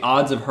well. The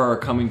odds of her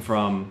coming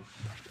from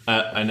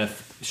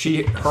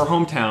her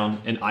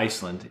hometown in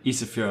Iceland,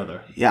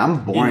 Ísafjörður. Yeah,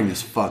 I'm boring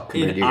as fuck.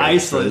 In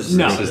Iceland?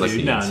 No, This is like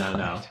dude, the no.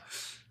 inside.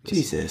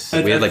 Jesus.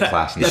 We had like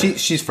class in that.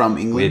 She's from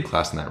We England. had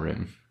class in that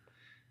room.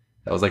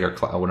 That was like our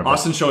class.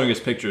 Austin's showing us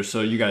pictures,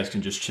 so you guys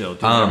can just chill,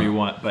 do whatever you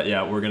want. But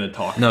yeah, we're gonna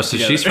talk. No, so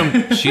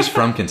together. she's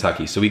from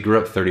Kentucky. So we grew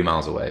up 30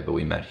 miles away, but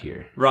we met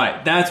here.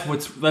 Right. That's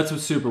what's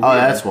super weird. Oh,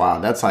 that's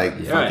wild. That's like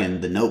fucking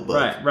Right. The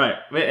Notebook. Right.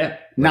 Yeah.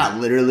 Not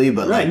literally,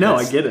 but Right. like No,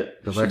 I get it.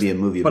 It should be a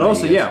movie. But about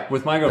also, you guys. yeah,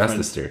 with my girlfriend, That's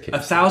the staircase.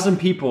 1,000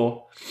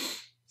 people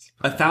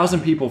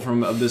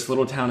from this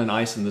little town in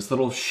Iceland, this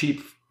little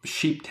sheep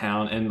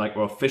town, and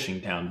fishing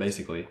town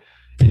basically,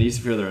 in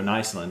Ísafjörður in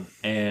Iceland,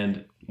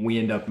 and we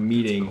end up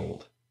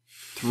meeting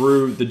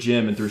through the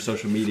gym and through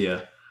social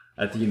media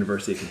at the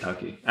University of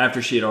Kentucky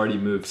after she had already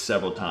moved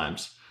several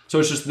times. So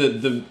it's just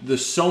the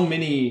so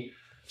many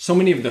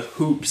of the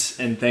hoops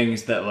and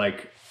things that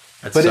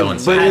That's But so it-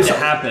 insane. but had to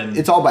happen.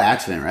 It's all by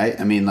accident, right?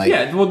 I mean, like,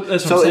 Yeah, well, that's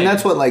what so I'm saying. and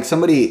that's what like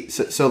somebody.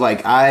 So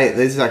like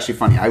this is actually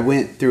funny. I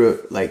went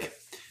through it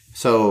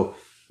so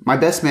my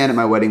best man at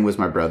my wedding was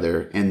my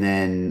brother, and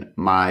then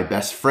my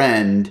best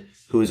friend,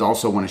 who is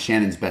also one of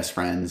Shannon's best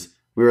friends.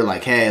 We were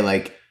like, hey,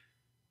 like,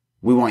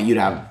 we want you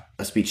to have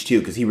a speech too,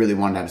 because he really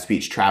wanted to have a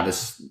speech.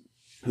 Travis,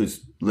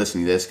 who's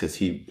listening to this, because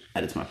he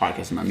edits my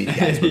podcast and my media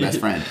guy, is my best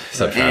friend. What's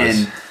up, Travis?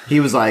 And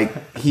he was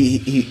like,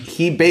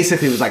 he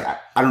basically was like,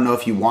 I don't know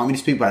if you want me to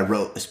speak, but I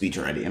wrote a speech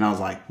already. And I was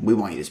like, we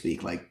want you to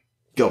speak, like,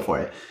 go for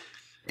it.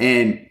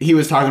 And he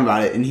was talking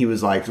about it, and he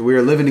was like, so we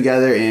were living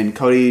together, and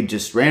Cody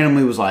just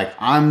randomly was like,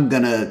 I'm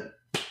gonna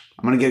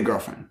get a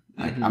girlfriend.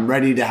 Like, I'm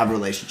ready to have a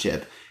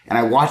relationship. And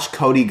I watched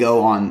Cody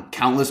go on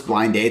countless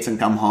blind dates and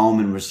come home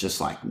and was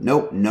just like,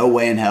 nope, no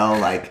way in hell.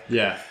 Like,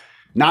 yeah.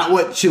 not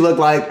what she looked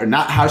like or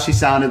not how she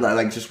sounded,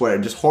 like just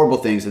horrible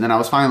things. And then I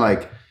was finally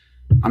like,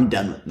 I'm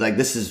done with, like,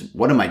 this is,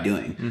 what am I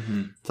doing?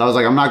 Mm-hmm. So I was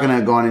like, I'm not going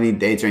to go on any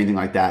dates or anything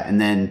like that. And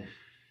then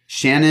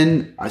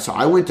Shannon, so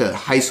I went to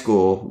high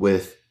school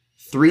with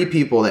 3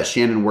 people that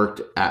Shannon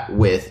worked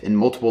with in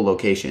multiple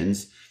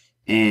locations.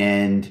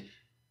 And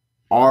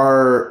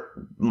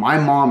my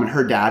mom and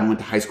her dad went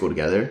to high school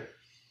together.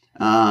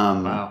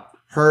 Wow.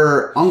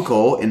 Her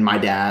uncle and my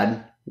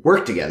dad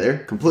worked together,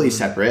 completely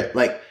separate.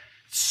 Like,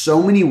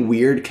 so many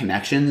weird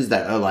connections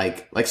that are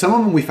like some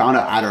of them we found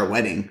out at our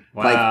wedding.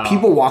 Wow. Like,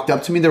 people walked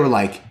up to me, they were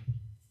like,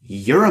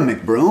 "You're a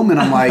McBroom?" And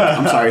I'm like,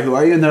 "I'm sorry, who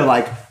are you?" And they're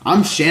like,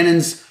 "I'm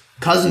Shannon's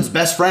cousin's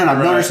best friend.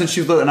 I've known her since she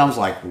was little." And I was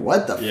like,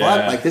 "What the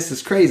fuck? Like, this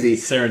is crazy."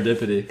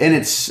 Serendipity. And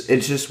it's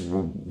just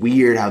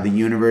weird how the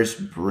universe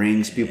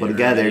brings people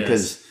together,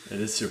 because It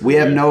is super we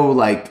have weird. no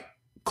like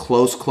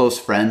close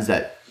friends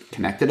that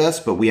connected us,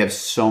 but we have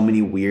so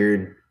many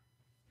weird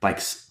like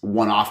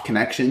one-off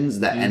connections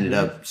that ended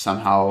up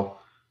somehow.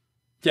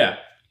 Yeah.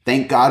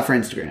 Thank God for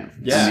Instagram.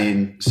 Yeah. I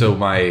mean, So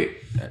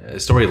a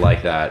story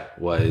like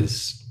that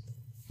was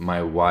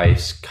my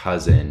wife's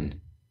cousin,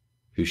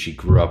 who she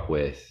grew up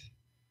with.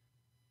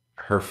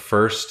 Her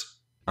first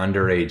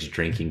underage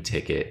drinking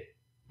ticket,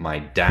 my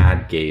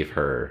dad gave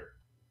her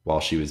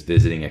while she was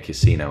visiting a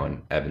casino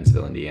in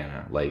Evansville,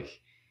 Indiana. Like,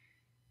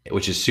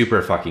 which is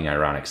super fucking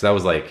ironic. So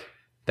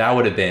that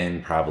would have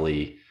been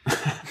probably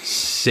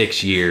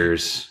 6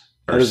 years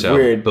That or is so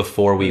weird.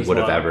 before we That is would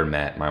have wild. ever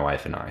met, my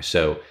wife and I.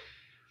 So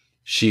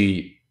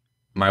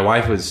my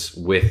wife was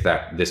with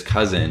this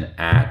cousin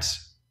at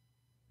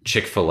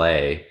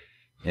Chick-fil-A,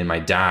 and my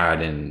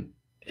dad and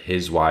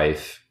his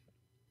wife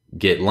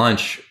get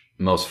lunch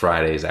most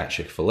Fridays at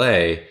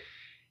Chick-fil-A.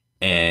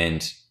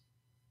 And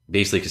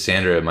basically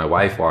Cassandra, my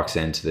wife, walks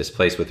into this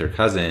place with her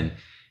cousin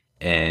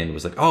and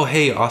was like, "Oh,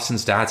 hey,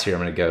 Austin's dad's here.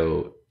 I'm going to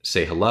go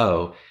say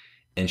hello."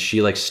 And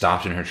she like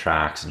stopped in her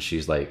tracks, and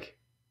she's like,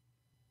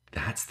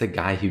 "That's the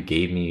guy who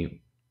gave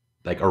me,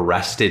 like,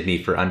 arrested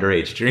me for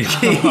underage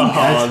drinking."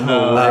 that's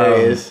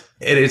hilarious.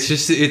 And it's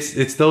just,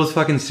 it's those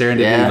fucking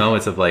serendipity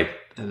moments of like,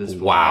 That is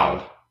wow,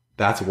 wild.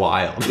 that's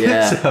wild.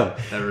 Yeah. So,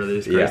 That really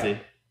is Yeah. crazy.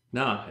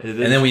 No, it is.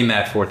 and then we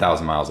met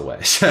 4,000 miles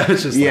away. So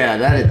it's just Yeah,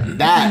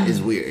 that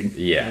is weird.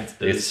 yeah,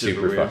 That is it's super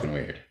super weird. fucking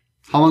weird.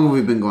 How long have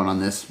we been going on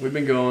this? We've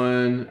been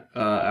going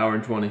hour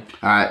and 20. All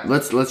right,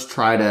 let's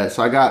try to.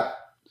 So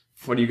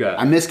What do you got?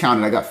 I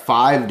miscounted. I got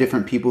 5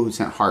 different people who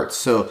sent hearts.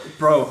 So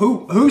Bro,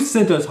 who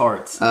sent us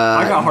hearts?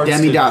 I got hearts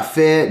too.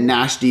 Demi.fit,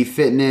 Nash D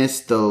Fitness,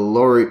 the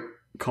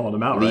Calling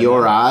them out right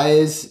Leor now.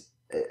 Eyes.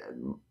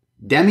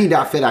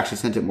 Demi.fit actually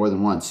sent it more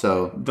than once,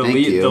 so thank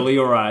you. The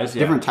Leor Eyes,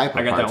 yeah. Different type of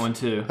I got hearts. that one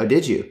too. Oh,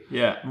 did you?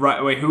 Yeah.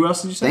 Right. Wait, who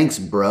else did you say? Thanks,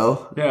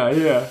 bro.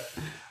 Yeah.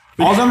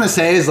 All I'm going to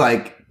say is,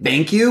 like,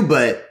 thank you,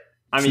 but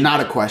it's mean- not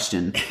a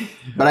question.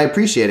 But I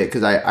appreciate it,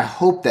 because I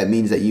hope that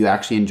means that you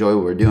actually enjoy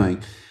what we're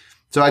doing.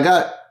 So I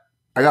got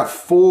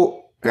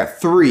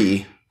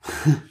 3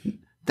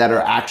 that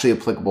are actually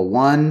applicable.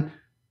 One,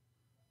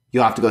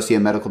 you'll have to go see a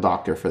medical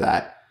doctor for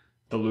that.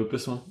 The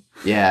lupus one?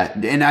 Yeah,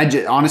 and I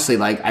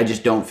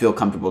just don't feel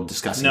comfortable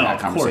discussing No, that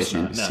of course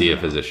conversation. not. No. See a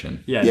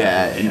physician. Yeah.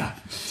 Yeah, Yeah.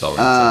 That's all we're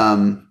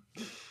gonna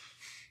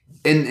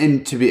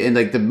And to be, and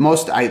like the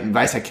most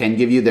advice I can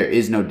give you, there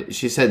is no,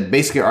 she said,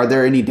 basically, are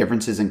there any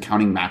differences in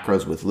counting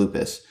macros with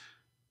lupus?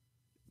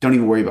 Don't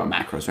even worry about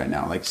macros right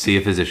now. Like, see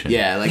a physician.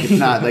 Yeah. Like it's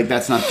not like,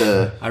 that's not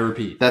the, I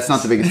repeat, that's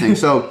not the biggest thing.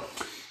 So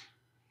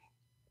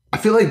I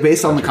feel like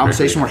based on the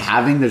conversation we're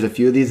having, there's a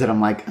few of these that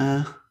I'm like,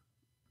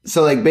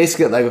 So like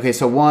basically like, okay,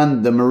 so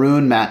one, the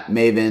Maroon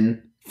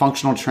Maven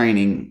functional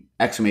training, !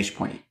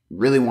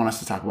 Really want us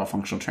to talk about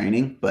functional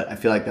training, but I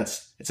feel like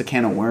it's a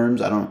can of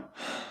worms. I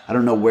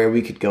don't know where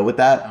we could go with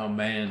that. Oh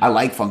man. I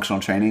like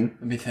functional training.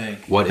 Let me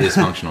think. What is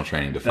functional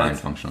training? Define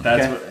functional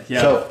training. That's what,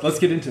 yeah. So let's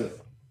get into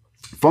it.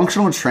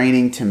 Functional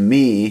training to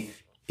me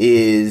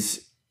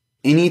is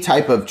any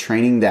type of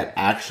training that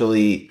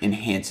actually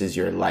enhances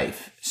your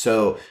life.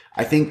 So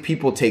I think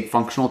people take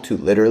functional too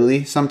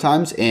literally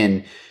sometimes,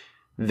 and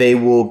they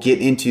will get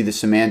into the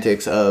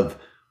semantics of,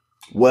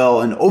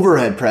 well, an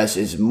overhead press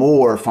is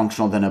more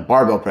functional than a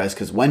barbell press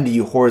because when do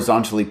you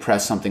horizontally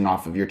press something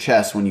off of your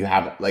chest when you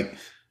have it? Like,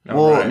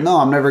 no,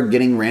 I'm never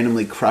getting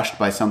randomly crushed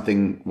by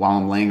something while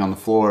I'm laying on the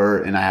floor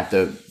and I have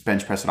to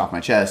bench press it off my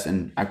chest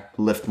and I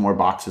lift more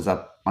boxes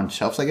up on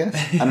shelves, I guess.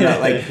 I don't know.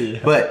 Like, yeah.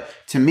 But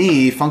to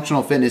me,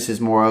 functional fitness is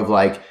more of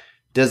like,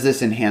 does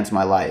this enhance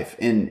my life?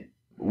 And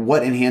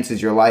what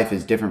enhances your life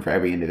is different for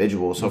every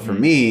individual. So for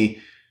me,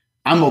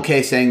 I'm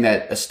okay saying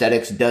that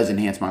aesthetics does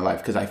enhance my life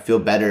because I feel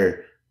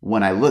better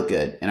when I look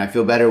good and I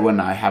feel better when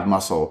I have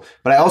muscle,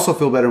 but I also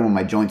feel better when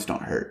my joints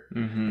don't hurt.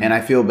 And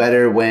I feel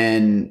better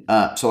when,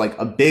 so like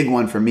a big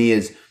one for me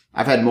is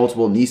I've had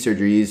multiple knee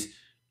surgeries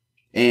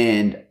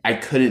and I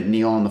couldn't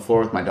kneel on the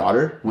floor with my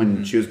daughter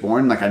when she was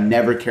born. Like I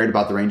never cared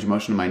about the range of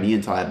motion of my knee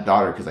until I had a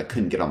daughter because I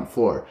couldn't get on the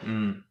floor.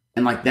 And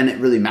like, then it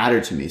really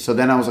mattered to me. So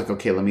then I was like,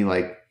 okay, let me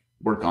like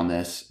work on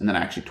this. And then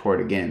I actually tore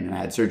it again and I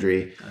had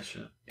surgery.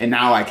 Gotcha. And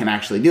now I can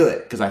actually do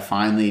it because I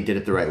finally did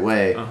it the right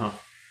way.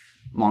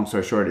 Long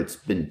story short, it's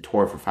been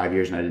tore for 5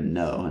 years and I didn't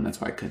know, and that's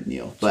why I couldn't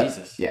kneel. But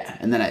Jesus. Yeah,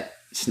 and then I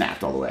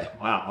snapped all the way.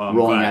 Wow, well,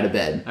 rolling out of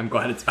bed. I'm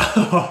glad it's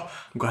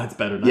I'm glad it's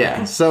better now.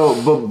 Yeah.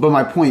 So, but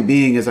my point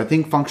being is, I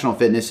think functional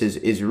fitness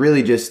is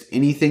really just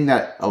anything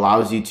that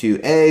allows you to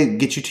A,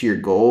 get you to your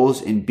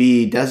goals, and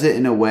B, does it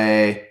in a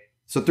way.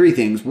 So 3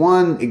 things: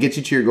 1, it gets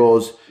you to your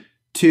goals.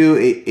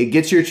 2, it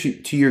gets you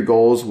to your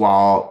goals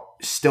while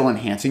still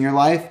enhancing your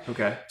life.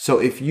 Okay. So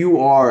if you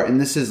are, and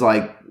this is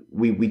like.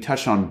 We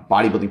touched on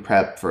bodybuilding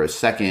prep for a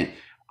second.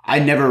 I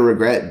never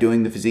regret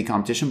doing the physique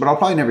competition, but I'll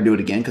probably never do it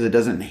again because it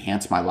doesn't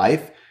enhance my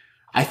life.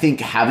 I think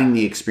having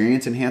the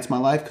experience enhanced my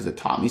life because it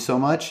taught me so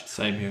much.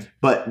 Same here.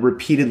 But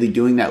repeatedly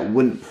doing that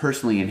wouldn't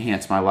personally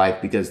enhance my life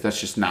because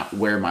that's just not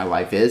where my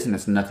life is, and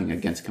it's nothing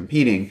against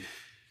competing.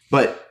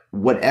 But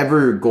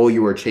whatever goal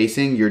you are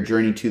chasing, your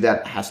journey to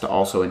that has to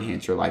also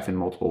enhance your life in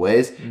multiple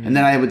ways. And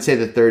then I would say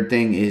the third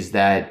thing is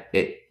that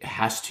it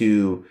has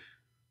to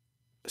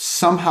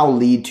somehow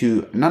lead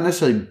to not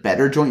necessarily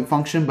better joint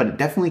function, but it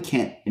definitely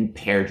can't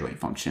impair joint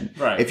function.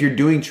 Right. If you're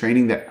doing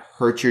training that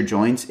hurts your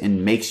joints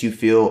and makes you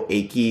feel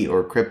achy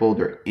or crippled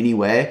or any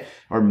way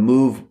or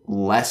move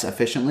less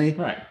efficiently,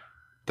 right,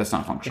 that's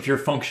not functional. If you're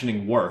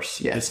functioning worse,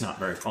 it's not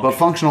very functional. But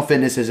functional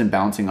fitness isn't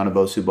bouncing on a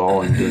Bosu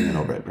ball and doing an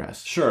overhead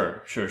press.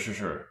 Sure.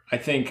 I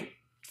think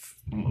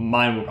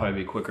mine will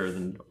probably be quicker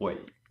than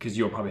because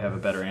you'll probably have a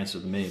better answer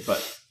than me.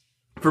 But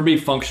for me,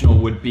 functional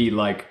would be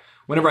like,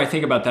 whenever I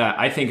think about that,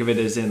 I think of it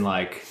as in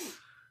like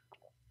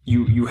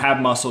you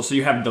have muscle, so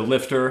you have the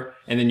lifter,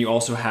 and then you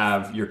also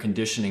have your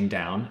conditioning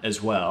down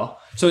as well.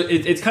 So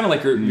it's kind of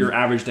like your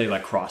average day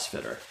like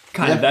CrossFitter.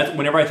 Kind of. That's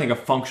whenever I think of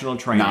functional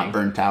training, not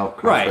burnt out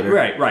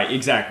CrossFitter. Right.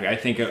 Exactly. I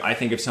think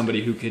of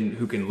somebody who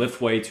can lift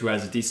weights, who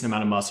has a decent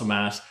amount of muscle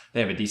mass.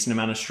 They have a decent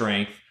amount of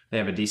strength. They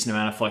have a decent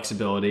amount of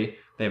flexibility.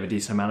 They have a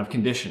decent amount of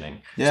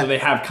conditioning. Yeah. So they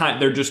have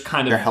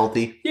they're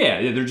healthy.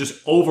 Yeah, they're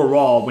just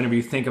overall, whenever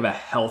you think of a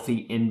healthy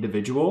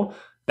individual,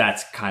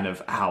 that's kind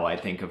of how I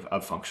think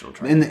of functional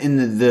training.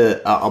 In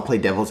the I'll play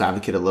devil's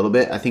advocate a little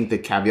bit. I think the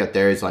caveat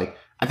there is like,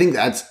 I think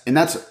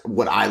that's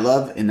what I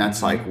love, and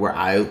that's like where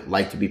I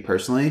like to be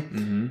personally.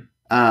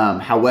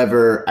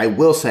 However, I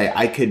will say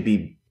I could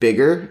be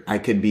bigger, I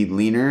could be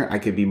leaner, I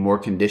could be more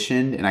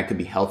conditioned, and I could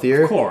be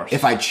healthier. Of course.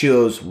 If I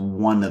chose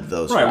one of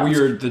those. Right, well,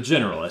 you're the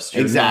generalist.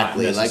 You're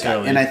exactly.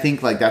 And I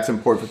think like that's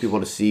important for people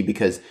to see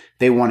because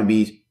they want to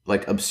be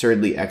like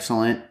absurdly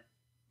excellent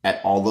at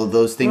all of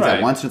those things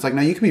at once. And it's like,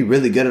 no, you can be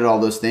really good at all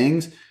those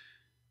things,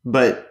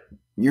 but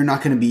you're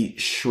not going to be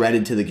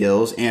shredded to the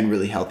gills and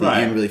really healthy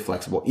and really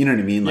flexible. You know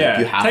what I mean? Like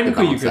you have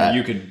technically to balance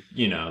you could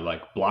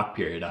like block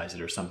periodize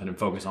it or something and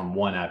focus on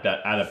one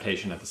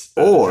adaptation at the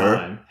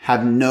time.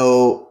 Have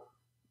no.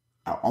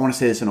 I want to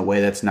say this in a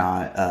way that's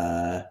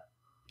not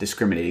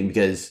discriminating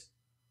because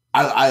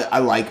I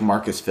like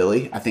Marcus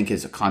Philly. I think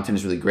his content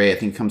is really great. I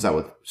think he comes out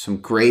with some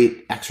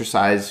great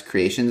exercise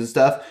creations and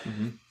stuff.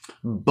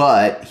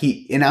 But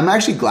and I'm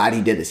actually glad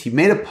he did this. He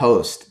made a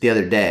post the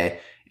other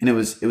day. And it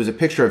was a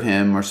picture of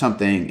him or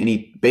something, and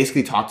he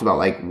basically talked about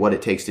like what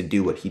it takes to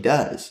do what he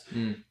does.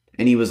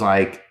 And he was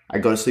like, I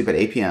go to sleep at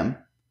 8 p.m.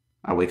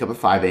 I wake up at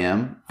 5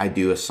 a.m. I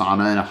do a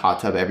sauna and a hot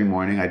tub every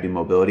morning. I do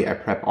mobility. I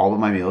prep all of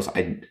my meals.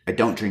 I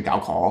don't drink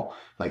alcohol.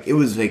 Like, it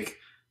was like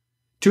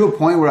to a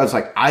point where I was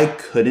like, I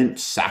couldn't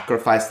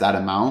sacrifice that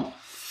amount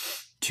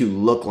to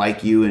look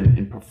like you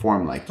and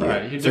perform like you.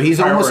 Right. So he's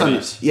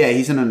almost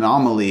he's an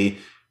anomaly,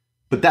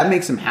 but that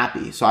makes him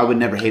happy. So I would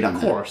never hate on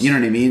that. Of course. You know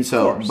what I mean?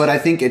 So, but I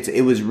think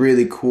it was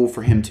really cool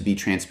for him to be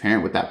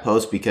transparent with that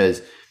post,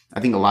 because I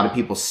think a lot of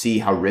people see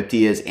how ripped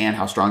he is and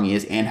how strong he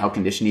is and how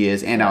conditioned he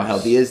is and how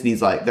healthy he is.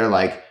 And they're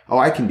like, oh,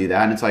 I can do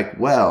that. And it's like,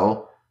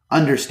 well,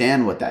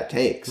 understand what that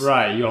takes.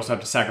 Right. You also have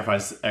to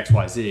sacrifice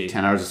XYZ.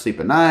 10 hours of sleep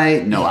a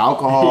night, no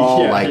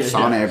alcohol,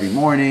 sauna every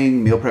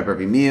morning, meal prep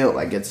every meal.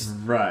 Like, it's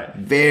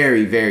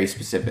very, very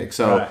specific.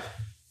 So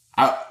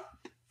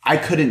I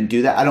couldn't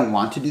do that. I don't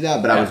want to do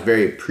that, but I was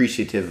very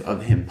appreciative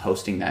of him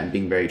posting that and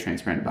being very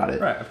transparent about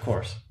it. Right. Of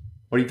course.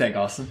 What do you think,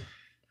 Austin?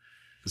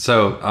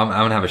 So I'm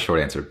going to have a short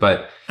answer,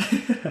 but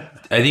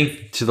I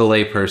think to the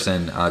lay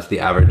person, to the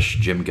average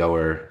gym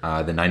goer,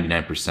 the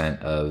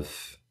 99%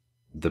 of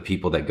the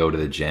people that go to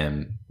the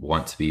gym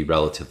want to be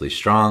relatively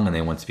strong, and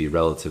they want to be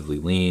relatively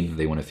lean.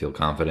 They want to feel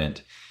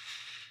confident.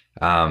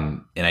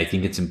 And I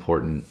think it's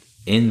important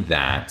in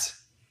that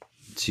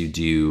to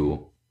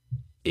do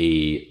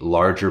a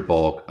larger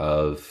bulk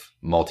of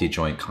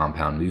multi-joint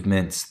compound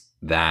movements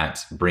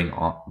that bring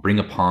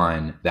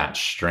upon that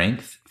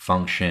strength,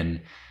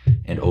 function,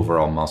 and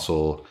overall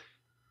muscle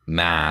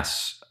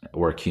mass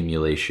or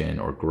accumulation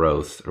or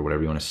growth or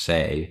whatever you want to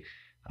say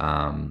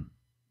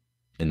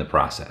in the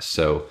process.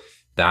 So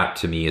that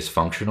to me is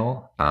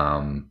functional.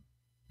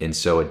 And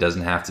so it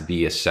doesn't have to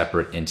be a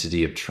separate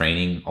entity of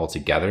training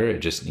altogether. It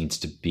just needs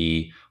to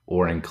be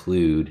or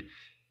include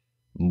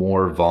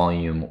more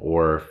volume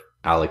or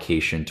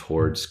allocation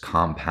towards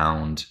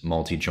compound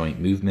multi-joint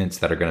movements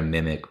that are going to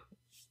mimic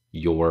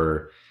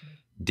your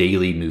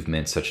daily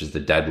movements, such as the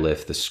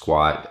deadlift, the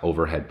squat,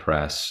 overhead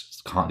press,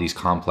 these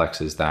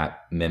complexes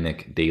that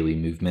mimic daily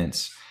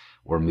movements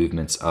or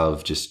movements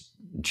of just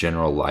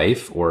general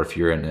life. Or if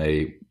you're in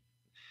a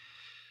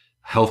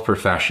health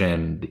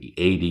profession, the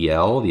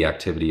ADL, the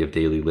activity of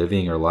daily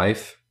living or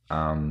life,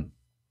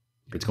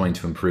 it's going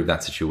to improve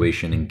that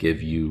situation and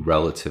give you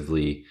relative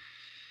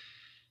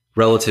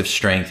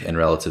strength and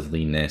relative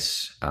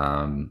leanness,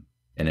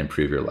 and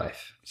improve your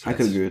life. So I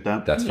could agree with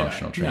that. That's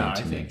functional training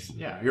to me.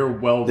 You're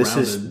a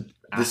well-rounded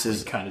this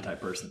is kind of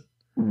type person.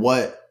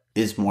 What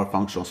is more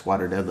functional,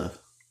 squat or deadlift?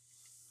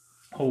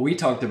 Well, we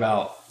talked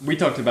about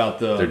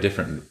the... They're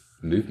different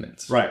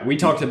movements. Right. We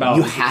talked about...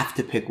 You have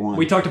to pick one.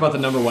 We talked about the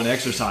number one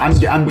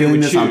exercise. I'm doing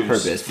this on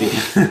purpose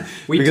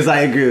because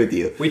I agree with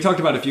you. We talked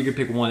about if you could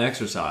pick one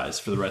exercise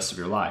for the rest of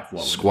your life,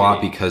 what would squat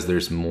it be? Because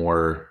there's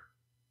more...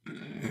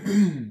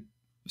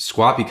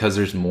 Squat because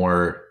there's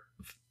more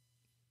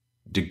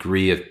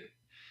degree of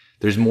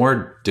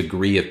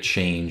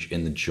change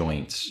in the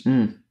joints,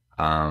 in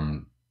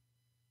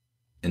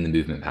the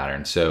movement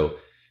pattern. So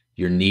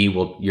your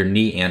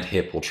knee and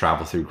hip will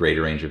travel through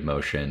greater range of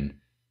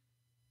motion,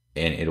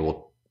 and it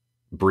will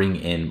bring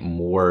in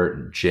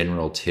more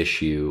general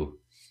tissue,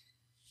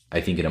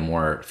 I think, in a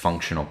more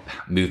functional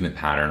movement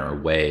pattern or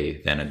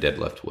way than a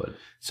deadlift would.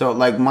 So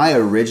like my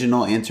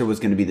original answer was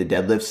going to be the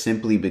deadlift,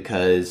 simply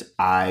because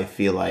I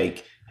feel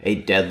like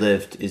a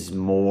deadlift is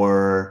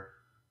more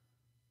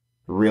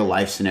real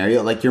life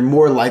scenario. Like, you're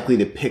more likely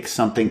to pick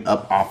something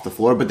up off the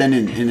floor, but then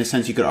in a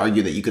sense you could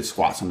argue that you could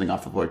squat something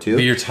off the floor too.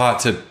 But you're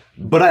taught to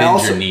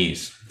bend your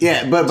knees.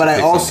 Yeah, but I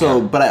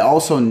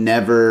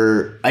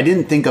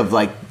didn't think of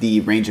like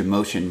the range of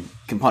motion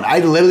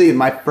component.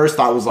 My first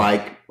thought was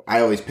like, I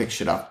always pick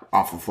shit up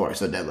off the floor,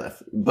 so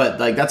deadlift. But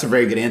like, that's a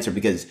very good answer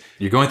because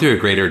you're going through a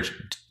greater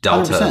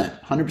delta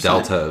 100%.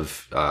 Delta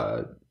of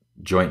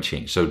joint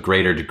change, so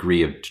greater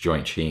degree of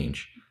joint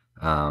change.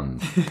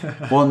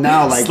 Well,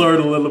 now like slurred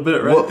a little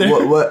bit right there.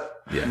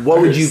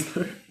 What would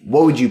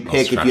you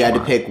pick if you had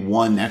to pick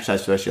one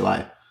exercise for the rest of your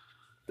life?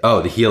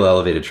 Oh, the heel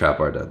elevated trap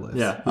bar deadlift.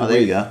 Yeah. Oh, there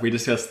you go. We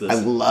discussed this. I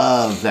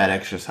love that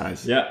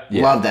exercise. Yeah.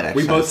 Love that exercise.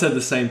 We both said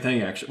the same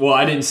thing, actually. Well,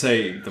 I didn't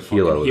say the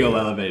heel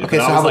elevated. Okay,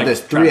 so how about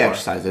this? 3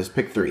 exercises.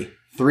 Pick 3.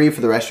 3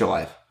 for the rest of your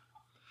life.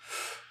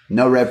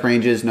 No rep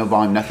ranges, no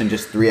volume, nothing.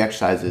 Just 3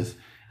 exercises.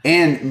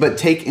 But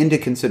take into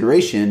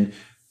consideration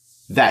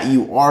that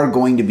you are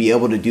going to be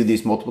able to do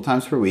these multiple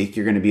times per week.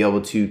 You're going to be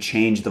able to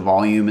change the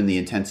volume and the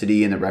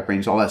intensity and the rep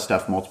range, all that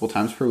stuff, multiple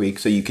times per week.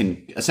 So you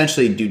can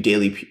essentially do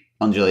daily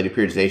undulated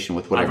periodization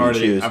with whatever you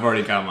choose. I've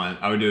already got mine.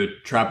 I would do a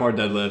trap bar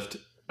deadlift,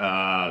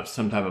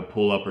 some type of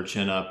pull up or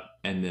chin up,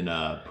 and then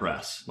a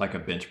press, like a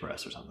bench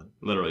press or something.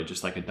 Literally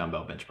just like a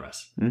dumbbell bench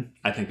press.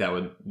 I think that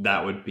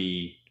would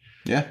be...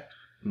 Yeah.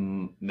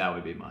 That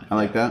would be mine. I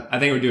like that. I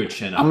think I would do a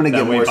chin up. I'm going to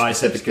get more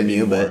specific than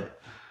you, but...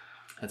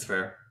 That's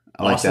fair.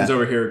 I like Austin's that.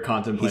 over here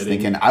contemplating.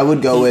 He's thinking. I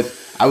would go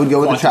with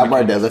the trap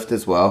bar deadlift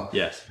as well.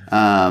 Yes.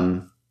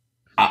 I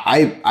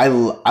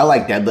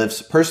like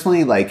deadlifts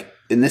personally. Like,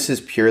 and this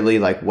is purely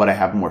like what I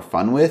have more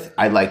fun with.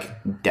 I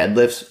like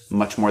deadlifts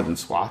much more than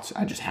squats.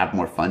 I just have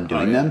more fun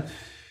doing them.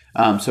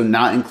 So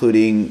not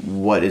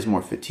including what is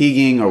more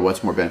fatiguing or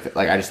what's more benefit.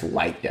 Like, I just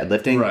like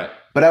deadlifting. Right.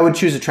 But I would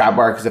choose a trap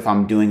bar because if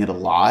I'm doing it a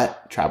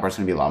lot, trap bar's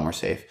going to be a lot more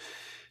safe.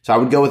 So I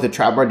would go with a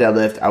trap bar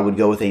deadlift. I would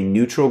go with a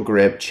neutral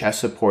grip, chest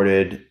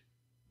supported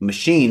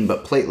machine,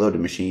 but plate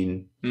loaded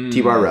machine,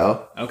 T-bar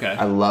row. Okay.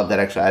 I love that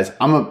exercise.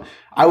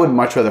 I would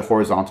much rather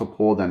horizontal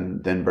pull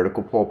than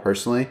vertical pull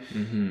personally.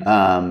 Mm-hmm.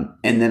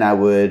 And then I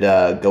would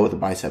go with a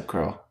bicep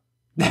curl.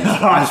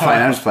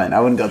 I'm just playing. I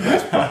wouldn't go with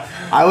bicep curl.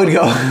 I would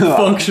go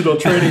functional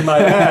training my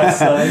ass,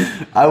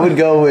 son. I would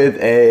go with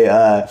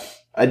a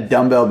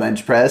dumbbell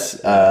bench press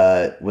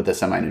with a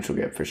semi-neutral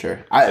grip for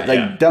sure.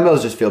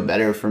 Dumbbells just feel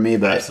better for me,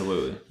 but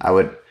absolutely.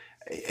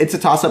 It's a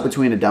toss up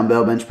between a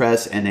dumbbell bench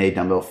press and a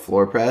dumbbell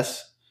floor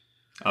press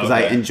because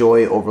I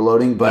enjoy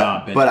overloading, but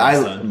I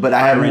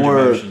have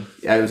more.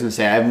 I was gonna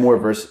say I have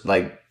more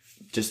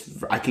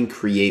I can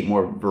create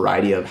more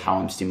variety of how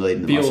I'm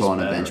stimulating the muscle on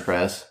a bench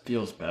press.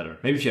 Feels better.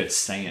 Maybe if you had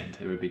sand,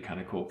 it would be kind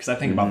of cool. Because I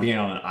think about being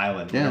on an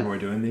island whenever we're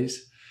doing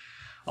these.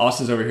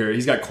 Austin's over here.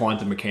 He's got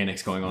quantum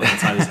mechanics going on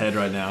inside his head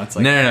right now. It's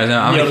like no.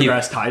 I'm Neil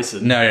deGrasse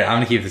Tyson. No, I'm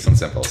gonna keep this one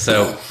simple.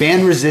 So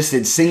band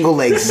resisted, single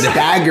leg,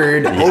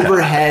 staggered,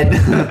 overhead.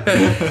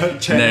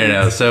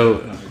 No.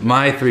 So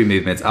my 3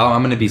 movements.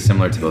 I'm gonna be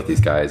similar to both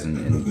these guys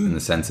in the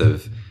sense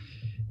of,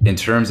 in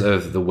terms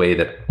of the way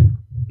that.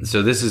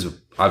 So this is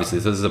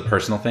a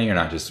personal thing. You're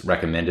not just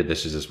recommended.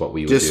 This is just what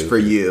we would do. Just for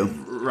you,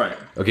 right?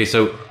 Okay,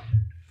 so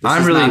this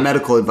is not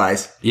medical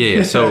advice.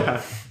 Yeah.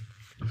 So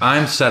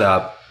I'm set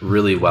up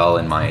really well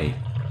in my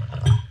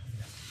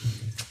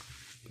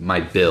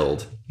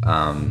build.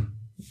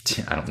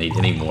 I don't need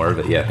any more,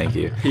 but yeah, thank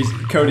you.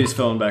 Cody's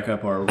filling back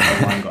up our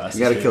wine glasses.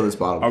 You got to kill this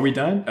bottle. Are we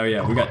done? Oh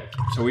yeah,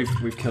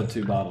 we've killed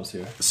 2 bottles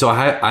here. So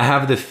I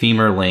have the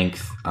femur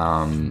length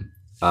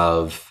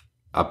of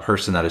a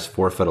person that is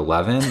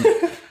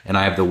 4'11", and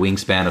I have the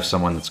wingspan of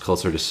someone that's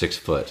closer to 6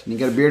 foot. And you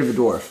got a beard of a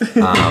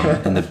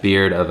dwarf. And the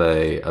beard of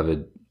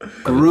a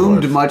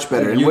groomed much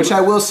better. And which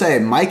I will say,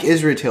 Mike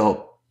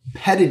Israel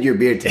petted your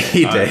beard today.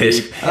 He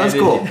did. That was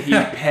cool. He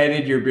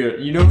petted your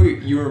beard. You know who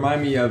you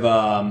remind me of?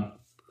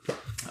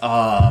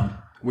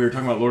 We were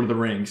talking about Lord of the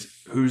Rings.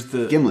 Who's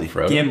the Gimli?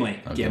 Frodo? Gimli.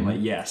 Oh, Gimli.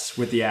 Yes,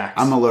 with the axe.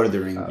 I'm a Lord of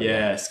the Rings.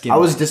 Yes. Gimli. I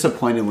was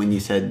disappointed when you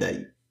said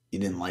that you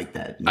didn't like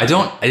that. I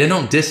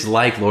don't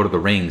dislike Lord of the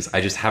Rings.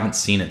 I just haven't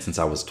seen it since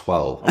I was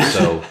 12.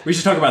 So we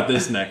should talk about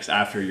this next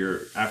after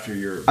your.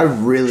 I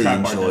really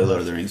enjoy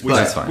Lord of the Rings. But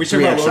that's fine. We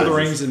should talk about Lord of the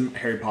Rings and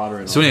Harry Potter.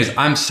 And so, anyways,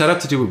 I'm set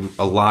up to do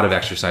a lot of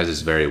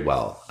exercises very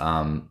well.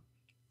 I'm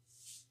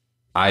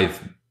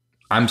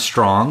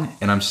strong,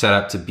 and I'm set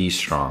up to be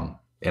strong,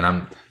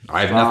 and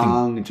I have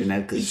nothing.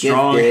 Genetically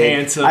strong, gifted.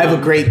 handsome. I have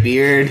a great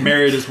beard.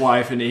 Married his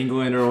wife in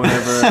England or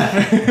whatever.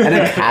 And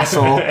a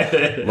castle.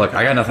 Look,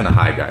 I got nothing to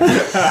hide,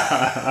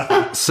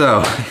 guys.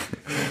 So,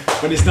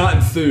 but he's not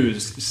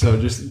enthused. So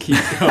just keep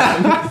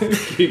going.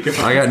 Keep going.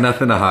 I got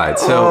nothing to hide.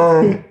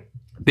 So,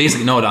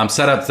 basically, no. I'm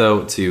set up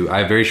though I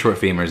have very short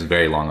femurs and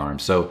very long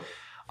arms, so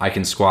I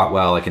can squat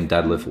well, I can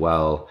deadlift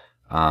well,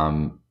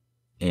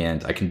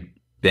 and I can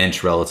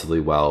bench relatively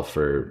well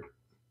for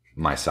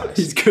my size.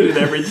 He's good at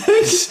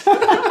everything.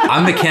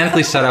 I'm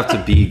mechanically set up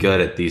to be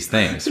good at these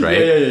things, right?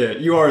 Yeah.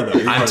 You are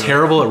though. I'm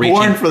terrible at reaching.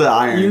 Born for the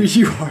iron.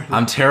 You are.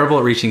 I'm terrible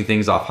at reaching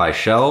things off high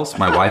shelves.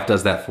 My wife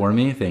does that for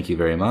me. Thank you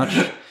very much.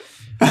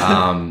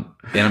 And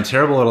I'm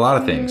terrible at a lot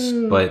of things,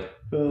 but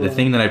the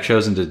thing that I've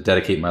chosen to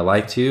dedicate my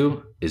life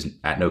to is,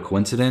 at no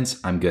coincidence,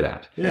 I'm good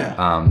at.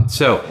 Yeah.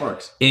 So,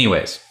 works.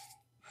 Anyways,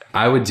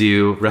 I would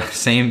do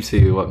same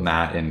to what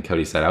Matt and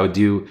Cody said. I would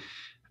do,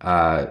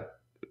 for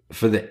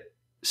the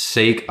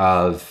sake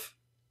of,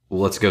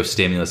 let's go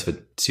stimulus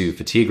to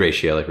fatigue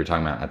ratio, like we we're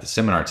talking about at the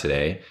seminar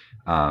today,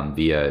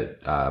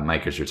 via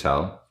Mike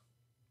Israel.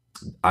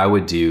 I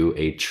would do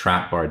a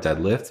trap bar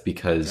deadlift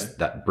because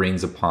that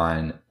brings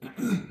upon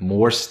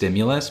more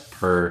stimulus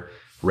per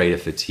rate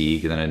of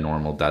fatigue than a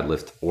normal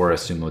deadlift or a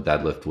sumo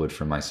deadlift would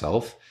for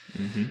myself.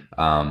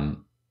 Mm-hmm.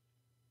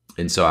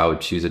 And so I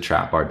would choose a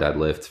trap bar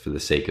deadlift for the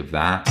sake of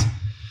that.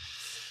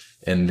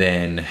 And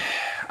then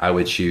I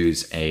would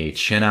choose a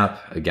chin up,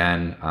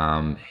 again,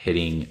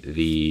 hitting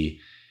the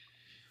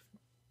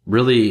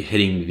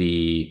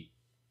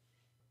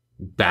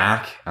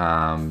back,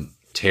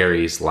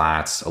 teres,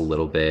 lats a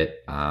little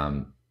bit,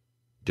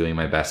 doing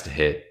my best to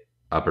hit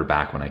upper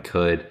back when I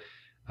could,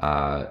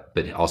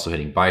 but also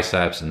hitting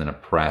biceps, and then a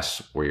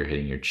press where you're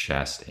hitting your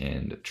chest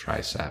and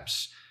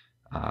triceps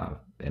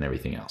and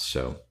everything else.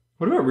 So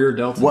what about rear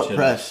delts? What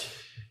press?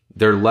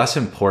 They're less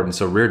important.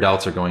 So rear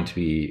delts are going to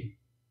be,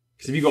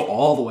 because if you go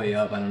all the way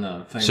up, I don't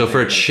know. So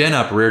for a chin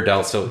up, rear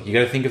delt, so you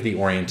got to think of the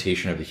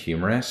orientation of the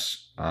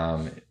humerus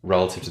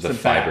relative to the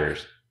fibers.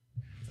 Back.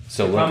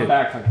 So if look I'm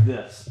back like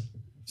this.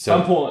 So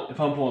if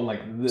I'm pulling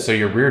like this. So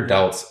your rear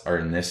delts are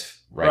in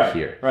this right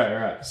here.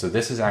 Right. So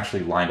this is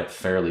actually lined up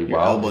fairly your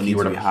well. Elbow if needs you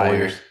were to be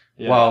higher.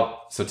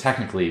 Well, so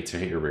technically to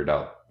hit your rear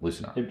delt,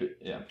 loosen up.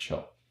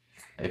 Chill.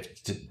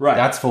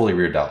 That's fully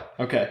rear delt.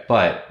 Okay.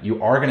 But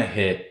you are going to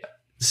hit,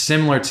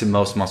 similar to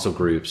most muscle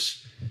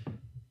groups,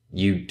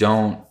 you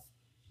don't,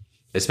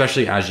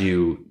 especially as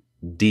you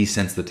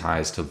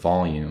desensitized to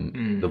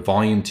volume, the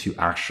volume to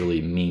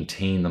actually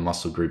maintain the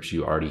muscle groups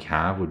you already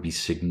have would be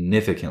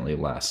significantly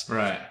less.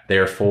 Right.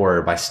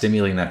 Therefore, by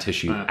stimulating that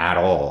tissue at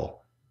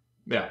all,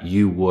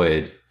 you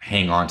would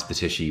hang on to the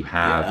tissue you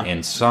have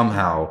and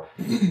somehow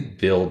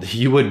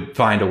you would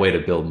find a way to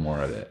build more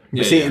of it.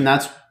 And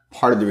that's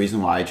part of the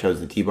reason why I chose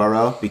the T-bar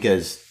row,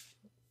 because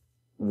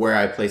where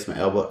I place my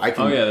elbow, I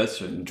can that's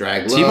true.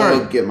 drag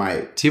low, get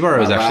my T-bar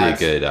is actually a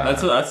good.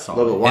 That's a solid.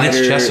 little bit wider, and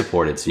it's chest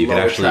supported, so you can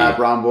actually trap,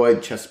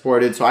 rhomboid, chest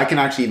supported, so I can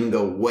actually even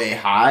go way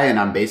high, and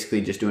I'm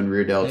basically just doing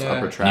rear delts,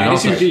 upper trap. You can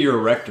also get your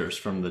erectors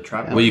from the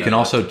trap. Well, you can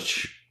also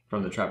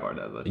from the trap bar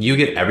deadlift. You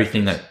get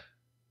everything that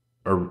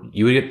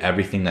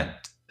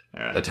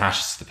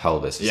attaches to the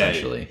pelvis,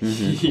 essentially,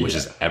 which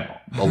is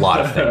a lot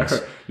of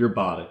things. Your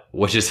body,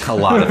 which is a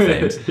lot of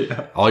things.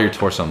 All your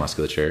torso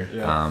musculature,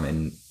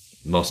 and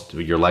most of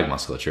your leg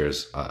musculature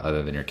is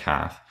other than your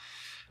calf.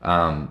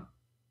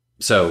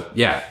 So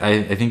yeah,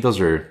 I think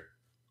those are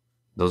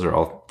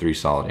all three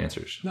solid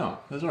answers. No,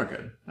 those are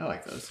good. I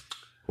like those.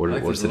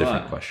 What's the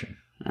different question?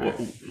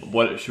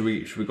 What should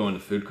we go into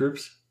food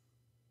groups?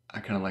 I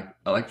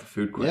like the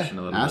food question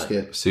a little bit. Ask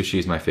it. Sushi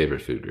is my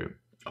favorite food group.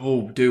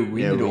 Oh, dude,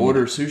 we need to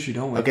order sushi,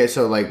 don't we? Okay,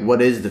 so like,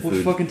 what is the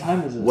food? What fucking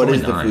time is it? What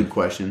is the food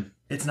question?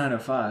 It's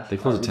 9:05. They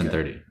close at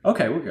 10:30.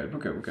 Okay, we're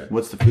good.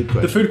 What's the food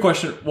question? The food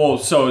question. Well,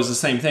 so it's the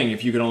same thing.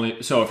 If you could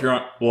only, so if you're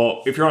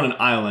on an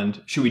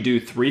island, should we do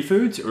 3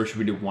 foods or should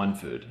we do 1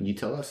 food? You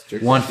tell us.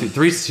 One food.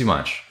 3's too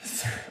much.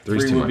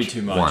 3 would be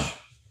too much.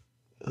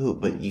 1. Ooh,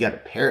 but you got to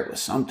pair it with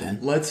something.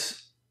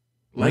 Let's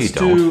No, you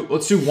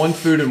do 1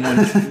 food and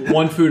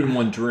one food and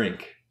 1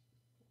 drink.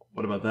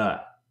 What about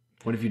that?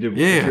 What if you did?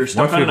 If you're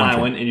stuck on an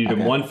island and you did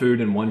 1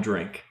 food and 1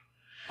 drink.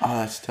 Oh,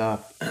 that's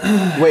tough.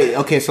 Wait,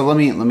 okay, so let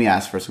me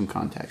ask for some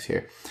context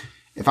here.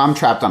 If I'm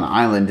trapped on an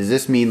island, does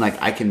this mean like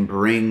I can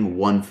bring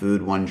 1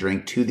 food, 1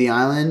 drink to the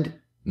island?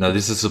 No,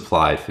 this is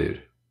supplied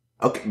food.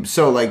 Okay,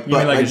 so like,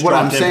 but like what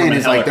I'm saying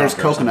is like there's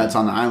coconuts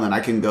on the island.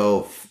 I can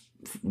go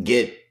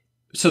get.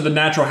 So the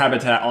natural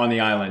habitat on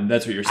the island.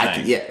 That's what you're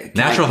saying.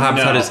 Natural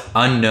habitat is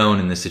unknown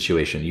in this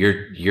situation.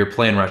 You're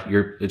playing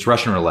it's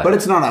Russian roulette. But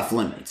it's not off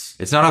limits.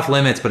 It's not off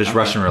limits, but it's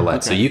Russian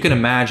roulette. So you can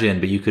imagine,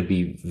 but you could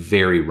be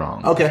very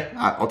wrong. Okay,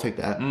 I'll take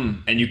that.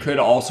 And you could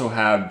also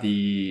have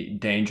the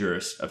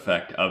dangerous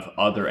effect of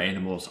other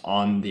animals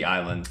on the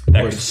island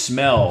that could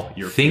smell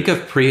your Think food.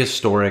 of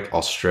prehistoric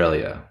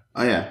Australia.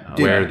 Oh yeah,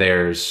 where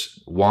there's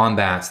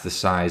wombats the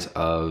size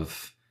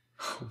of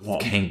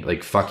fucking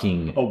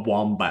a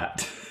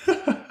wombat.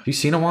 Have you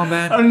seen a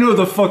wombat? I don't know what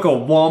the fuck a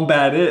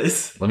wombat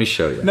is. Let me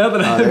show you. Now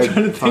that I'm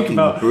trying to think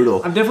about,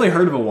 brutal. I've definitely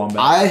heard of a wombat.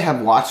 I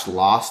have watched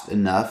Lost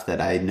enough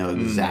that I know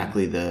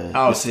exactly the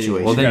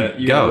situation. Well, then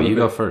you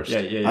go first. Yeah.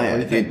 Oh, What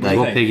do you think?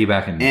 We'll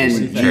piggyback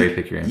and cherry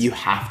pick your answer. You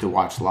have to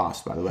watch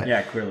Lost, by the way.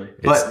 Yeah, clearly.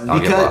 But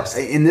because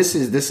this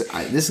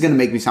is going to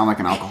make me sound like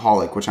an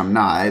alcoholic, which I'm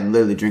not. I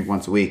literally drink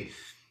once a week.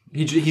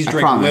 He's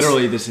drank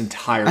literally this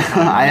entire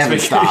time. I haven't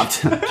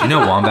stopped. Do you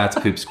know wombats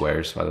poop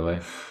squares, by the way?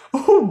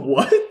 Oh,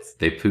 what?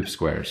 They poop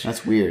squares.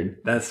 That's weird.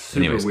 That's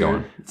super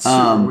weird.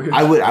 Weird.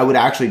 I would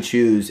actually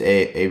choose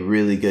a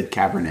really good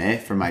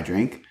Cabernet for my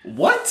drink.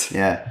 What?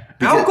 Yeah.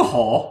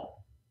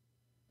 Alcohol?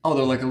 Oh,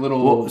 they're like a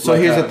little. Well, so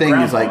here's the thing: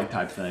 is like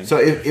type thing. So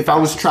if I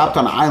was trapped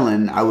on an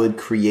island, I would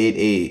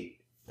create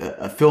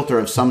a filter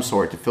of some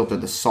sort to filter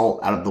the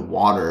salt out of the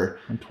water.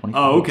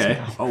 Oh,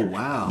 okay. Oh,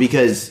 wow.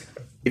 Because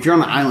if you're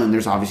on an island,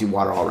 there's obviously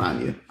water all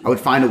around you. I would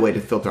find a way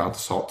to filter out the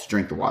salt to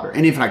drink the water.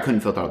 And if I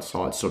couldn't filter out the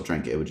salt, I'd still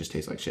drink it. It would just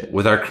taste like shit.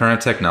 With our current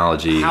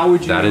technology,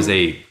 that is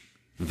a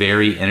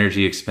very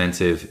energy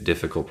expensive,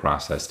 difficult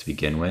process to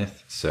begin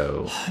with.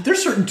 So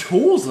there's certain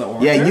tools though.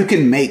 Aren't there? You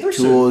can make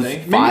tools,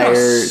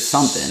 fire,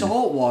 something.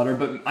 Salt water,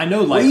 but I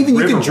know like even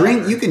you can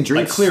drink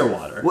like clear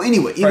water. Well,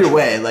 anyway, either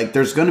way, like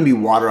there's going to be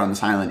water on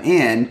this island,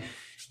 and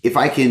if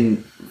I can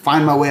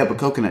find my way up a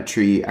coconut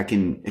tree, I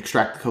can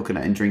extract the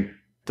coconut and drink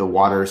the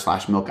water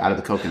 / milk out of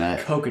the coconut.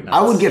 Coconuts.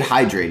 I would get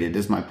hydrated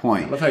is my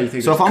point. Love how you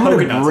think so if I'm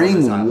going to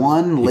bring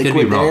one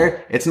liquid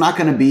there, it's not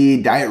going to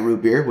be diet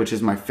root beer, which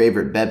is my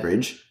favorite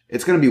beverage.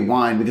 It's going to be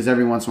wine because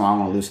every once in a while I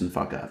want to loosen the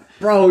fuck up.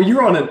 Bro,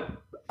 you're on a...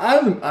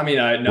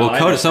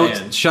 Cody,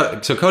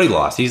 so Cody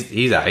lost.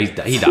 He died.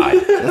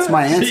 That's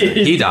my answer.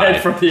 He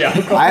died from the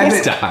alcohol.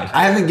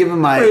 I haven't given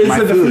my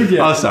food.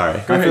 Oh,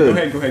 sorry. Go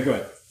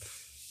ahead.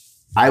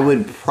 I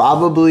would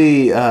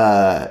probably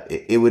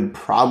it would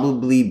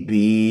probably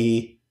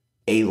be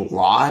a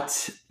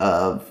lot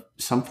of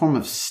some form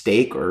of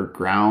steak or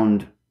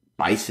ground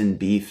bison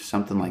beef,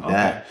 something like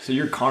that. So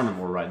you're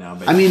carnivore right now,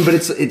 basically. I mean, but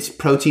it's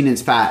protein and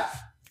it's fat,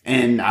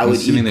 and I would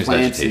eat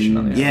plants.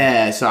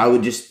 So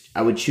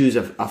I would choose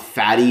a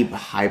fatty,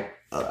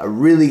 a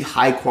really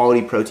high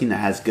quality protein that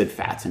has good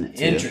fats in it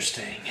too.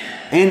 Interesting.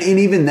 And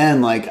even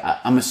then, like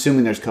I'm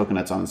assuming there's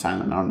coconuts on this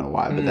island. I don't know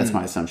why, but that's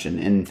my assumption.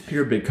 And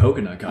you're a big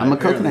coconut guy. I'm a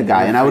coconut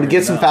guy, and I would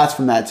get some fats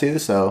from that too.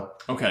 So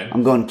okay,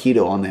 I'm going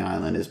keto on the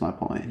island. Is my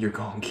point. You're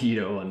going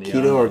keto on the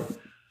island. Or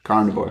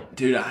carnivore,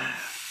 dude.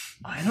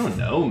 I don't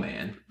know,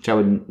 man. Which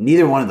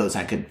neither one of those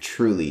I could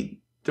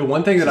truly The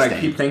one thing that I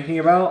keep thinking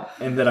about,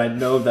 and that I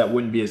know that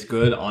wouldn't be as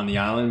good on the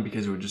island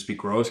because it would just be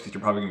gross because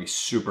you're probably going to be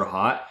super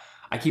hot.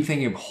 I keep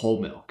thinking of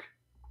whole milk.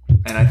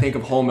 And I think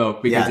of whole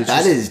milk because it's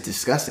that is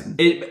disgusting.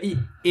 It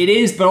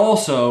is, but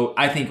also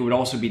I think it would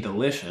also be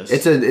delicious.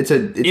 It's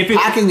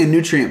packing a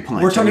nutrient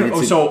punch. We're talking.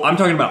 I'm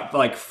talking about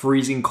like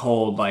freezing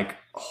cold, like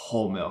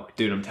whole milk,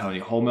 dude. I'm telling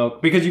you, whole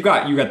milk, because you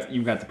got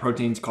the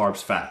proteins,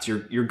 carbs, fats.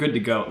 You're good to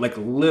go. Like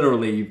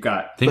literally, you've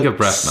got think of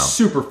breast milk.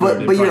 Super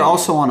food. But you're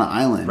also on an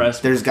island.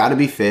 There's got to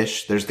be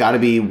fish. There's got to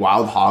be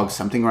wild hogs,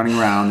 something running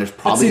around. There's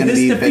probably going to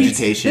be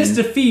vegetation. This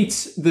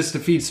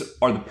defeats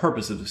are the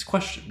purpose of this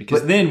question,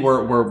 because then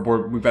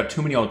we've got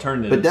too many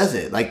alternatives. But does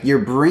it? Like, you're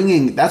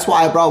bringing. That's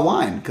why I brought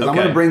wine, because I'm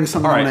going to bring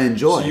something I'm going to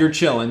enjoy. So you're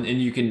chilling,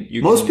 and you can.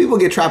 Most people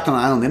get trapped on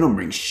an island. They don't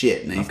bring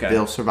shit, and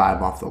they'll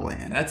survive off the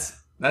land.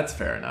 That's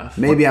fair enough.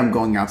 Maybe I'm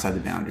going outside the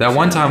boundaries. That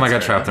one time I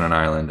got trapped on an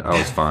island, I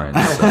was fine.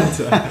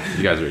 So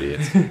you guys are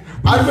idiots.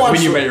 I've watched,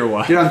 when you met your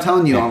wife. Dude, I'm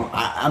telling you,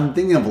 I'm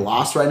thinking of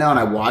Lost right now, and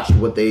I watched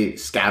what they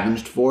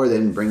scavenged for. They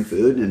didn't bring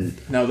food,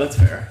 and no, that's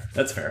fair.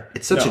 That's fair.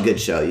 It's such a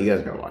good show. You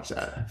guys gotta watch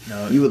that.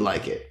 No, you would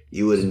like it.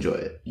 You would enjoy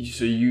it.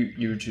 So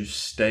you would choose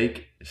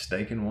steak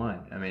and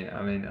wine. I mean,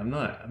 I'm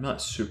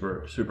not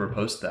super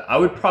opposed to that. I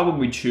would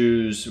probably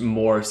choose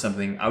more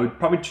something. I would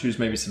probably choose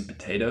maybe some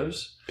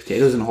potatoes.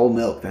 Potatoes and whole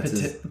milk.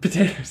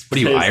 Potatoes. What are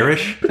you,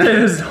 Irish?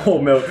 Potatoes and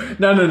whole milk.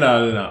 No.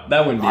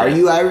 That wouldn't be it. Are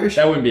you Irish?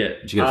 That wouldn't be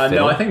it. Did you get a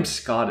fiddle? No, I think I'm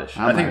Scottish.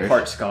 I think Irish.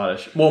 part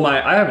Scottish. Well,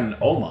 I have an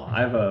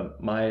Oma.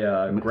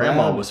 My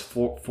grandma was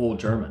full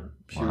German.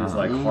 She was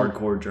like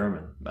hardcore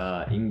German.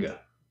 Inga.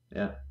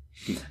 Yeah.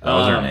 That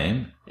was her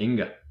name?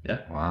 Inga.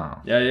 Yeah.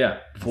 Wow. Yeah.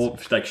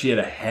 Like she had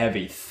a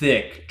heavy,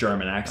 thick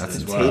German accent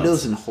as well.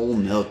 Potatoes and whole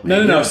milk,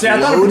 man. No. See, I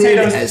thought of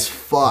potatoes as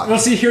fuck. Well,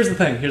 see, here's the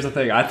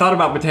thing. I thought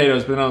about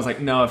potatoes, but then I was like,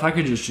 no, if I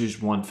could just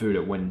choose one food,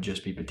 it wouldn't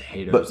just be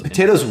potatoes. But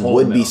potatoes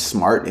would be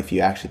smart if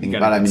you actually think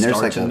about it. I mean,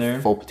 there's like a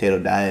full potato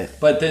diet.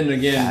 But then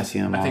again,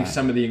 potassium, I think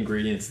some of the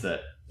ingredients that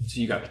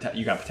you got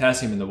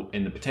potassium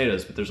in the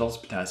potatoes, but there's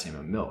also potassium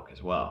in milk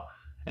as well,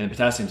 and the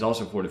potassium is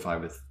also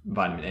fortified with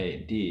vitamin A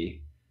and D.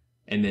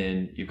 And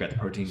then you've got the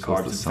protein,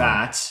 carbs, and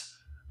fats.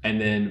 And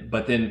then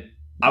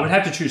I would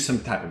have to choose some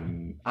type of.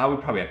 I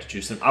would probably have to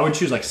choose some. I would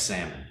choose like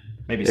salmon.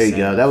 Maybe. There you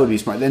go. That would be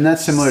smart. Then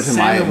that's similar to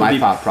my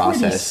thought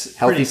process.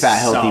 Healthy fat,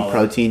 healthy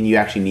protein. You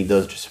actually need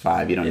those to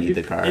survive. You don't need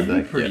the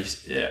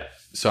carbs. Yeah.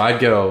 So I'd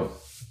go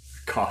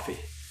coffee.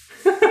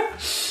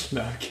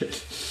 No, I'm kidding.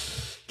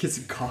 Get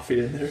some coffee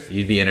in there.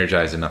 You'd be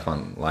energized enough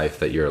on life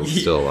that you're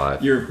still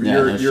alive.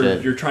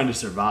 You're trying to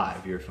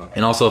survive. You're fucking.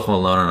 And also, if I'm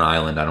alone on an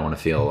island, I don't want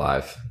to feel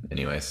alive,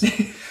 anyways,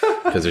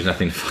 because there's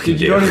nothing to fucking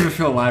do. You don't even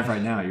feel alive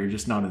right now. You're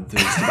just not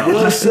enthused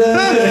about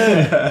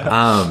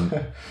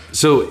it.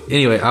 So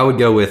anyway, I would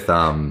go with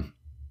salmon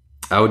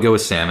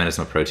as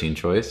my protein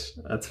choice.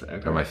 That's fair.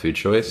 Okay. Or my food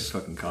choice. Just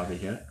fucking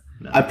copycat.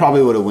 No. I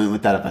probably would have went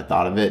with that if I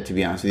thought of it. To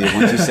be honest with you,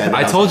 once you said it,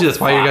 I told you that's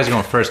why you guys are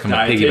going first. Come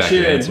on, piggyback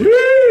your answers.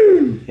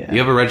 Yeah. You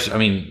have a register. I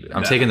mean,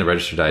 I'm taking the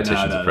registered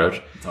dietitian's approach.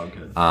 No. It's all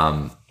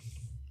good.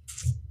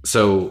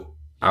 So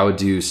I would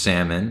do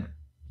salmon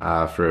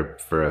for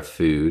a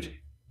food,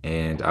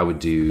 and I would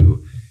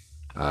do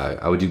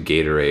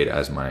Gatorade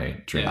as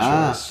my drink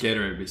choice.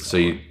 Gatorade would be so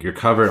you're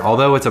covered.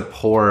 Although it's a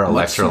poor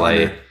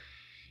electrolyte,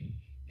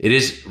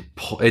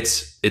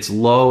 it's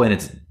low in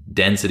its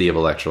density of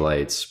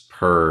electrolytes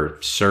per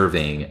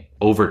serving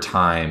over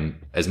time,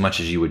 as much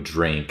as you would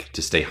drink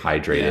to stay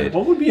hydrated. Yeah.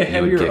 What would be a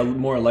heavier,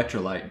 more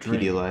electrolyte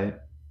drink? Pedialyte.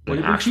 Would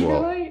it be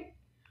Pedialyte?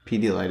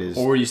 Pedialyte is.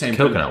 Or were you saying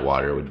coconut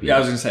water would be? Yeah, I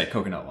was gonna say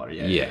coconut water.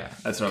 Yeah.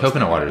 That's what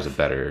coconut water is a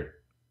better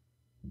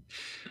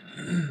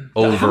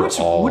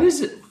overall. What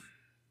is it?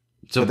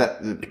 So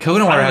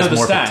coconut water has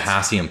more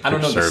potassium per serving.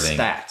 I don't know the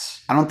stats.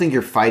 I don't think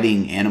you're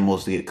fighting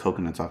animals to get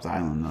coconuts off the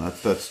island, though.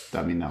 That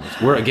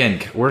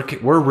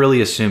was. We're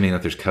really assuming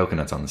that there's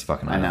coconuts on this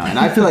fucking island. I know, and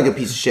I feel like a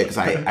piece of shit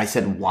because I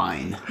said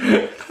wine.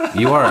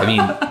 You are. I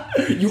mean,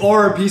 you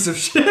are a piece of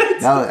shit.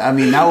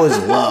 That was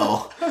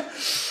low.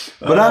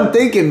 But I'm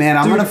thinking, man,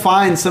 I'm gonna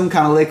find some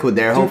kind of liquid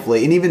there,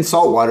 hopefully, and even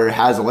salt water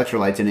has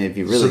electrolytes in it. If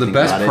you really think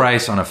about it. So the best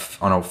price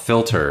on a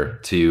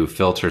filter to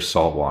filter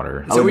salt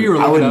water. I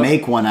would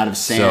make one out of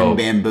sand,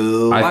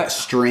 bamboo,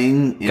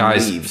 string, and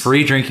guys, leaves.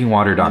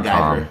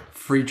 freedrinkingwater.com.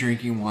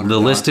 Freedrinkingwater. The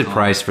listed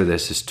price for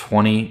this is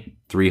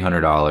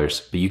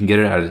 $2,300, but you can get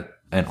it at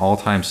an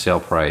all-time sale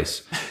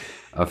price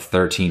of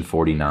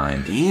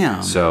 $13.49.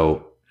 Damn.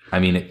 So. I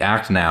mean,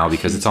 act now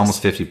because it's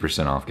almost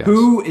 50% off, guys.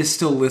 Who is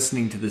still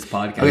lining to this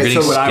podcast? You're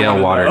getting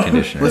scale water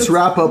conditioner. Let's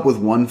wrap up with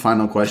one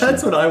final question.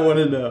 That's what I want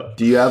to know.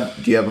 Do you have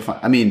a?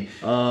 I mean,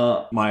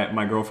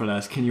 my girlfriend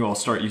asked, "Can you all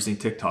start using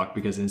TikTok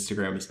because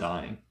Instagram is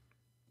dying?"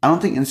 I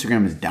don't think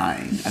Instagram is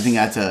dying. I think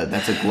that's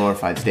a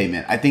glorified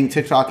statement. I think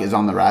TikTok is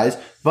on the rise.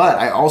 But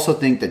I also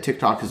think that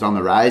TikTok is on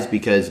the rise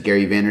because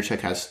Gary Vaynerchuk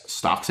has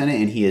stocks in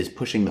it and he is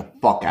pushing the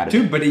fuck out of it.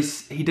 Dude, but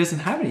he doesn't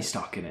have any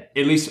stock in it.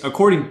 At least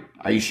according.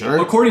 Are you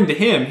sure? According to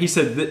him, he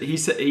said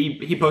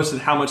he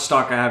posted how much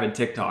stock I have in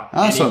TikTok.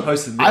 And so he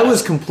posted that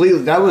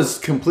was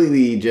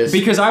completely just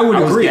because I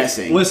would agree.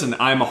 Guessing. Listen,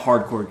 I'm a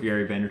hardcore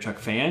Gary Vaynerchuk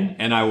fan,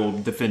 and I will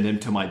defend him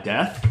to my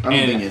death. I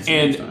don't think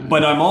it's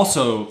but I'm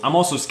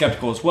also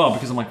skeptical as well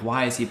because I'm like,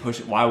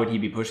 why would he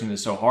be pushing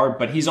this so hard?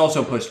 But he's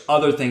also pushed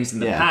other things in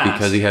the past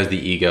because he has the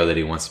ego that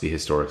he wants to be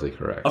historically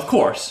correct. Of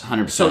course,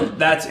 100%. So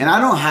and I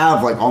don't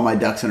have like all my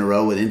ducks in a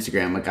row with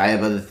Instagram. Like I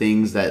have other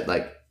things that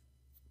like.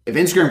 If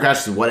Instagram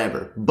crashes,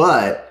 whatever.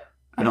 But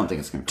I don't think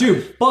it's going to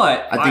crash. Dude,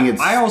 but I think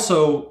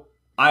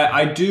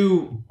I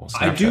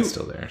do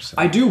still there. So.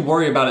 I do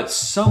worry about it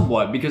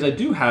somewhat because I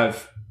do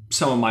have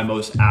some of my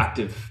most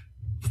active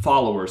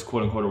followers,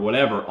 quote unquote, or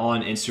whatever,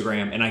 on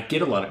Instagram, and I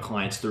get a lot of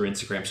clients through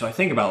Instagram. So I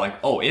think about like,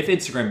 oh, if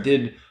Instagram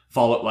did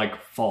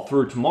fall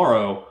through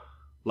tomorrow,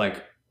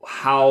 like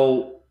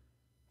how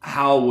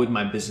would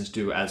my business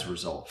do as a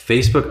result?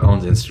 Facebook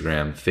owns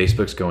Instagram.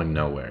 Facebook's going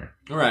nowhere.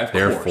 Right.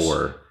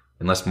 Therefore,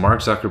 unless Mark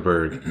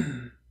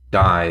Zuckerberg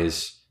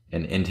dies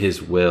and in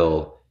his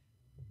will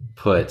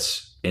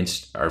puts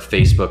our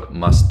Facebook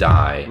must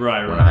die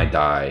when I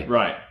die,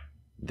 right?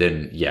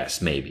 Then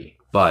yes, maybe.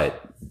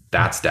 But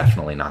that's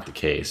definitely not the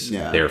case.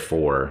 Yeah.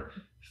 Therefore,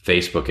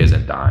 Facebook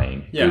isn't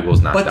dying. Yeah. Google's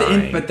not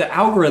dying. But the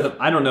algorithm,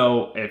 I don't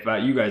know if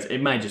you guys,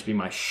 it might just be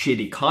my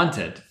shitty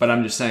content, but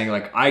I'm just saying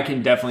like I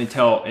can definitely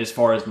tell as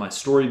far as my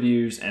story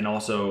views and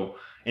also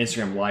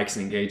Instagram likes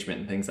and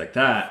engagement and things like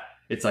that.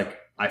 It's like,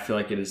 I feel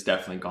like it has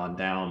definitely gone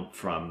down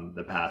from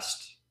the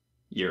past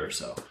year or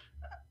so.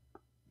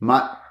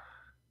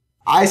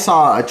 I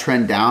saw a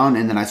trend down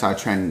and then I saw a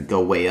trend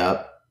go way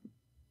up.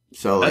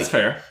 So like,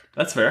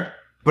 That's fair.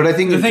 But I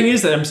think the thing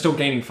is that I'm still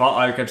gaining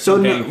followers.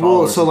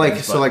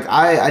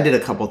 I did a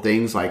couple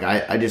things. Like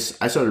I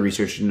started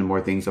researching into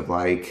more things of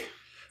like,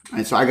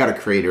 and so I got a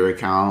creator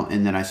account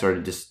and then I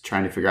started just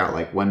trying to figure out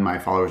like when my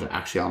followers are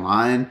actually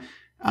online.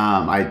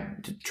 I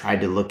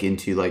tried to look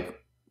into like,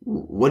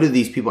 what do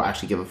these people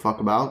actually give a fuck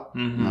about?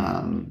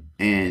 Mm-hmm.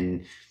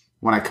 And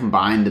when I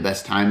combined the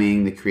best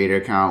timing, the creator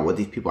account, what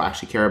these people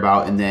actually care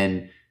about, and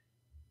then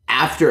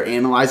after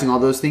analyzing all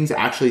those things,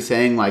 actually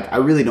saying like, I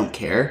really don't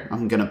care.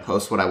 I'm going to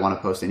post what I want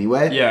to post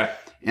anyway. Yeah.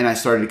 And I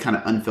started kind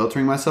of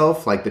unfiltering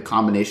myself. Like the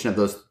combination of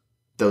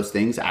those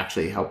things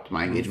actually helped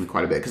my engagement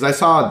quite a bit. Because I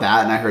saw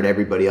that and I heard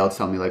everybody else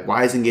tell me like,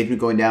 why is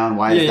engagement going down?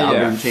 Why is the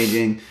algorithm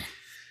changing?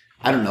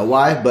 I don't know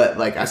why, but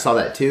like I saw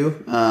that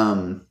too.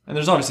 And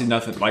there's obviously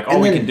nothing like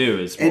all we can do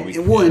is what we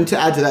can do. And to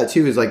add to that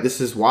too is like this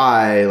is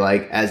why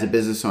like as a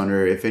business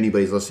owner, if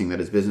anybody's listening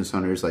that is business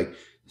owners, like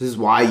this is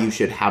why you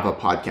should have a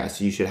podcast,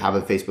 you should have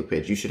a Facebook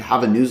page, you should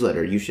have a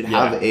newsletter, you should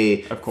have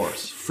of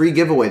course free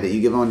giveaway that you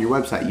give on your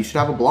website, you should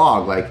have a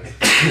blog. Like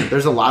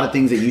there's a lot of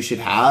things that you should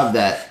have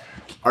that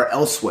are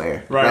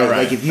elsewhere. Right.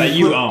 Like if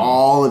you put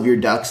all of your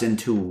ducks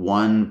into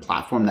one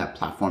platform, that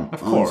platform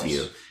owns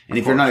you. And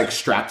if you're not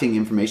extracting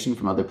information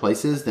from other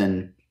places,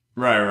 then...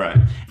 Right.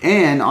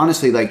 And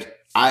honestly, like,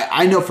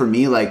 I know for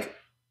me, like,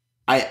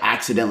 I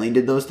accidentally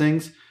did those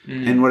things.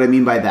 Mm. And what I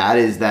mean by that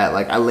is that,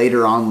 like, I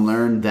later on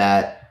learned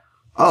that,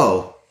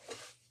 oh,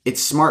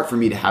 it's smart for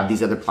me to have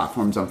these other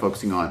platforms I'm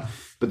focusing on.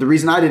 But the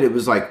reason I did it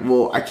was like,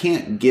 well, I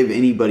can't give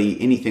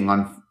anybody anything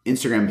on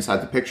Instagram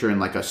besides the picture and,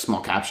 like, a small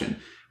caption.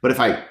 But if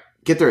I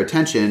get their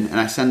attention and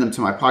I send them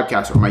to my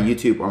podcast or my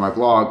YouTube or my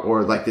blog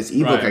or like this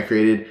ebook I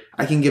created,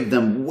 I can give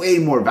them way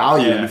more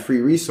value in a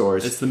free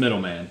resource. It's the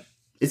middleman.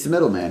 It's an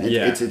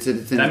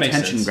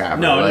attention grabber.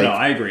 No,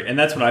 I agree. And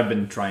that's what I've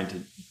been trying to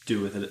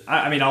do with it.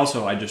 I mean,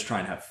 also I just try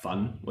and have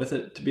fun with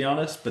it, to be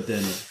honest. But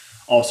then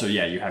also,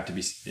 you have to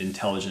be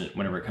intelligent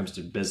whenever it comes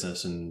to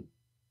business and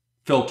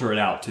filter it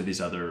out to these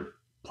other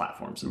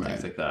platforms and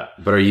things like that.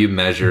 But are you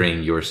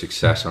measuring your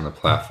success on the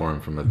platform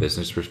from a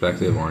business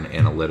perspective or an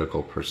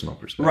analytical personal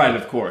perspective? Right,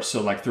 of course.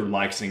 So like through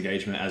likes and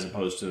engagement as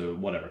opposed to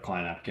whatever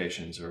client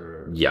applications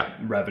or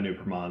revenue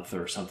per month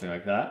or something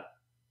like that.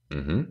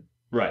 Mm-hmm.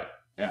 right.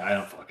 Yeah, I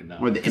don't fucking know.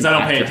 Because I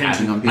don't pay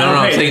attention. I don't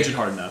pay attention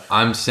hard enough.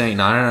 I'm saying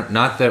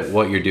not that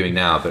what you're doing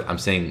now, but I'm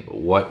saying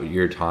what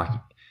you're talking.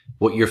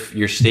 What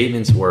your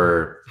statements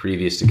were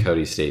previous to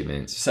Cody's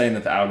statements. Saying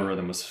that the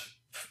algorithm was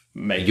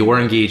making your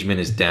engagement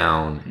is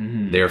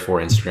down, therefore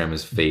Instagram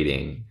is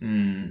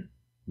fading.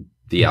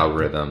 The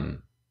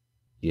algorithm,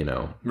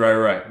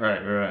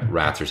 right.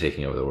 Rats are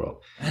taking over the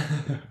world.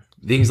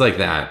 Things like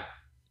that.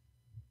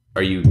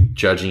 Are you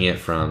judging it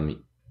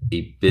from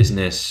a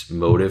business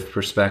motive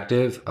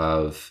perspective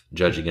of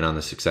judging it on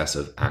the success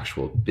of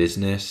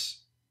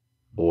business,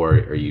 or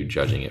are you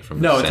judging it from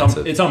the sense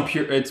of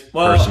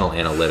personal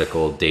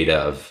analytical data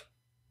of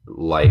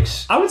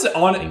likes? I would say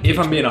if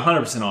I'm being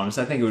 100% honest,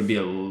 I think it would be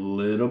a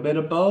little bit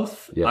of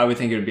both. Yeah. I would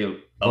think it would be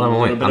a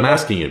little bit. I'm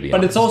asking you to be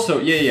honest. But it's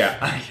also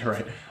you're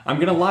right. I'm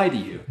gonna lie to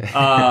you.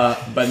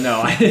 But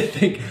no,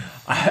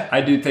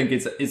 I do think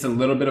it's a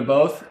little bit of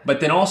both.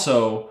 But then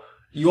also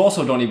you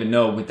also don't even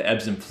know with the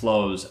ebbs and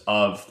flows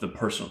of the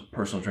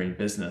personal training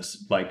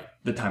business, like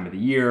the time of the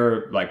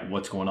year, like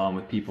what's going on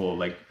with people,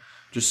 like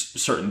just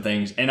certain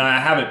things. And I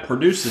haven't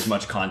produced as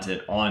much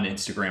content on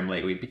Instagram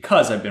lately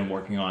because I've been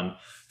working on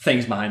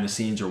things behind the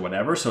scenes or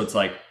whatever. So it's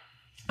like,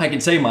 I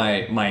can say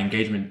my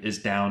engagement is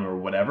down or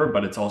whatever,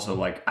 but it's also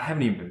like, I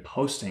haven't even been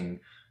posting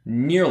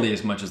nearly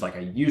as much as like I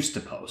used to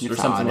post or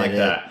something like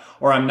that.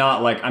 Or I'm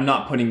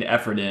not putting the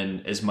effort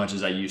in as much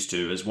as I used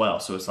to as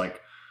well. So it's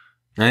like,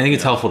 and I think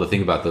it's helpful to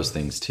think about those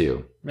things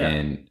too,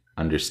 and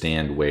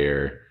understand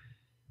where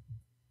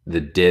the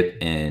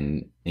dip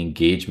in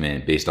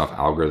engagement based off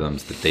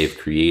algorithms that they've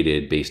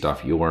created based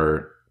off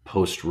your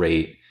post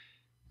rate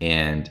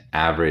and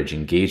average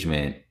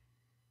engagement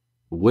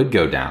would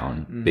go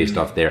down based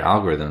off their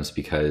algorithms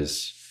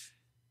because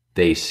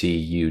they see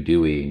you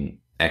doing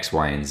X,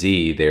 Y, and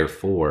Z.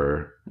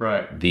 Therefore,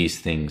 these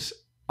things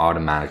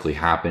automatically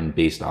happen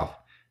based off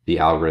the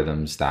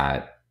algorithms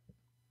that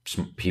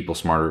people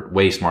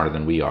way smarter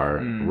than we are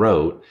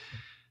wrote,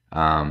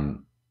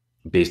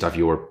 based off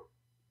your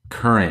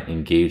current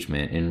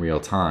engagement in real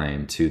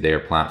time to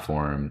their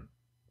platform,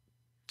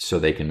 so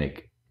they can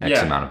make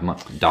X amount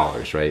of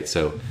dollars, right?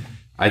 So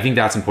I think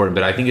that's important,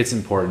 but I think it's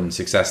important.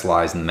 Success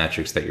lies in the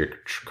metrics that you're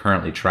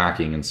currently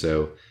tracking, and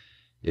so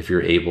if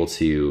you're able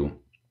to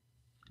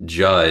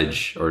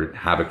judge or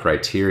have a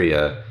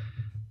criteria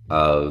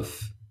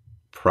of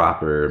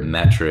proper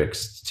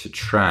metrics to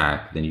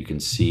track, then you can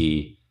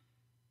see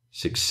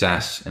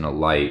success in a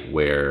light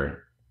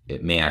where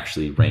it may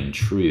actually reign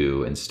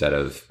true instead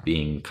of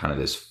being kind of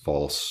this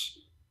false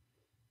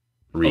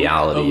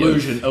reality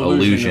illusion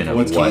of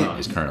what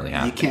is currently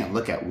happening. You can't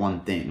look at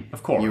one thing,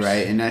 of course. You're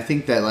right. And I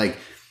think that like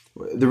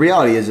the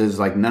reality is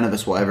like none of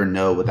us will ever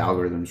know what the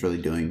algorithm's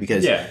really doing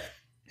because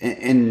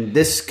and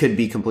this could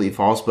be completely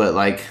false, but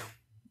like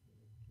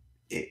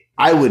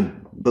I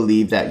would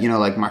believe that,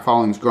 like my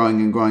following's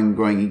growing and growing and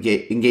growing,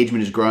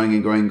 engagement is growing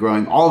and growing and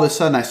growing. All of a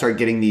sudden I start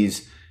getting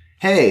these,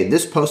 hey,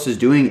 this post is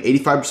doing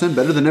 85%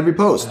 better than every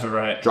post.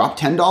 Right. Drop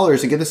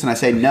 $10 and get this. And I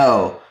say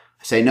no.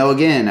 I say no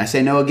again. I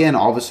say no again.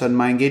 All of a sudden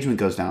my engagement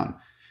goes down.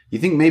 You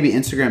think maybe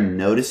Instagram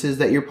notices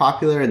that you're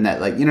popular and that,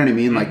 like, you know what I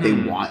mean? Like they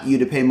want you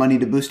to pay money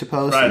to boost a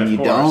post and you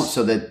don't,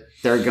 so that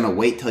they're going to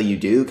wait till you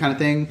do kind of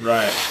thing.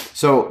 Right.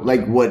 So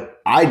like what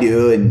I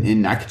do,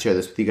 and I could share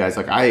this with you guys,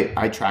 like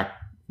I track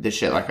this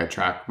shit like I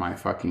track my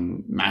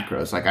fucking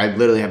macros. Like I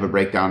literally have a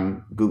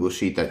breakdown Google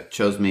sheet that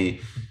shows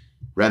me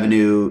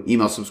revenue,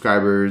 email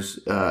subscribers,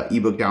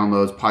 ebook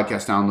downloads,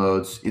 podcast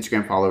downloads,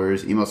 Instagram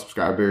followers, email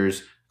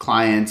subscribers,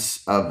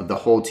 clients of the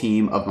whole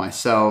team, of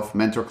myself,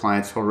 mentor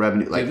clients, total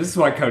revenue. Like this is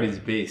why Cody's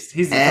a beast.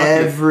 He's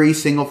every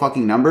single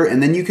fucking number.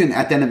 And then you can,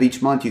 at the end of each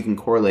month, you can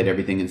correlate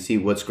everything and see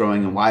what's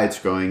growing and why it's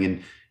growing.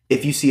 And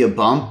if you see a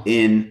bump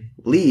in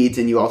leads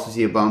and you also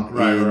see a bump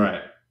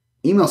in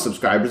email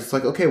subscribers, it's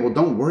like, okay, well,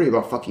 don't worry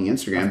about fucking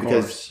Instagram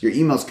because your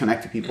emails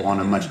connect to people on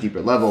a much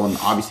deeper level. And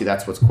obviously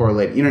that's what's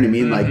correlated. You know what I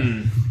mean? Like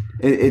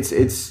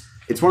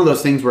it's one of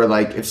those things where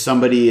like if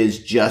somebody is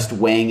just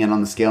weighing in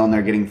on the scale and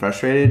they're getting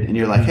frustrated and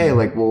you're like, hey,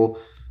 like, well,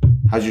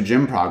 how's your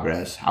gym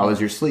progress? How is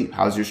your sleep?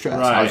 How's your stress?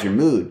 How's your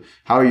mood?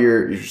 How are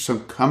your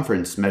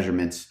circumference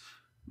measurements?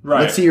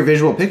 Let's see your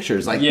visual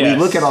pictures. Like we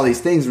look at all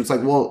these things and it's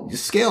like, well, your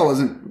scale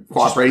isn't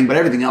cooperating, but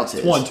everything else is.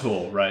 It's one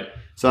tool, right?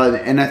 So,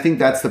 and I think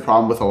that's the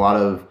problem with a lot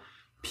of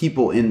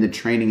people in the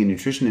training and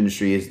nutrition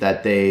industry is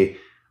that they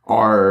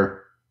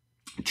are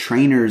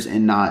trainers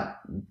and not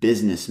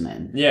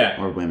businessmen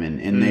or women,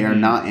 and they are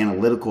not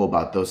analytical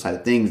about those side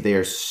of things. They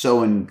are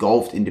so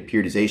engulfed into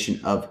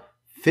periodization of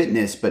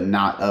fitness but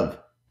not of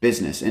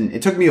business. And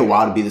it took me a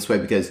while to be this way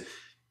because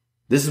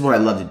this is what I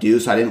love to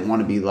do, so I didn't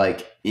want to be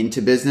like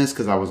into business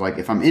because I was like,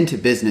 if I'm into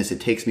business it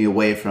takes me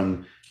away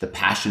from the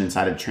passion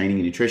inside of training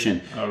and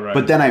nutrition.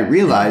 But then I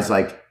realized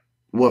like,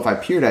 well, if I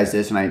periodize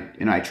this and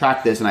I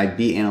track this and I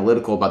be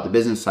analytical about the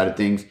business side of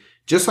things,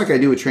 just like I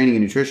do with training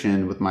and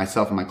nutrition with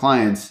myself and my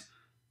clients,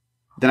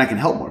 then I can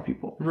help more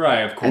people.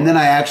 Right, of course. And then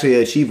I actually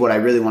achieve what I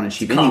really want to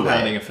achieve anyway.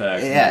 Compounding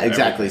effect. Yeah,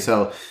 exactly.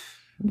 So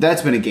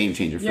that's been a game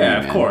changer for me.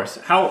 Yeah, of course.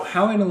 How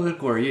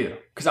analytical are you?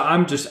 Because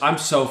I'm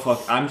so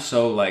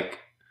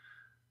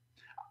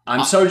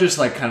just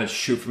like kind of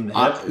shoot from the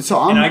hip.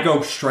 And I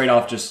go straight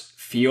off just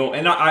feel.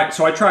 And I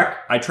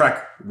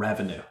track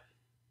revenue.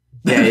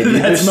 Yeah,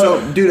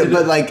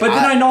 but then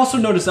I also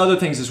notice other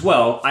things as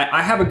well.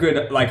 I have a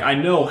good, like, I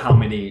know how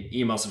many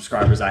email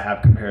subscribers I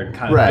have compared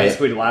kind of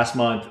basically to last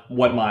month,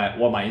 what my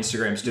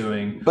Instagram's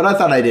doing. But I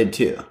thought I did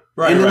too.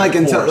 Right. And then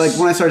until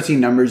when I started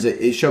seeing numbers,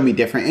 it showed me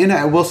different. And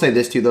I will say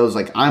this too, though, is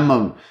like I'm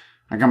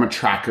a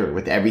tracker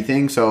with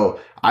everything. So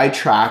I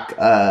track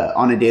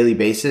on a daily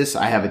basis.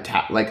 I have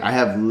I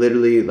have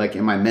literally, like,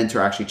 and my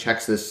mentor actually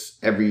checks this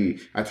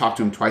I talk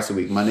to him twice a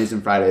week, Mondays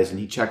and Fridays, and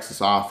he checks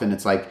this off. And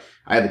it's like,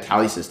 I have a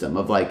tally system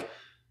of like,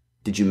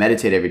 did you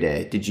meditate every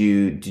day? Did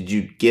you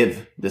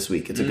give this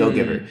week? It's a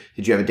go-giver.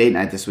 Did you have a date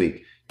night this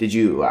week?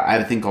 I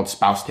have a thing called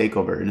spouse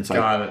takeover, and it's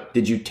like,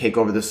 did you take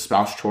over the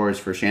spouse chores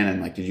for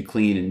Shannon? Like, did you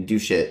clean and do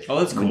shit? Oh,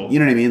 that's cool. You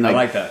know what I mean? Like, I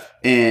like that.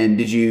 And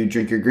did you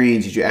drink your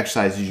greens? Did you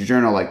exercise? Did you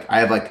journal? Like, I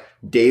have like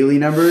daily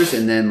numbers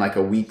and then like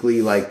a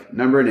weekly like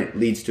number, and it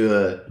leads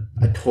to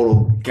a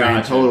total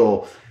grand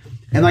total.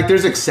 And like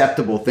there's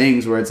acceptable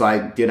things where it's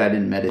like, dude, I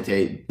didn't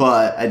meditate,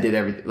 but I did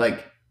everything.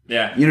 Like,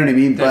 yeah, you know what I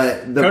mean?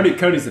 But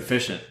Cody's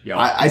efficient. Y'all.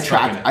 I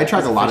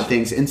track a lot of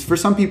things, and for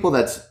some people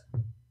that's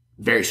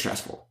very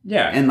stressful.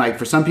 Yeah, and like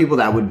for some people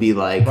that would be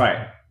like,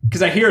 right.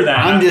 Because I hear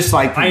that, I'm just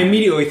like, I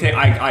immediately think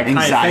I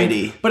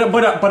anxiety. Think,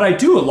 but I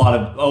do a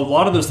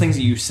lot of those things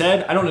that you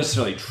said. I don't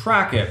necessarily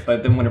track it,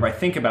 but then whenever I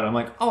think about it, I'm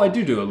like, oh, I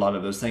do a lot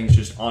of those things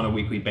just on a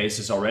weekly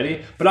basis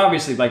already. But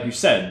obviously, like you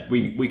said,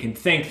 we can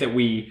think that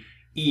we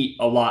eat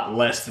a lot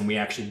less than we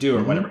actually do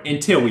or whatever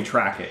until we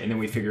track it, and then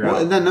we figure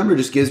out. And that number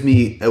just gives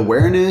me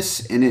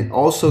awareness, and it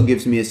also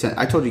gives me a sense.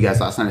 I told you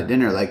guys last night at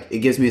dinner, like it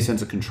gives me a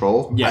sense of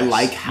control. Yes, I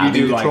like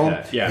having control.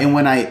 Like that. Yeah. And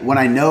when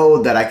I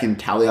know that I can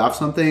tally off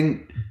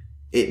something,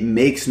 it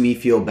makes me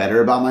feel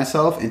better about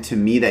myself, and to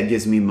me that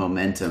gives me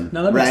momentum.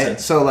 No, that makes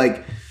sense. So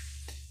like,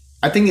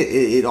 I think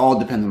it all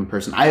depends on the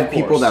person. I have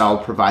people that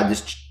I'll provide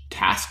this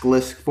task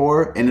list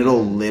for, and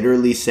it'll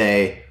literally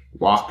say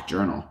walk,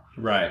 journal.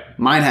 Right.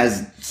 Mine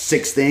has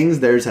 6 things.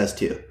 Theirs has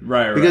 2.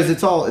 Right. Because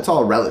it's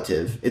all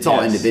relative. It's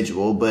all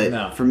individual.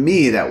 But for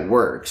me, that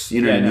works.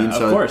 You know what I mean?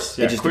 So of course.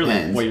 Yeah, it just clearly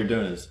depends. What you're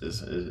doing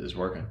is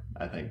working,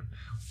 I think.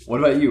 What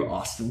about you,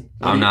 Austin?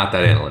 I'm not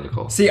that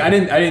analytical. See, I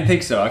didn't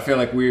think so. I feel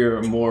like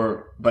we're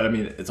more, but I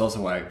mean, it's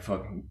also why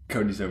fucking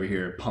Cody's over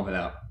here pumping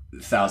out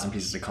 1,000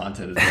 pieces of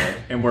content a day,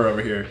 and we're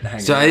over here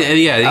hanging. So out.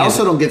 I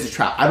also don't get to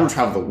travel. I don't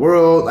travel the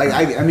world. Like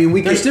I mean,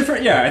 there's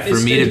different. Yeah, for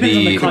me to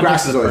be, the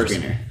grass is always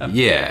greener.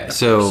 Yeah.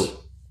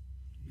 So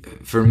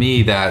for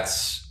me, that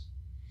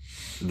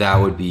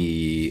would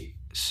be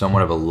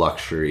somewhat of a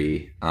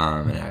luxury.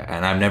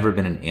 And I've never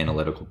been an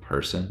analytical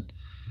person.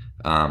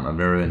 I've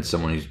never been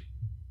someone who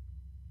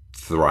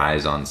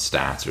thrives on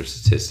stats or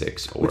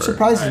statistics, or which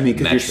surprises me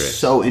because you're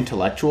so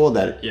intellectual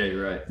that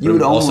you're right. You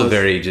would also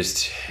very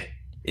just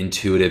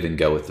intuitive and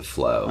go with the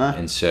flow.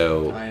 And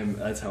so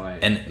that's how I am.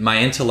 And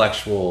my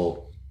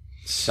intellectual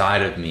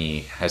side of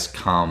me has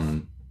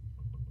come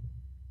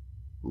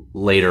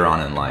later on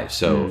in life.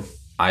 So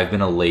I've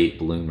been a late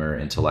bloomer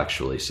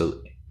intellectually.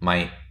 So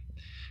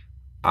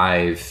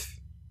I've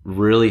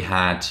really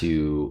had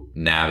to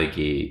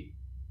navigate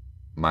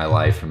my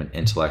life from an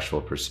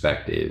intellectual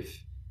perspective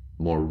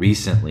more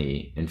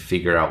recently and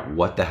figure out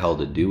what the hell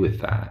to do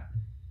with that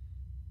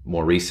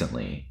more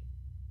recently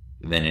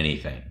than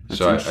anything.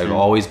 So I've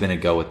always been a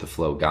go with the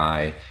flow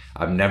guy.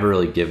 I've never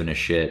really given a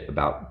shit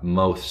about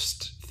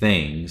most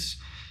things,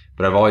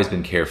 but I've always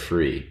been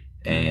carefree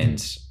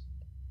and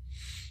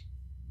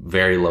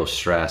very low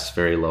stress,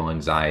 very low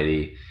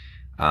anxiety.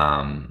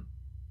 And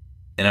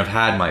I've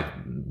had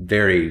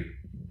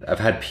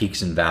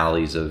peaks and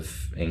valleys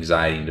of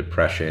anxiety and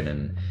depression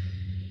and,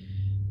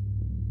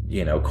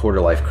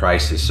 quarter life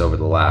crisis over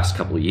the last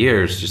couple of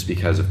years, just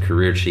because of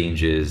career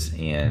changes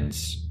and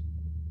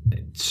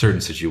certain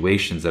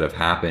situations that have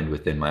happened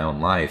within my own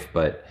life.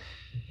 But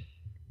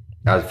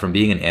from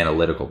being an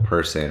analytical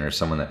person or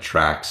someone that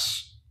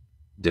tracks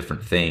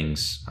different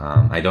things,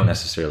 I don't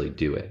necessarily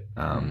do it.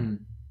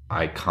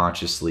 I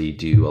consciously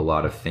do a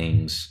lot of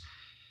things,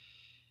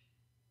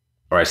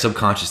 or I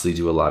subconsciously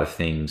do a lot of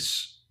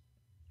things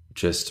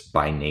just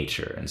by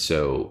nature. And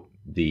so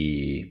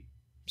the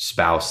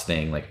spouse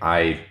thing, like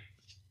I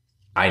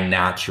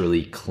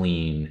naturally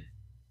clean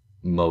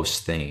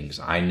most things.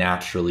 I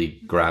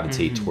naturally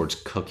gravitate towards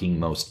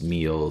cooking most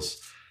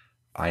meals.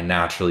 I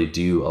naturally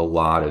do a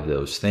lot of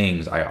those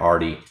things. I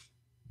already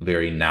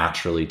very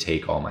naturally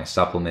take all my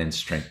supplements,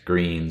 drink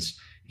greens,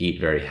 eat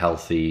very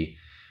healthy,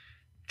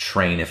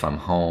 train if I'm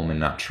home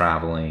and not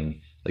traveling.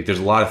 Like there's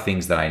a lot of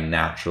things that I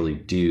naturally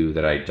do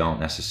that I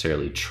don't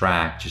necessarily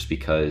track, just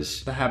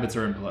because the habits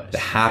are in place.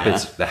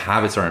 The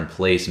habits are in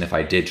place, and if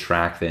I did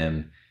track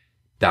them,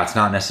 that's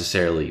not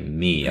necessarily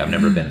me. I've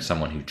never been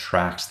someone who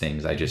tracks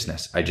things. I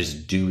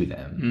just do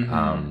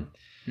them.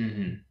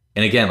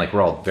 And again, like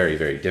we're all very,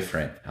 very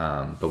different,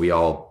 but we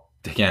all,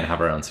 again,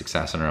 have our own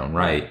success in our own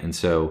right. And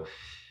so,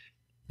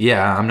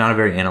 yeah, I'm not a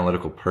very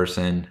analytical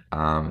person.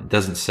 That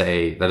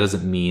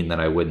doesn't mean that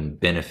I wouldn't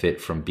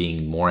benefit from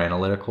being more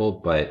analytical,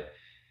 but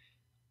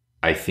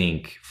I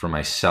think for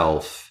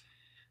myself,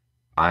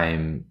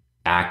 I'm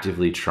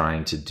actively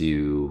trying to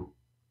do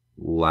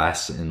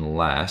less and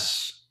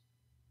less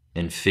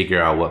and figure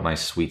out what my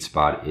sweet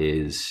spot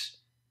is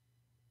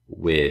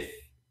with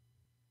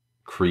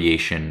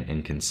creation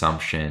and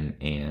consumption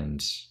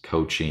and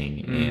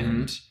coaching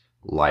and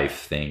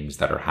life things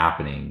that are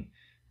happening.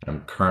 And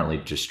I'm currently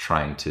just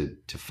trying to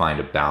find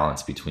a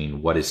balance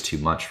between what is too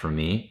much for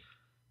me,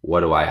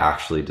 what do I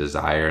actually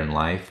desire in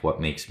life,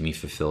 what makes me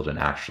fulfilled and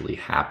actually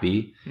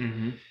happy,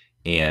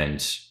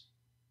 and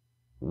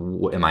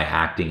am I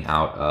acting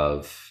out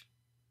of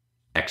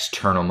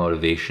external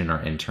motivation or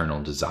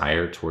internal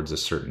desire towards a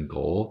certain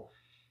goal.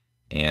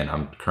 And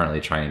I'm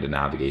currently trying to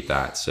navigate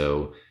that.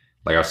 So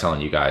like I was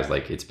telling you guys,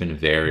 like it's been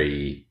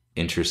very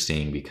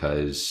interesting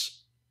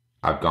because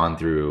I've gone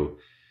through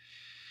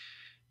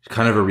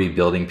kind of a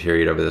rebuilding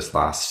period over this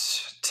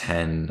last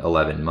 10,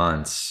 11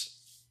 months.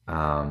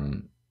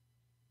 And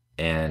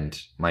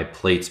and my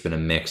plate's been a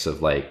mix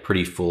of like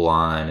pretty full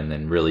on and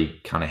then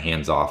really kind of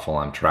hands off while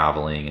I'm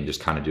traveling and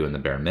just kind of doing the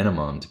bare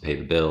minimum to pay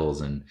the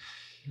bills and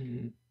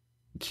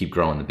keep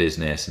growing the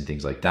business and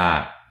things like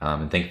that.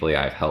 And thankfully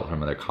I have help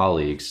from other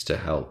colleagues to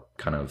help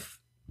kind of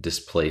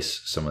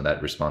displace some of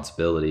that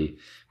responsibility,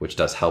 which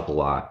does help a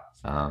lot.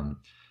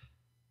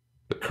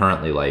 But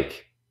currently,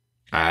 like,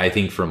 I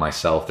think for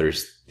myself,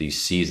 there's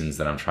these seasons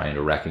that I'm trying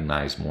to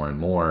recognize more and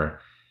more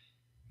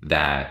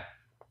that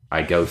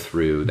I go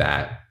through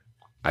that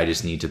I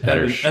just need to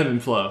better ebb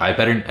and flow.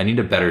 I need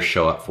to better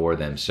show up for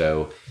them.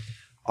 So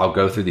I'll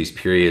go through these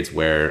periods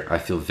where I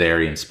feel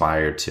very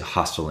inspired to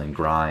hustle and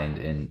grind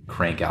and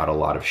crank out a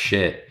lot of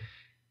shit.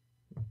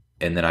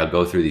 And then I'll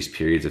go through these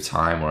periods of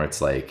time where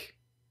it's like,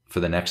 for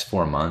the next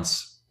 4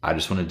 months, I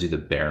just want to do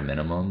the bare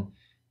minimum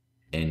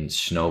and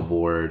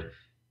snowboard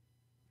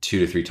 2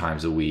 to 3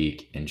 times a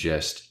week and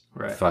just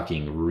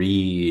fucking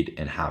read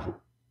and have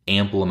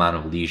ample amount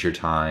of leisure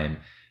time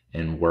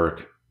and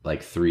work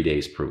like 3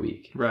 days per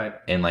week. Right.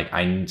 And like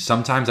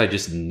sometimes I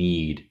just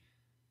need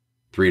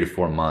 3 to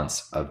 4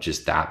 months of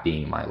just that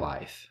being my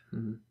life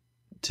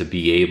to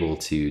be able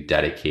to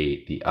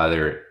dedicate the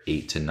other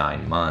 8 to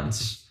 9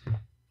 months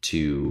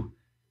to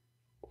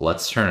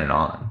let's turn it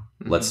on.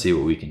 Let's see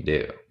what we can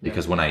do.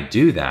 Because when I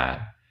do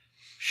that,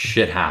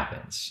 shit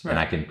happens and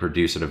I can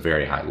produce at a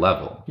very high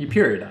level. You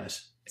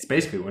periodize. It's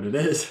basically what it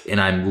is. And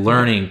I'm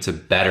learning to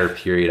better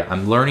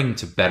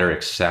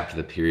accept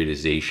the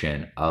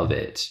periodization of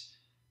it,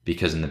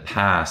 because in the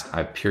past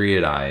I've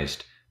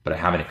periodized, but I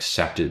haven't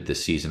accepted the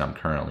season I'm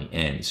currently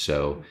in.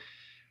 So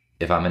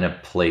if I'm in a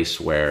place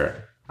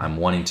where I'm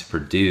wanting to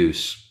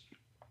produce,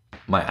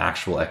 my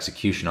actual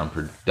execution on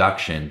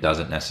production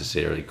doesn't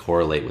necessarily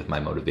correlate with my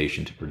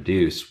motivation to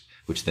produce,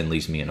 which then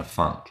leaves me in a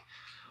funk.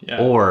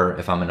 Yeah. Or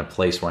if I'm in a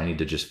place where I need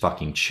to just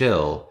fucking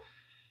chill,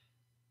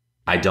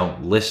 I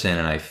don't listen,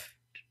 and I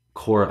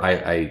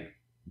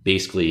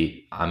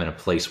basically, I'm in a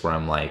place where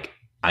I'm like,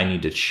 I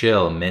need to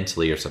chill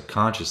mentally or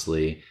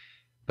subconsciously,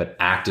 but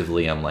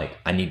actively I'm like,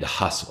 I need to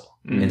hustle.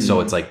 And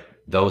so it's like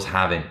those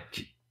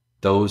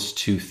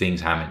two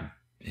things haven't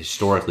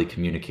historically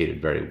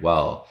communicated very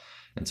well.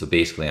 And so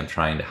basically I'm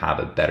trying to have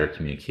a better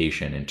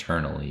communication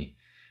internally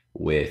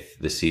with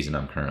the season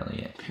I'm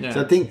currently in. Yeah.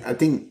 So I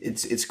think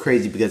it's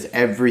crazy because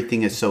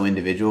everything is so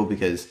individual,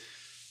 because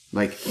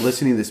like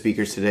listening to the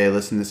speakers today,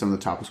 listening to some of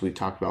the topics we've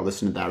talked about,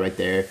 listening to that right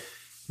there,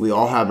 we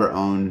all have our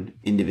own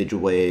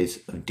individual ways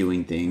of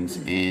doing things.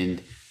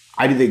 And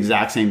I do the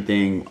exact same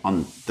thing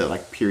on the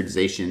like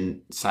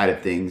periodization side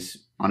of things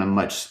on a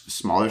much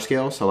smaller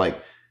scale. So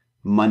like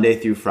Monday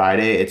through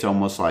Friday, it's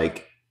almost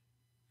like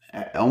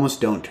I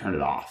almost don't turn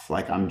it off.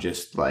 Like I'm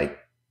just like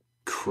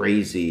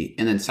crazy.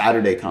 And then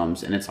Saturday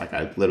comes and it's like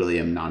I literally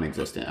am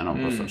non-existent. I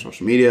don't post on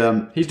social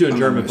media. He's doing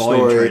German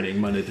volume training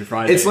Monday through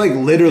Friday. It's like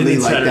literally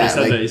like Saturday, that.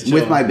 Sunday, like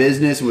with my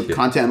business and with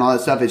content and all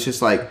that stuff, it's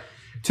just like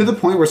to the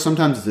point where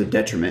sometimes it's a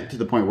detriment, to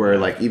the point where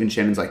like even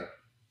Shannon's like,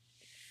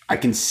 I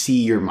can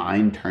see your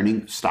mind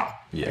turning. Stop.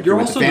 Yeah. You're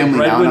also the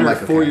breadwinner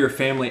for your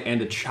family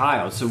and a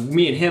child. So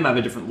me and him have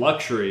a different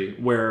luxury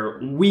where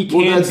we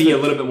can be a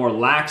little bit more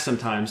lax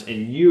sometimes.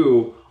 And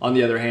you, on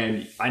the other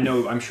hand,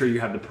 I'm sure you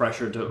have the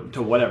pressure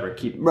to whatever,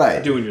 keep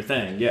doing your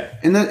thing. Yeah.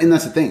 And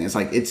that's the thing. It's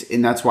like,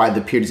 and that's why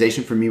the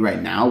periodization for me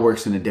right now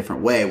works in a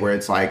different way, where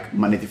it's like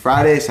Monday through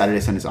Friday, Saturday,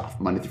 Sunday's off.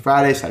 Monday through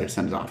Friday, Saturday,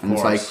 Sunday's off. And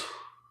it's like,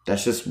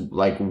 that's just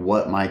like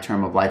what my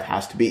term of life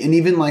has to be. And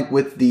even like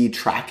with the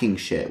tracking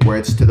shit, where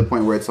it's to the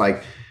point where it's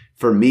like,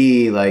 for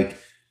me, like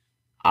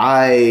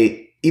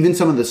even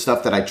some of the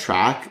stuff that I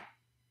track,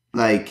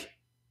 like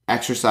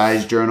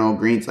exercise, journal,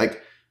 greens,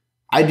 like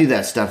I do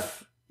that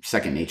stuff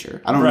second nature.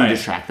 I don't need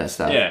to track that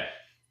stuff. Yeah.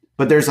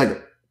 But there's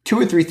like 2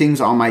 or 3 things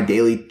on my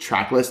daily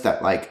track list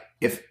that like,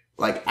 if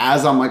like,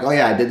 as I'm like, oh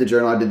yeah, I did the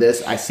journal, I did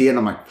this, I see it and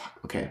I'm like,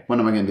 okay, when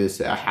am I going to do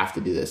this? I have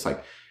to do this.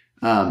 Like,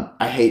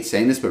 I hate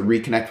saying this, but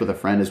reconnect with a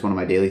friend is one of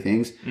my daily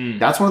things.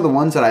 That's one of the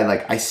ones that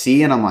I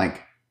see and I'm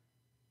like,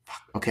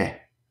 okay,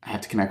 I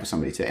have to connect with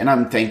somebody today. And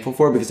I'm thankful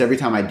for it, because every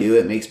time I do,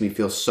 it makes me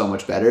feel so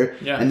much better.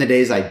 Yeah. And the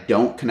days I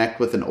don't connect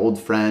with an old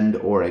friend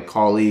or a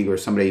colleague or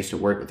somebody I used to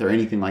work with or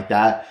anything like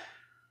that,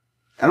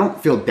 I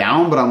don't feel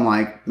down, but I'm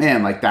like,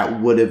 man, like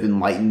that would have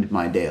enlightened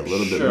my day a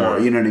little bit more.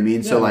 You know what I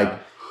mean? Yeah, so like,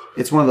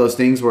 it's one of those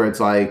things where it's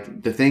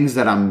like the things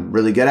that I'm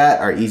really good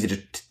at are easy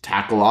to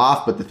tackle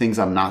off, but the things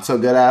I'm not so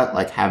good at,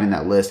 like having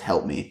that list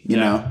help me, you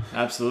know?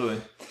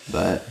 Absolutely.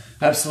 But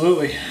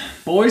absolutely.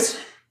 Boys,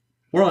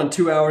 we're on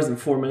 2 hours and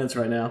 4 minutes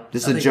right now.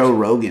 This is a Joe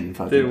Rogan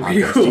fucking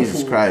podcast.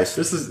 Jesus Christ.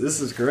 This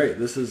is great.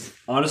 This is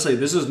honestly,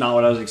 this is not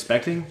what I was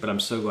expecting, but I'm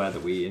so glad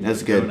that we ended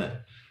up doing it.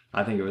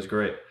 I think it was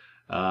great.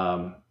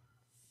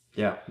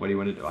 Yeah, what do you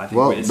want to do? I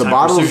think the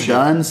bottle's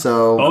done,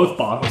 so both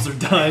bottles are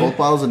done. Both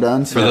bottles are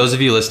done. So. For those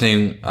of you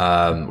listening,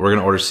 we're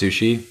gonna order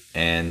sushi,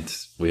 and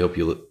we hope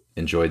you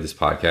enjoyed this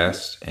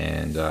podcast.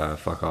 And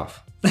fuck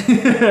off.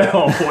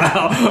 Oh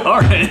wow! All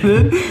right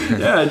then.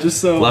 Yeah,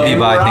 just so love you.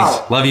 Bye.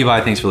 Thanks. Love you.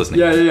 Bye. Thanks for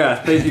listening. Yeah.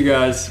 Thank you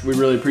guys. We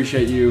really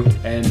appreciate you.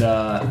 And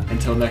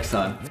until next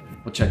time,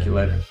 we'll check you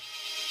later.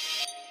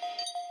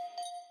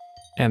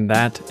 And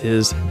that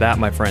is that,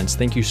 my friends.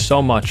 Thank you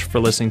so much for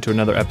listening to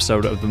another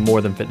episode of the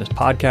More Than Fitness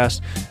podcast.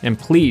 And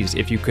please,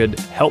 if you could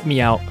help me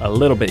out a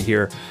little bit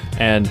here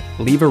and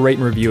leave a rate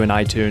and review in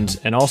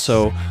iTunes, and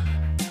also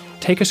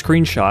take a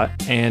screenshot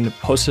and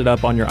post it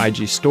up on your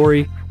IG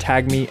story.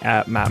 Tag me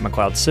at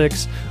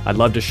MattMcLeod6. I'd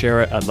love to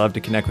share it. I'd love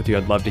to connect with you.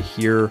 I'd love to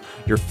hear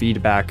your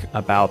feedback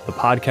about the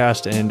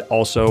podcast, and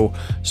also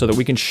so that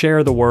we can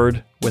share the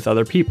word with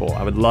other people.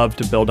 I would love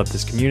to build up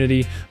this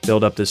community,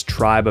 build up this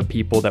tribe of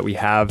people that we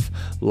have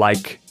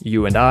like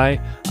you and I,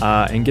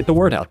 and get the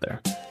word out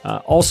there.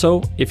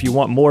 Also, if you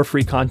want more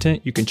free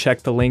content, you can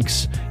check the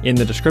links in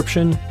the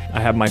description.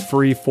 I have my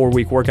free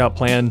 4-week workout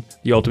plan,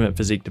 The Ultimate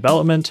Physique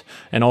Development.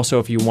 And also,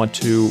 if you want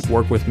to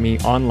work with me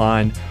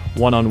online,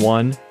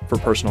 one-on-one for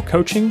personal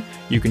coaching,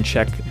 you can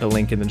check the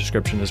link in the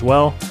description as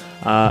well.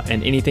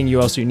 And anything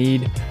else you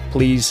need,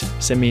 please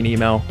send me an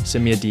email,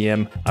 send me a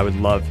DM. I would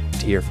love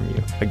to hear from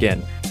you.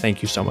 Again,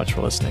 thank you so much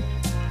for listening.